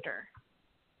I'm after.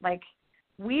 Like,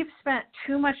 we've spent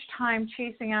too much time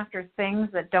chasing after things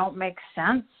that don't make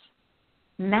sense.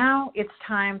 Now it's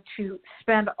time to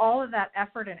spend all of that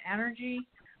effort and energy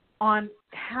on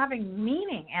having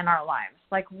meaning in our lives,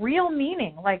 like real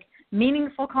meaning, like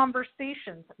meaningful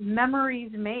conversations,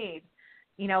 memories made,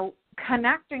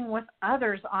 connecting with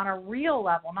others on a real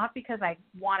level, not because I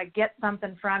want to get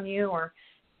something from you or,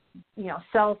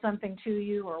 sell something to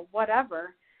you or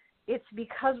whatever. It's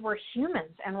because we're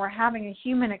humans and we're having a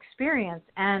human experience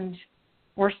and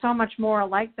we're so much more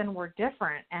alike than we're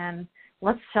different. And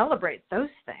let's celebrate those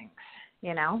things,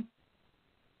 Yeah,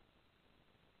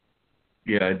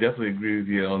 I definitely agree with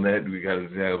you on that. We got to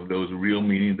have those real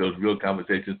meetings, those real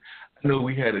conversations. I know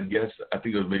we had a guest, I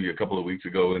think it was maybe a couple of weeks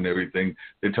ago and everything,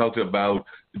 that talked about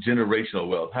generational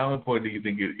wealth. How important do you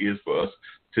think it is for us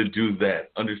to do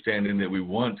that, understanding that we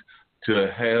want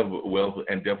to have wealth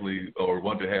and definitely, or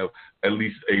want to have at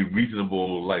least a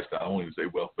reasonable lifestyle? I won't even say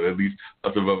wealth, but at least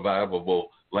a survivable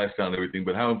lifestyle and everything.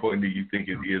 But how important do you think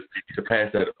it is to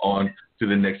pass that on to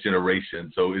the next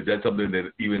generation? So is that something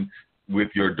that even with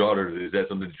your daughter, is that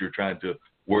something that you're trying to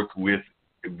work with,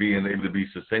 being able to be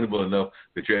sustainable enough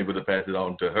that you're able to pass it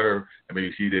on to her, and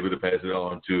maybe she's able to pass it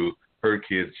on to her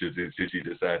kids should she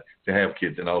decide to have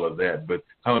kids and all of that? But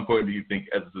how important do you think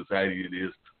as a society it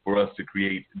is for us to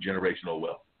create generational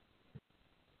wealth?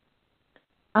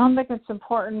 I don't think it's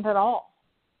important at all.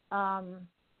 I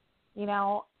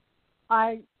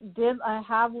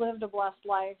have lived a blessed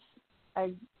life.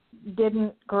 I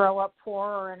didn't grow up poor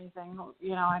or anything.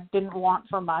 I didn't want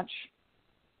for much.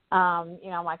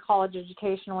 My college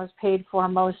education was paid for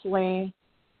mostly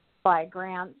by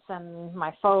grants and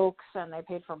my folks, and they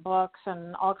paid for books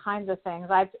and all kinds of things.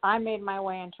 I made my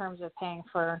way in terms of paying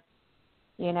for,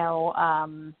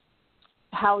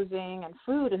 housing and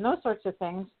food and those sorts of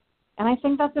things. And I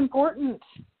think that's important.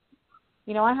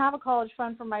 I have a college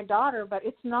fund for my daughter, but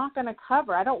it's not going to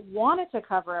cover. I don't want it to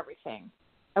cover everything.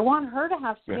 I want her to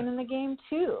have skin in the game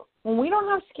too. When we don't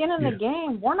have skin in the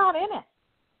game, we're not in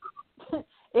it.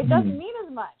 It doesn't mean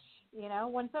as much.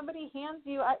 When somebody hands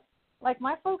you, like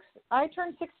my folks, I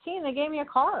turned 16, they gave me a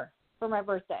car for my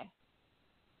birthday.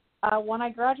 When I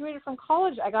graduated from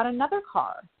college, I got another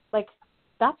car. Like,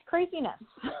 that's craziness.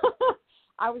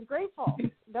 I was grateful.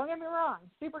 Don't get me wrong,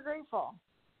 super grateful.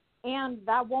 And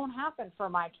that won't happen for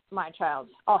my child.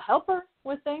 I'll help her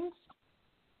with things,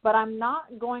 but I'm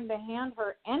not going to hand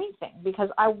her anything because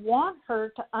I want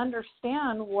her to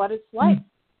understand what it's like.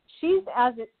 She's,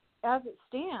 as it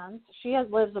stands, she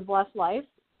lives a blessed life.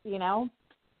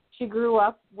 She grew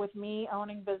up with me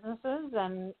owning businesses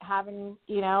and having,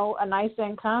 a nice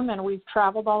income, and we've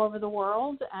traveled all over the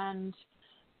world, and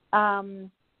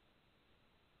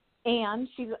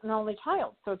she's an only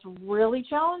child. So it's really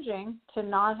challenging to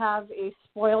not have a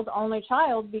spoiled only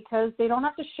child because they don't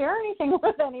have to share anything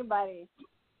with anybody.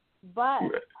 But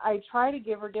I try to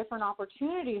give her different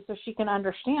opportunities so she can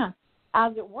understand.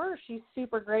 As it were, she's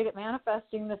super great at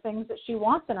manifesting the things that she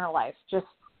wants in her life. Just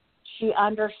she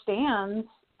understands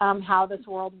how this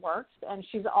world works, and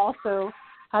she's also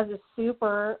has a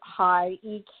super high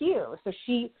EQ. So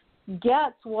she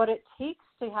gets what it takes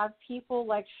to have people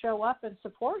like show up and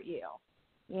support you,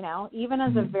 even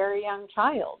as a very young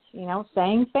child,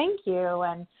 saying thank you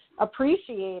and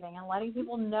appreciating and letting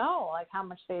people know like how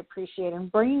much they appreciate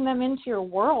and bringing them into your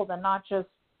world and not just,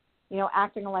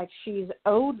 acting like she's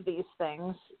owed these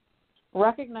things,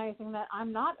 recognizing that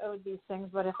I'm not owed these things,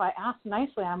 but if I ask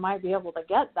nicely, I might be able to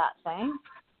get that thing.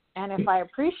 And if I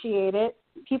appreciate it,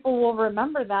 people will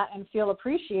remember that and feel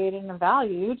appreciated and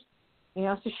valued.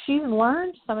 So she's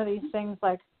learned some of these things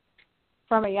like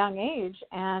from a young age,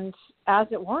 and as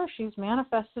it were, she's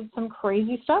manifested some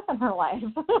crazy stuff in her life.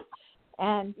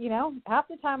 And, half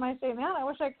the time I say, man, I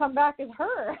wish I'd come back as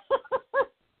her.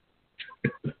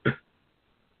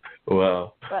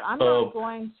 Wow. But I'm not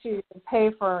going to pay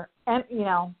for,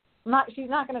 she's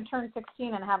not going to turn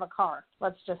 16 and have a car,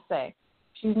 let's just say.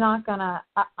 She's not going to,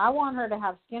 I want her to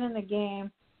have skin in the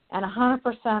game and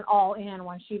 100% all in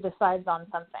when she decides on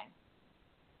something.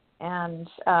 and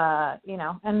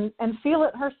and feel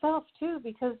it herself too,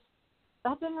 because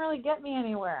that didn't really get me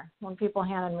anywhere when people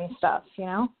handed me stuff.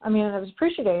 I mean, it was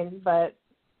appreciated, but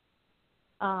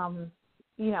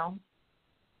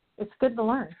it's good to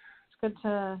learn.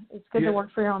 It's good to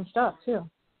work for your own stuff too.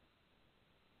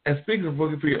 And speaking of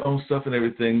working for your own stuff and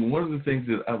everything, one of the things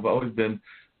that I've always been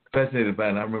fascinated by,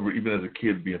 and I remember even as a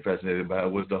kid being fascinated by,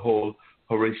 was the whole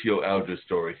Horatio Alger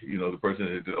story. The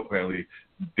person that apparently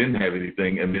didn't have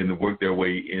anything and then worked their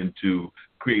way into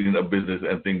creating a business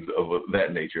and things of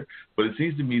that nature. But it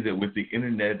seems to me that with the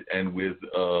internet and with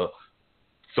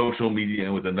social media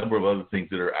and with a number of other things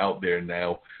that are out there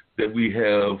now, that we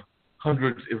have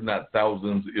hundreds, if not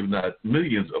thousands, if not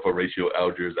millions of Horatio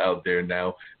Algers out there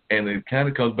now. And it kind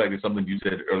of comes back to something you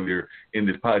said earlier in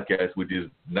this podcast, which is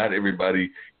not everybody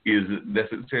is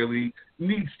necessarily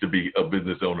needs to be a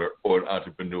business owner or an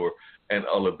entrepreneur and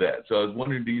all of that. So I was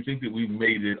wondering, do you think that we've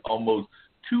made it almost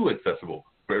too accessible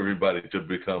for everybody to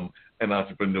become an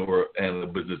entrepreneur and a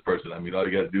business person? I mean, all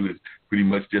you got to do is pretty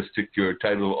much just stick your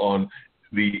title on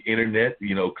the internet,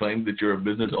 claim that you're a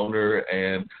business owner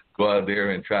and go out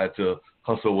there and try to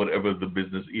hustle whatever the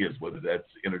business is, whether that's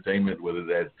entertainment, whether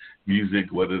that's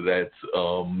music, whether that's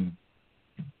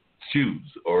shoes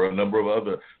or a number of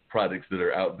other products that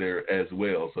are out there as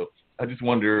well. So I just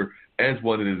wonder, as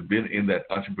one that has been in that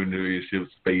entrepreneurship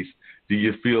space, do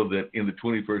you feel that in the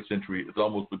 21st century it's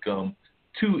almost become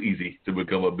too easy to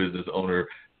become a business owner,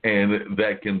 and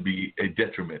that can be a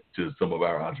detriment to some of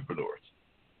our entrepreneurs?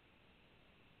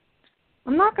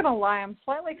 I'm not going to lie. I'm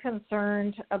slightly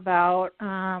concerned about,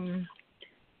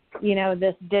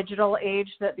 this digital age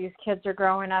that these kids are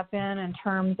growing up in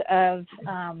terms of,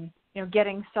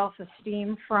 getting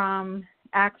self-esteem from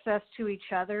access to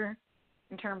each other,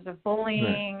 in terms of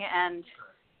bullying and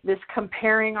this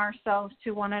comparing ourselves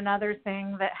to one another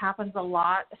thing that happens a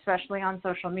lot, especially on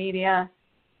social media.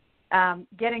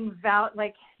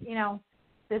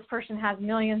 This person has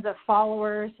millions of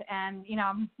followers, and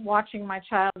I'm watching my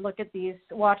child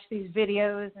watch these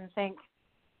videos and think,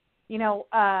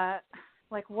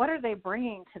 what are they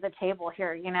bringing to the table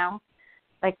here?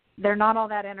 They're not all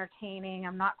that entertaining.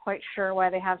 I'm not quite sure why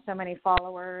they have so many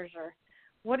followers, or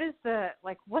what's the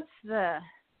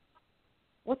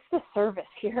service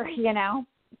here?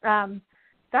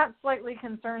 That slightly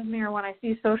concerns me. Or when I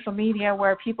see social media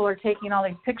where people are taking all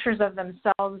these pictures of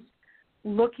themselves,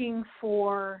 looking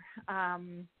for,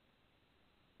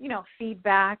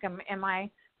 feedback. Am I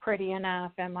pretty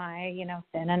enough? Am I,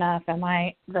 thin enough? Am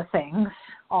I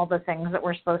all the things that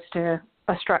we're supposed to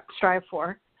strive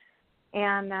for?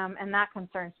 And that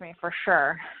concerns me for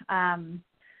sure.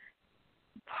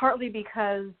 Partly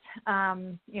because,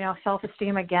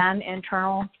 self-esteem, again,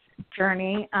 internal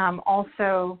journey.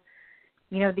 Also,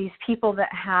 these people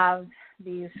that have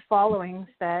these followings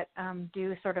that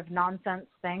do sort of nonsense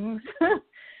things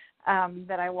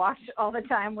that I watch all the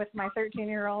time with my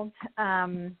 13-year-old.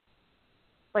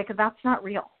 That's not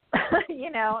real,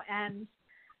 and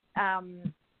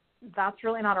that's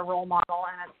really not a role model.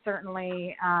 And it's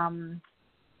certainly,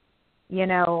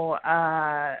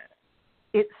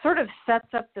 it sort of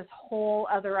sets up this whole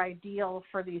other ideal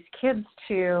for these kids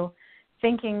to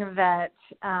thinking that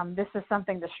this is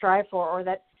something to strive for, or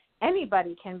that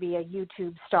anybody can be a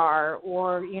YouTube star,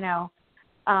 or,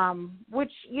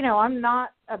 which, I'm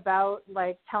not about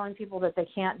telling people that they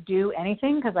can't do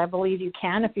anything, because I believe you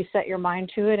can if you set your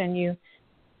mind to it and you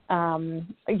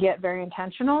get very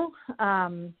intentional.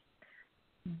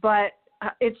 But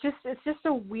it's just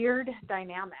a weird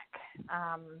dynamic.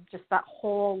 Just that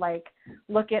whole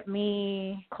look at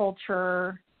me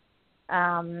culture.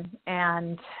 And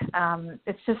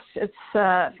it's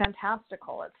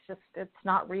fantastical. It's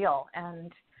not real.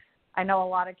 And I know a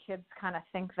lot of kids kind of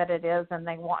think that it is, and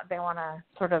they want to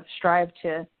sort of strive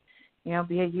to, be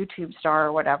a YouTube star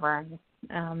or whatever.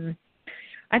 And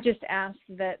I just ask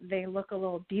that they look a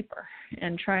little deeper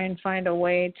and try and find a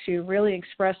way to really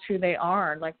express who they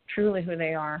are, truly who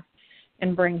they are,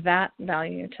 and bring that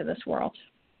value to this world.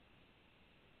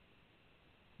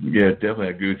 Yeah, definitely.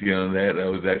 I agree with you on that. I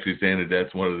was actually saying that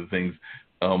that's one of the things,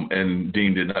 and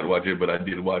Dean did not watch it, but I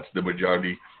did watch the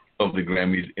majority of the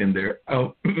Grammys in their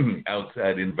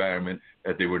outside environment,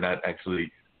 that they were not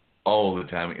actually all the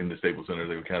time in the Staples Center.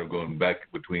 They were kind of going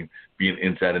back between being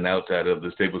inside and outside of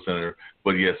the Staples Center.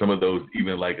 But yeah, some of those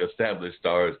even established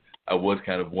stars, I was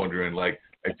kind of wondering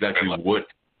exactly what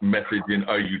messaging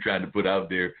are you trying to put out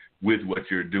there with what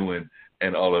you're doing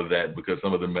and all of that, because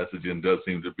some of the messaging does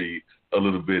seem to be a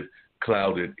little bit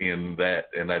clouded in that.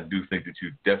 And I do think that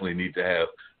you definitely need to have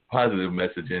positive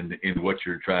messaging in what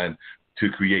you're trying to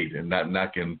create, and not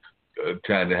knocking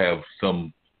trying to have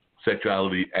some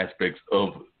sexuality aspects of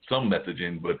some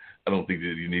messaging, but I don't think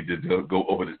that you need to go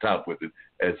over the top with it,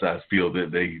 as I feel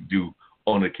that they do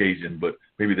on occasion. But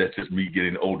maybe that's just me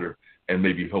getting older and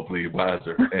maybe hopefully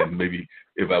wiser. And maybe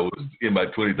if I was in my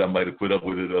 20s, I might have put up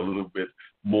with it a little bit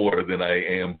more than I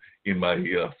am in my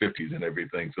 50s and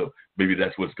everything. So maybe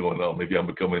that's what's going on. Maybe I'm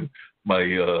becoming my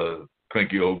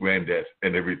cranky old granddad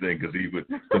and everything, because he would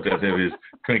sometimes have his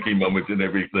cranky moments and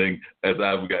everything as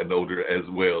I've gotten older as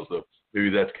well. So maybe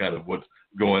that's kind of what's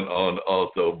going on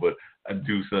also. But I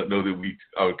do know that we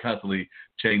are constantly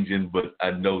changing, but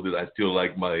I know that I still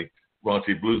like my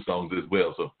raunchy blues songs as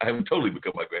well. So I haven't totally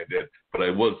become my granddad, but I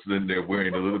was sitting there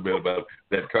worrying a little bit about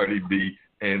that Cardi B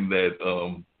and that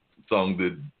song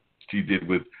that she did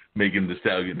with Megan Thee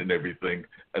Stallion and everything,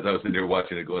 as I was sitting there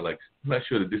watching it going like, I'm not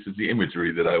sure that this is the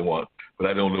imagery that I want. But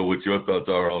I don't know what your thoughts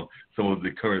are on some of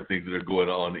the current things that are going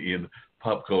on in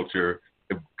pop culture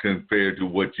compared to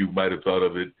what you might have thought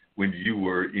of it when you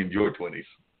were in your 20s.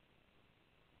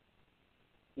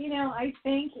 You know, I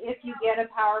think if you get a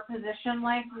power position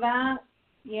like that,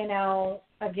 you know,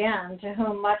 again, to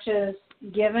whom much is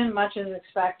given, much is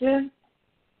expected.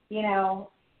 You know,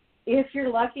 if you're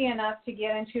lucky enough to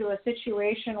get into a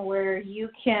situation where you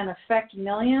can affect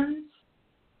millions,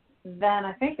 then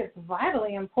I think it's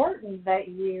vitally important that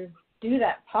you do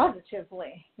that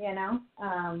positively, you know.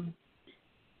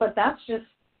 But that's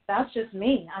just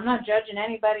me. I'm not judging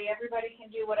anybody. Everybody can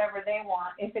do whatever they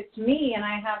want. If it's me and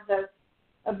I have the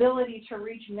ability to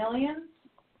reach millions,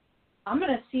 I'm going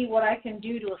to see what I can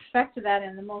do to affect that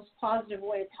in the most positive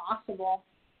way possible.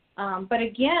 But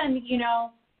again, you know,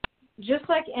 just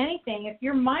like anything, if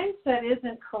your mindset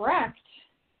isn't correct,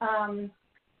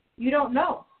 you don't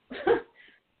know.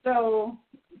 So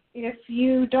if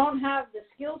you don't have the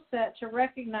skill set to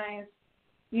recognize,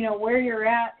 you know, where you're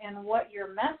at and what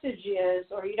your message is,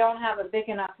 or you don't have a big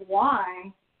enough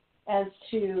why as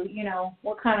to, you know,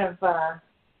 what kind of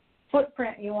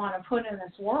footprint you want to put in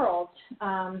this world,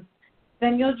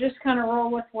 then you'll just kind of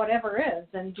roll with whatever is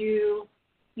and do,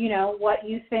 you know, what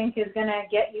you think is going to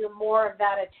get you more of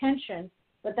that attention.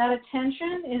 But that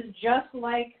attention is just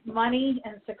like money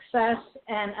and success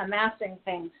and amassing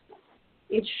things.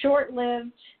 It's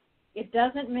short-lived. It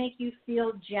doesn't make you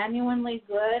feel genuinely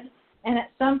good. And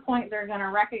at some point, they're going to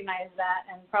recognize that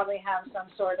and probably have some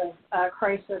sort of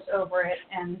crisis over it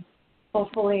and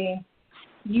hopefully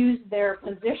use their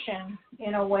position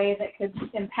in a way that could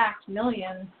impact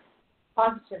millions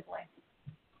positively.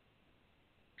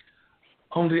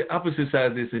 On the opposite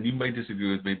side of this, and you may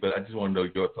disagree with me, but I just want to know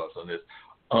your thoughts on this.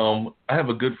 I have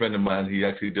a good friend of mine. He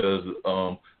actually does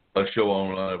a show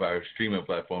on one of our streaming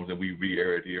platforms, and we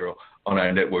re-air it here on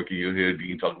our network. And you'll hear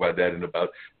Dean talk about that in about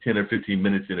 10 or 15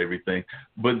 minutes and everything.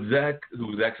 But Zach,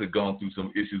 who's actually gone through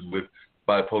some issues with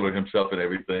bipolar himself and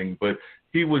everything, but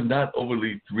he was not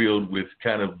overly thrilled with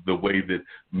kind of the way that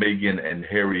Meghan and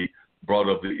Harry brought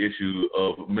up the issue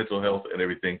of mental health and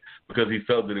everything, because he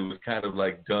felt that it was kind of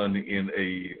like done in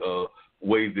a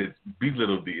way that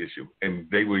belittled the issue. And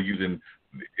they were using,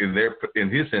 in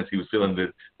his sense, he was feeling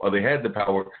that while they had the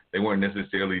power, they weren't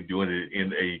necessarily doing it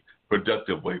in a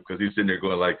productive way, because he's sitting there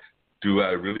going like, do I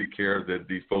really care that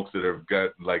these folks that have got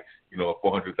like, you know, a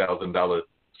 $400,000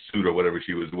 suit or whatever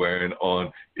she was wearing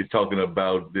on is talking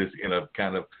about this in a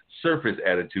kind of surface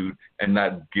attitude and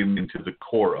not getting into the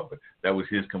core of it. That was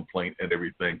his complaint and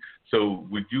everything. So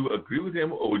would you agree with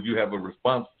him, or would you have a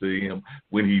response to him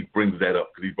when he brings that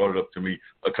up? Because he brought it up to me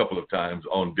a couple of times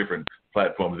on different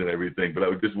platforms and everything. But I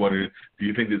was just wondering, do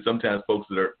you think that sometimes folks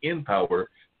that are in power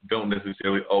don't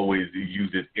necessarily always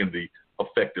use it in the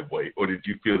effective way? Or did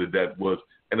you feel that that was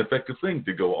an effective thing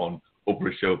to go on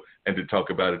Oprah's show and to talk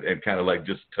about it and kind of like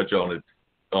just touch on it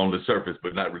on the surface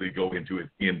but not really go into it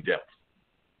in depth?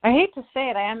 I hate to say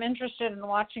it, I am interested in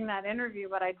watching that interview,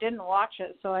 but I didn't watch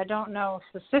it, so I don't know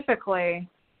specifically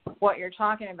what you're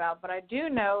talking about. But I do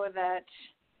know that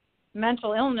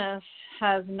mental illness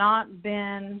has not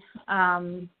been,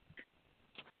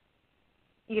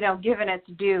 given its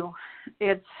due.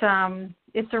 It's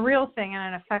a real thing,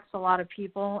 and it affects a lot of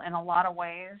people in a lot of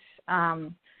ways.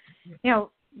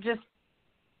 Just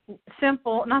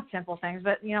not simple things,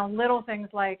 but, little things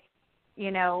like,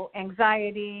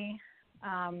 anxiety,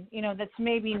 that's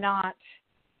maybe not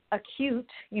acute,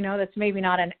 that's maybe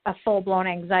not a full-blown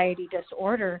anxiety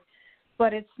disorder,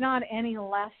 but it's not any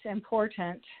less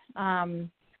important, and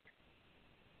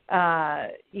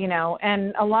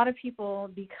a lot of people,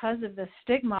 because of the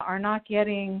stigma, are not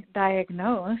getting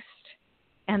diagnosed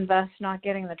and thus not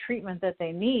getting the treatment that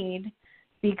they need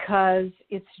because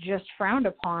it's just frowned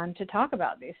upon to talk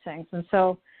about these things. And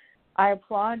so I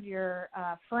applaud your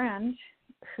friend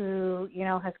who,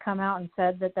 has come out and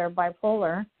said that they're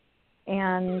bipolar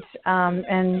and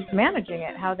managing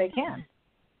it how they can.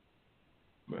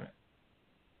 Right.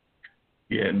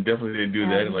 Yeah, and definitely didn't do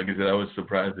that. And like I said, I was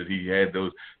surprised that he had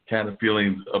those kind of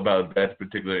feelings about that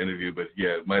particular interview. But yeah,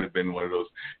 it might have been one of those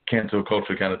cancel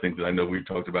culture kind of things that I know we've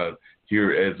talked about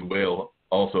here as well,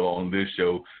 also on this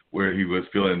show, where he was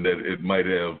feeling that it might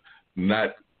have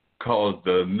not caused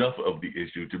enough of the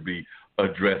issue to be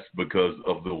addressed because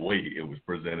of the way it was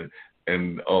presented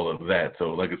and all of that. So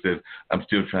like I said, I'm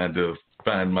still trying to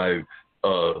find my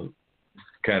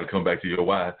kind of come back to your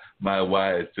why. My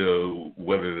why as to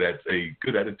whether that's a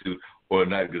good attitude or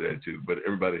not a good attitude. But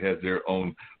everybody has their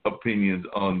own opinions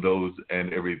on those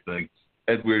and everything.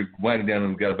 As we're winding down and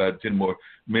we've got about 10 more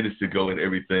minutes to go and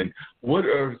everything, what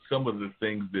are some of the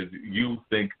things that you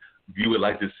think you would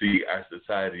like to see our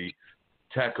society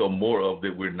tackle more of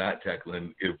that we're not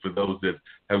tackling for those that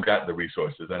have got the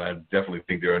resources? And I definitely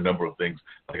think there are a number of things.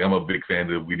 Like, I'm a big fan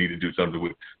that we need to do something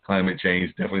with climate change.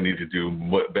 Definitely need to do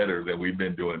better than we've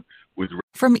been doing with.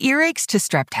 From earaches to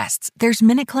strep tests, there's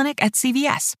MinuteClinic at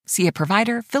CVS. See a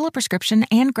provider, fill a prescription,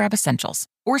 and grab essentials.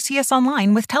 Or see us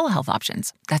online with telehealth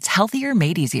options. That's healthier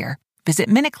made easier. Visit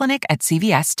MinuteClinic at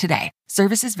CVS today.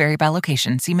 Services vary by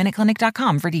location. See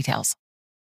MinuteClinic.com for details.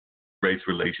 Race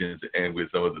relations and with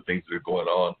some of the things that are going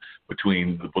on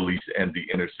between the police and the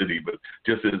inner city. But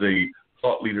just as a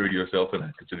thought leader yourself, and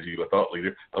I consider you a thought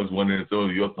leader, I was wondering some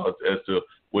of your thoughts as to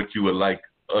what you would like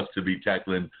us to be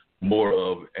tackling more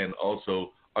of, and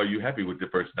also, are you happy with the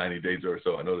first 90 days or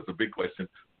so? I know that's a big question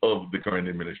of the current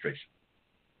administration.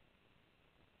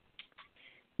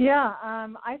 Yeah,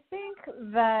 I think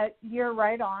that you're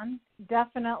right on.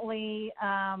 Definitely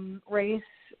race,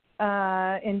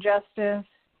 injustice,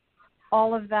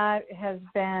 all of that has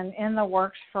been in the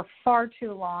works for far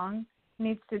too long.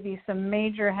 Needs to be some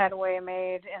major headway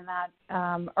made in that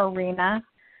arena.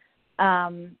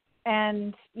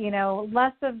 And,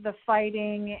 less of the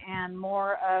fighting and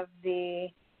more of the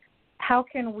how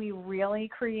can we really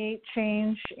create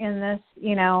change in this,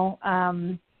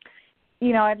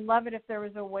 I'd love it if there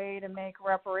was a way to make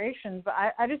reparations, but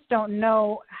I just don't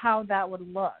know how that would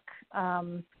look.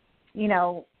 And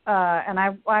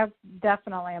I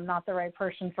definitely am not the right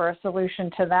person for a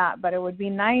solution to that, but it would be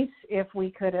nice if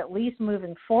we could at least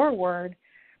moving forward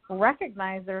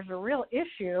recognize there's a real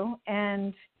issue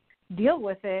and deal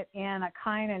with it in a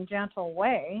kind and gentle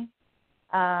way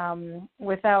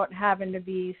without having to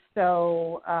be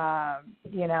so,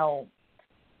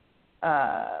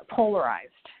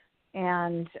 polarized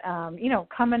and,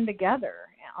 coming together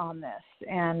on this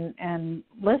and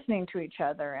listening to each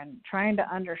other and trying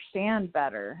to understand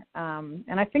better.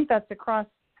 And I think that's across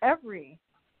every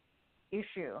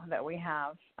issue that we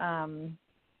have. I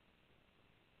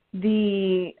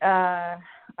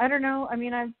don't know. I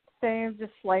mean, I'd say I'm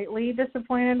just slightly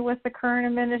disappointed with the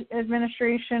current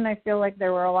administration. I feel like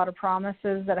there were a lot of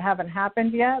promises that haven't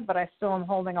happened yet, but I still am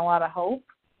holding a lot of hope.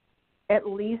 At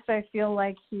least I feel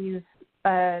like he's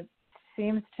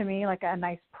seems to me like a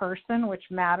nice person, which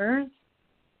matters.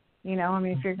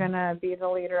 If you're going to be the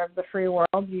leader of the free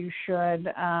world, you should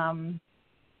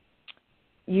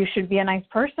be a nice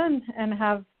person and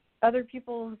have other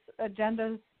people's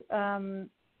agendas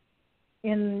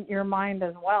in your mind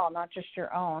as well, not just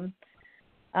your own.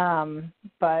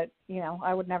 But,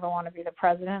 I would never want to be the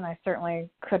president. I certainly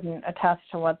couldn't attest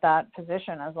to what that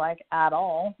position is like at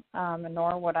all,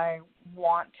 nor would I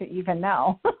want to even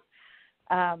know.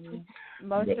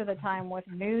 Most of the time with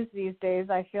news these days,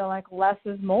 I feel like less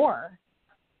is more.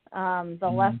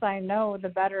 The less I know, the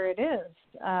better it is.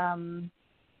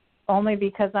 Only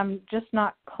because I'm just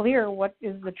not clear what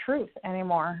is the truth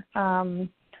anymore.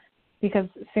 Because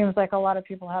it seems like a lot of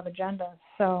people have agendas.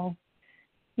 So,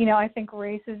 I think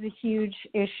race is a huge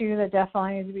issue that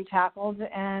definitely needs to be tackled.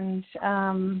 And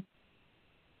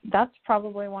that's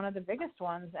probably one of the biggest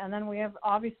ones. And then we have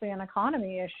obviously an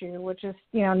economy issue, which is,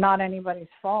 not anybody's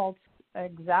fault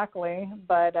exactly,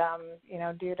 but,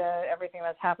 due to everything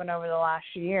that's happened over the last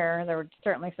year, there were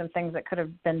certainly some things that could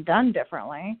have been done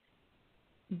differently.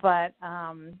 But,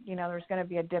 there's going to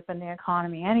be a dip in the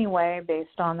economy anyway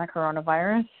based on the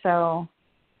coronavirus. So,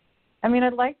 I mean,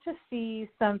 I'd like to see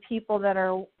some people that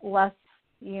are less,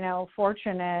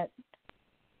 fortunate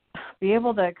be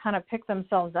able to kind of pick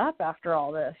themselves up after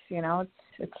all this.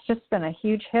 It's just been a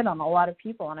huge hit on a lot of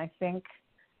people, and I think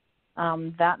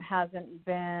that hasn't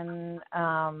been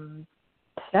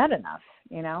said enough.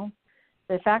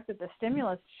 The fact that the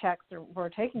stimulus checks were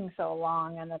taking so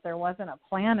long and that there wasn't a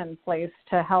plan in place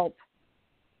to help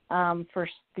for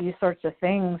these sorts of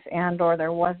things, and or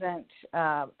there wasn't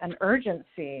an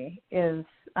urgency is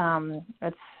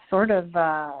it's sort of,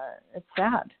 it's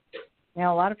sad. You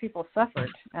know, a lot of people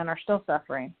suffered and are still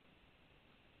suffering.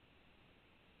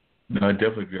 No, I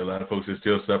definitely agree. A lot of folks are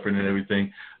still suffering and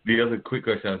everything. The other quick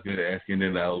question I was going to ask you, and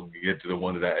then I'll get to the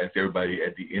one that I asked everybody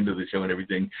at the end of the show and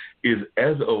everything, is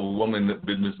as a woman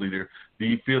business leader, do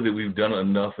you feel that we've done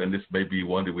enough, and this may be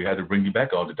one that we had to bring you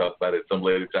back on to talk about at some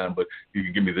later time, but you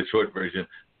can give me the short version,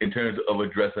 in terms of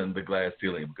addressing the glass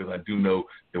ceiling? Because I do know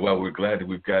that while we're glad that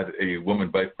we've got a woman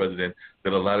vice president,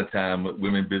 that a lot of time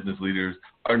women business leaders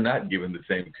are not given the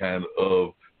same kind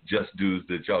of just dues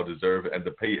that y'all deserve, and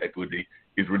the pay equity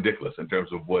is ridiculous in terms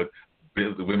of what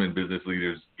the women business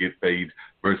leaders get paid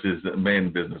versus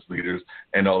men business leaders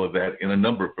and all of that in a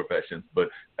number of professions. But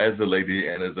as a lady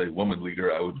and as a woman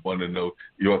leader, I would want to know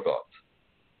your thoughts.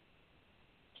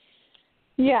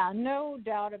 Yeah, no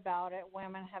doubt about it.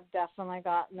 Women have definitely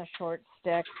gotten the short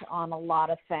stick on a lot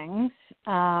of things.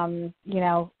 You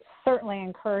know, certainly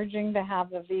encouraging to have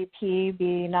the VP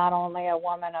be not only a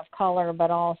woman of color,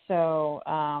 but also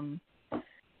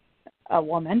a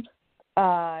woman.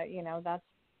 You know, that's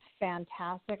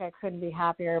fantastic. I couldn't be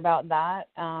happier about that.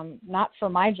 Not for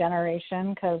my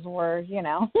generation, because we're, you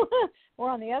know, we're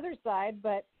on the other side,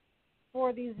 but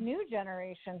for these new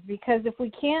generations, because if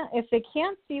they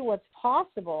can't see what's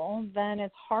possible, then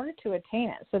it's hard to attain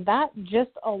it. So that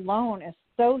just alone is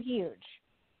so huge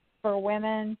for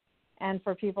women and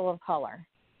for people of color.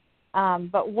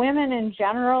 But women in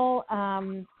general,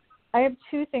 I have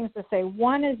two things to say.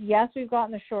 One is, yes, we've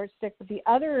gotten the short stick, but the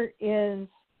other is,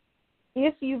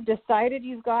 if you've decided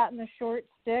you've gotten the short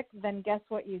stick, then guess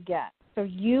what you get? So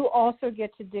you also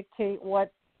get to dictate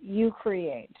what you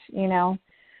create, you know.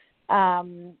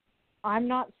 I'm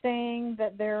not saying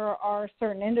that there are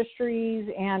certain industries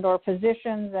and or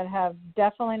positions that have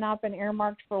definitely not been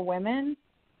earmarked for women,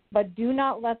 but do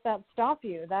not let that stop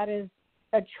you. That is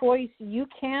a choice you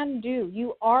can do.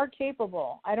 You are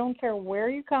capable. I don't care where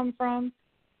you come from,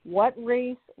 what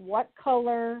race, what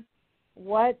color,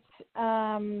 what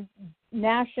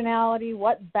nationality,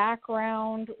 what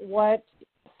background, what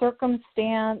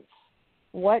circumstance,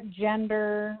 what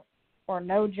gender or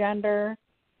no gender.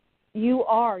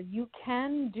 You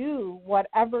can do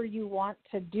whatever you want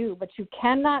to do, but you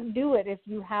cannot do it if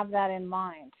you have that in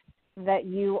mind, that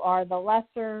you are the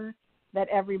lesser, that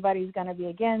everybody's going to be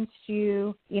against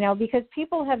you, you know, because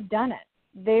people have done it.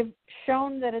 They've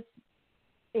shown that it's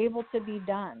able to be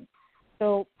done.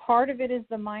 So part of it is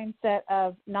the mindset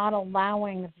of not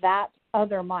allowing that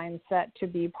other mindset to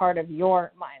be part of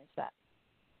your mindset.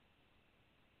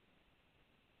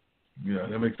 Yeah,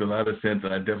 that makes a lot of sense,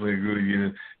 and I definitely agree with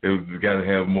you that we've got to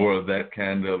have more of that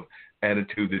kind of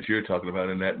attitude that you're talking about,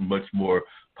 and that much more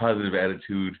positive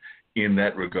attitude in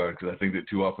that regard, because I think that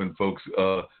too often folks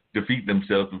defeat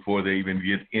themselves before they even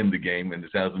get in the game, and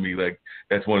it sounds to me like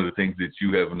that's one of the things that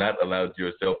you have not allowed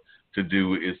yourself to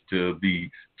do, is to be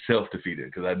self-defeated,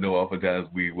 because I know oftentimes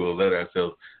we will let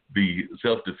ourselves be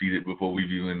self-defeated before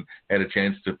we've even had a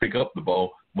chance to pick up the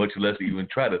ball, much less even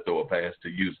try to throw a pass, to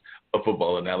use a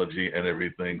football analogy and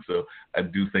everything. So I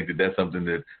do think that that's something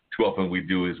that too often we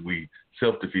do, is we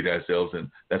self-defeat ourselves, and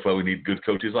that's why we need good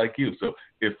coaches like you. So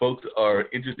if folks are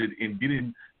interested in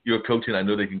getting your coaching, I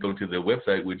know they can go to their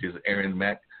website, which is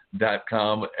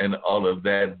erinmac.com and all of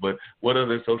that. But what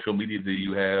other social media do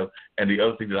you have? And the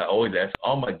other thing that I always ask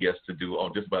all my guests to do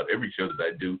on just about every show that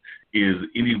I do is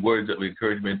any words of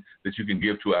encouragement that you can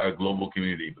give to our global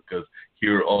community, because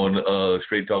here on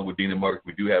Straight Talk with Dean and Mark,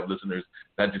 we do have listeners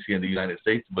not just here in the United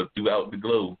States, but throughout the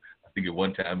globe. I think at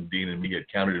one time Dean and me had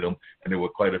counted them, and there were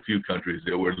quite a few countries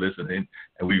that were listening.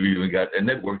 And we've even got a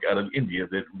network out of India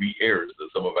that re-airs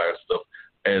some of our stuff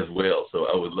as well. So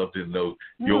I would love to know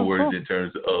your words in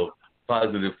terms of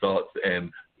positive thoughts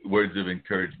and words of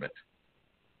encouragement.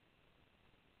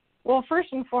 Well, first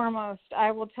and foremost,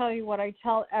 I will tell you what I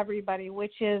tell everybody,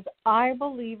 which is I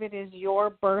believe it is your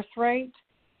birthright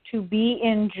to be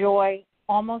in joy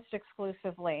almost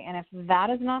exclusively. And if that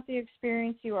is not the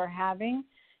experience you are having,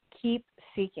 keep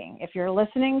seeking. If you're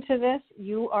listening to this,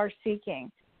 you are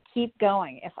seeking. Keep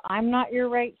going. If I'm not your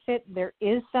right fit, there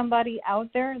is somebody out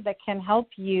there that can help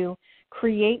you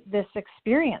create this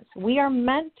experience. We are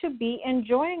meant to be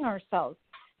enjoying ourselves,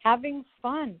 having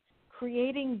fun,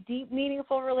 creating deep,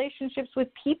 meaningful relationships with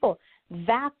people.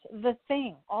 That's the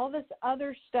thing. All this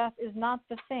other stuff is not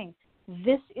the thing.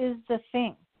 This is the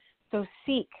thing. So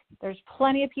seek. There's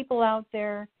plenty of people out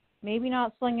there, maybe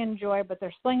not slinging joy, but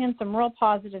they're slinging some real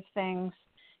positive things.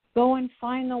 Go and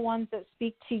find the ones that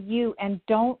speak to you, and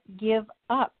don't give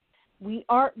up.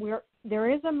 There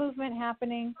is a movement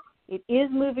happening. It is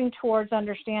moving towards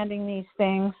understanding these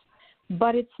things,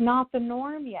 but it's not the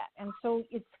norm yet. And so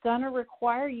it's going to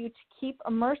require you to keep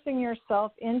immersing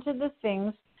yourself into the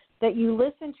things that you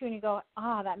listen to and you go,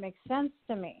 that makes sense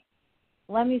to me.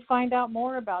 Let me find out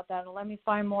more about that, and let me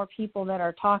find more people that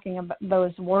are talking about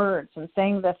those words and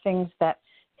saying the things that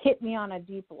hit me on a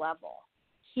deep level.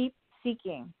 Keep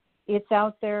seeking. It's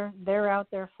out there. They're out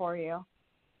there for you.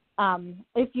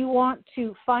 If you want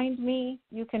to find me,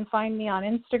 you can find me on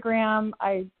Instagram.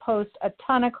 I post a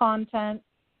ton of content,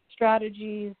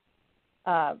 strategies,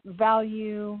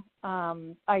 value,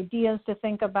 ideas to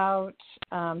think about,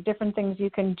 different things you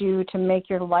can do to make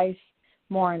your life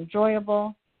more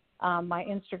enjoyable. My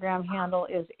Instagram handle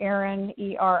is Erin,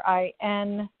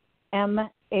 ERIN,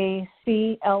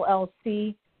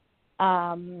 MACLLC,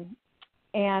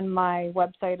 and my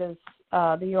website is,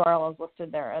 the URL is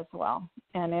listed there as well.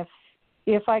 And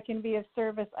if I can be of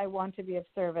service, I want to be of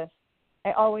service.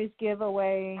 I always give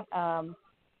away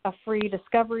a free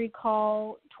discovery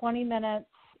call, 20 minutes,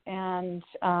 and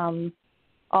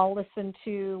I'll listen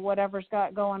to whatever's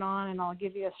got going on, and I'll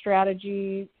give you a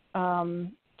strategy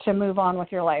to move on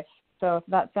with your life. So if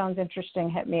that sounds interesting,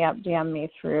 hit me up, DM me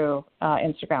through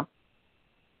Instagram.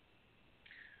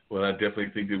 Well, I definitely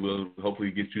think it will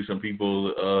hopefully get you some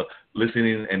people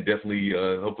listening and definitely,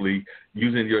 hopefully,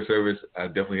 using your service. I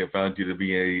definitely have found you to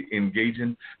be an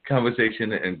engaging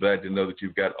conversation, and glad to know that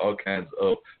you've got all kinds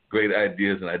of great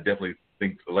ideas. And I definitely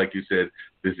think, like you said,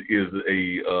 this is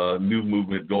a new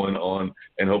movement going on,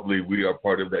 and hopefully we are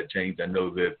part of that change. I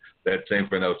know that same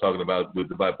friend I was talking about with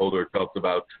the bipolar talks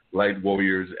about light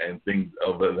warriors and things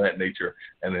of that nature,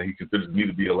 and he considers me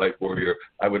to be a light warrior.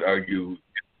 I would argue,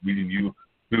 meeting you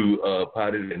through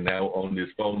Potted and now on this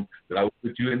phone, that I would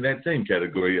put you in that same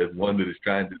category as one that is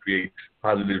trying to create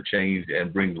positive change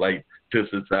and bring light to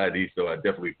society. So I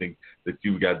definitely think that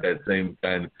you've got that same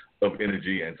kind of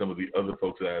energy, and some of the other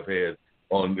folks that I've had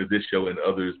on this show and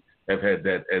others have had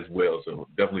that as well. So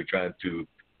definitely trying to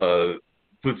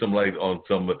put some light on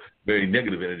some very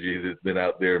negative energy that's been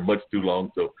out there much too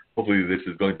long. So hopefully this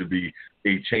is going to be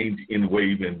a change in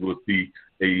wave, and we'll see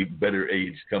a better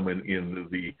age coming in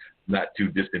the not too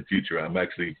distant future. I'm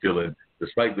actually feeling,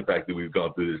 despite the fact that we've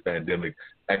gone through this pandemic,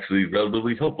 actually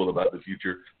relatively hopeful about the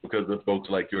future because of folks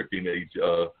like your teenage,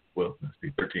 13,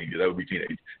 that would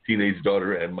be teenage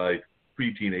daughter, and my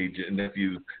pre-teenage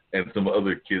nephews, and some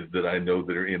other kids that I know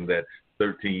that are in that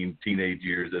 13 teenage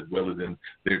years as well as in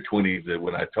their 20s, that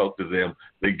when I talk to them,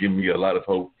 they give me a lot of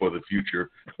hope for the future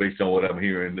based on what I'm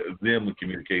hearing them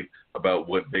communicate about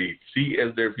what they see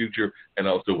as their future, and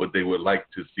also what they would like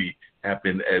to see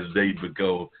happen as they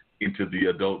go into the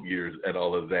adult years and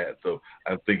all of that. So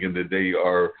I'm thinking that they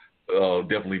are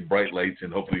definitely bright lights,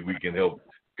 and hopefully we can help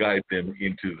guide them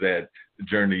into that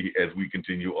journey as we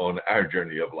continue on our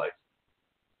journey of life.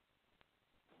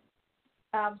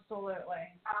 Absolutely.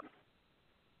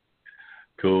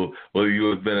 Cool. Well, you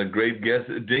have been a great guest.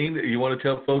 Dean, you want to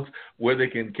tell folks where they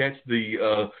can catch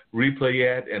the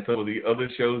replay at and some of the other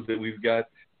shows that we've got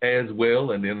as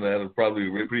well, and then that'll probably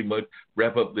pretty much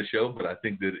wrap up the show. But I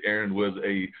think that Erin was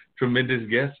a tremendous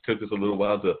guest. Took us a little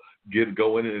while to get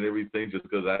going and everything just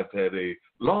because I've had a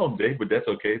long day, but that's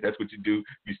okay. That's what you do.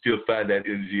 You still find that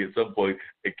energy at some point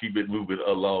and keep it moving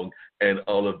along and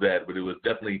all of that. But it was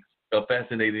definitely a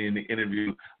fascinating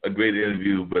interview, a great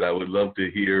interview, but I would love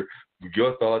to hear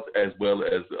your thoughts, as well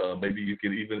as maybe you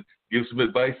can even give some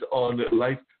advice on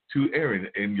life to Erin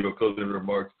in your closing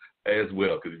remarks as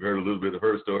well, because you've heard a little bit of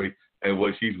her story and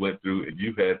what she's went through, and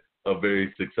you've had a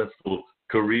very successful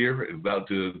career and about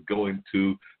to go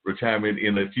into retirement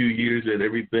in a few years and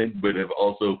everything, but have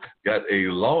also got a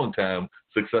long time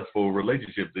successful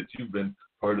relationship that you've been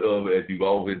part of, as you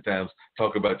oftentimes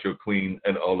talk about your queen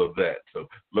and all of that. So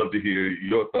love to hear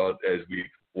your thoughts as we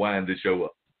wind the show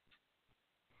up.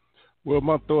 Well,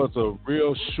 my thoughts are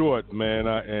real short, man.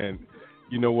 And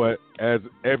you know what? As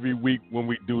every week when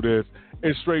we do this,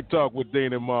 it's Straight Talk with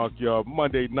Dane and Mark, y'all.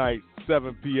 Monday night,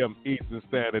 7 p.m. Eastern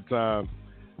Standard Time.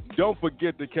 Don't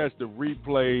forget to catch the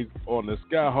replays on the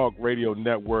Skyhawk Radio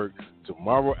Network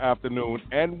tomorrow afternoon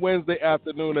and Wednesday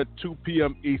afternoon at 2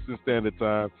 p.m. Eastern Standard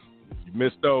Time. If you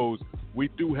missed those, we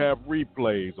do have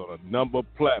replays on a number of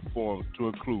platforms to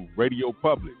include Radio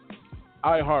Public,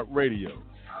 iHeartRadio,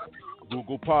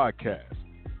 Google Podcasts,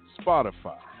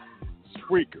 Spotify,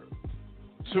 Spreaker,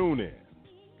 TuneIn,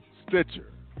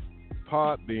 Stitcher,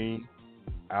 Podbean,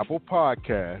 Apple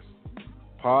Podcasts,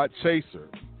 Podchaser,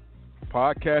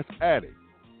 Podcast Addict,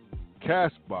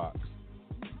 Castbox,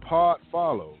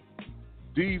 Podfollow,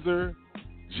 Deezer,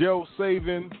 Joe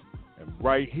Savin, and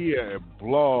right here at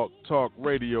Blog Talk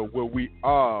Radio, where we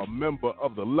are a member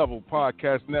of the Level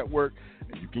Podcast Network.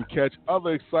 And you can catch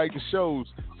other exciting shows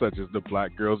such as the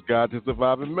Black Girl's Guide to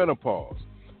Surviving Menopause,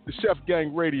 the Chef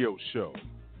Gang Radio Show,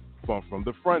 Funk from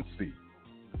the Front Seat,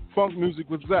 Funk Music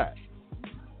with Zach,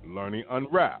 Learning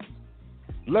Unwrapped,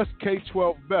 Let's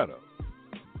K-12 Better,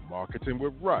 Marketing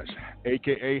with Rush,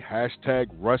 a.k.a.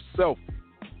 #Rush Selfie,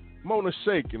 Mona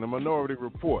Shake and the Minority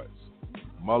Reports,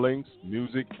 Mullings,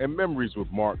 Music, and Memories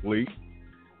with Mark Lee,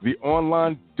 The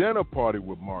Online Dinner Party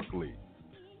with Mark Lee,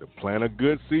 the Plant a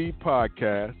Good Seed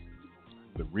Podcast,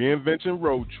 the Reinvention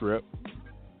Road Trip,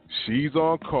 She's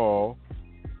on Call,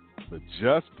 the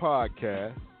Just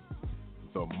Podcast,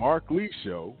 the Mark Lee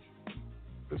Show,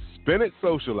 the Spin It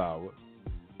Social Hour,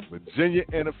 Virginia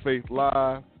Interfaith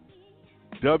Live,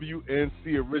 WNC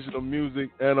Original Music,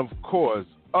 and of course,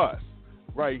 us,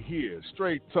 right here,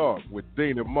 Straight Talk with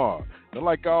Dean and Mark. And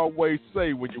like I always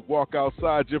say, when you walk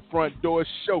outside your front door, it's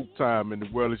showtime and the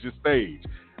world is your stage.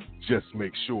 Just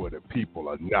make sure that people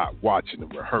are not watching the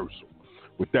rehearsal.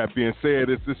 With that being said,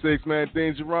 it's the six-man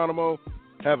Dean Geronimo.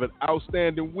 Have an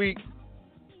outstanding week,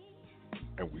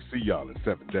 and we see y'all in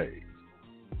 7 days.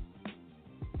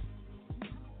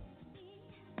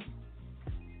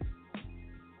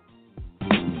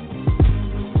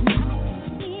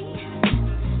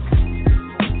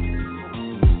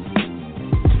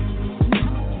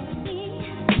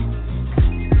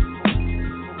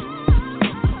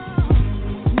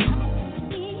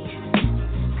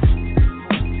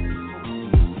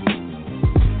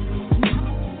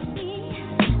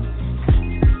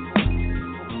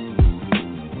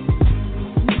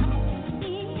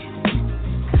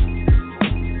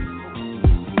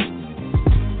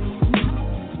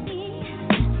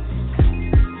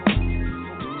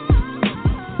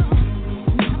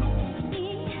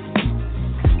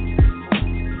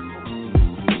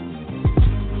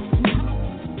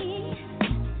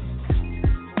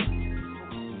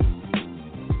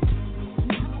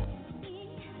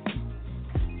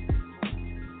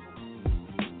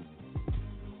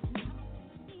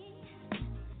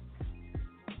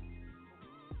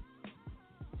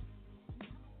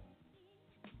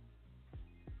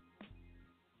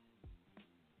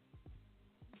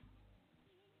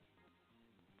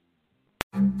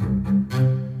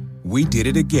 We did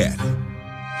it again.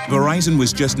 Verizon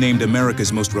was just named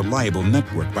America's most reliable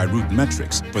network by Root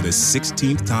Metrics for the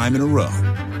 16th time in a row,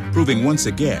 proving once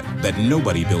again that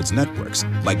nobody builds networks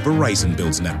like Verizon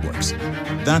builds networks.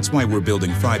 That's why we're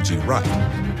building 5G right.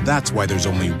 That's why there's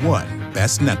only one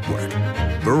best network,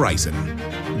 Verizon.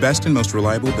 Best and most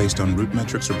reliable based on Root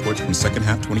Metrics reports from second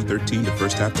half 2013 to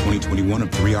first half 2021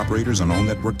 of 3 operators on all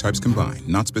network types combined,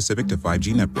 not specific to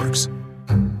 5G networks.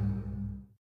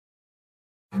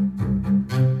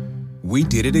 We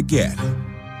did it again.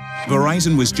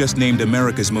 Verizon was just named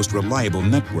America's most reliable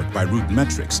network by Root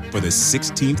Metrics for the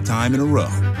 16th time in a row,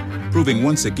 proving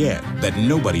once again that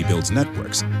nobody builds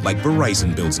networks like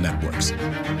Verizon builds networks.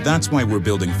 That's why we're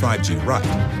building 5G right.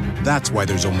 That's why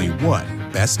there's only one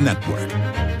best network,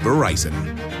 Verizon.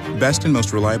 Best and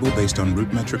most reliable based on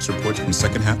Root Metrics reports from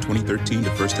second half 2013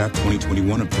 to first half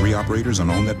 2021 of 3 operators on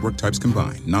all network types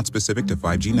combined, not specific to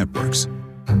 5G networks.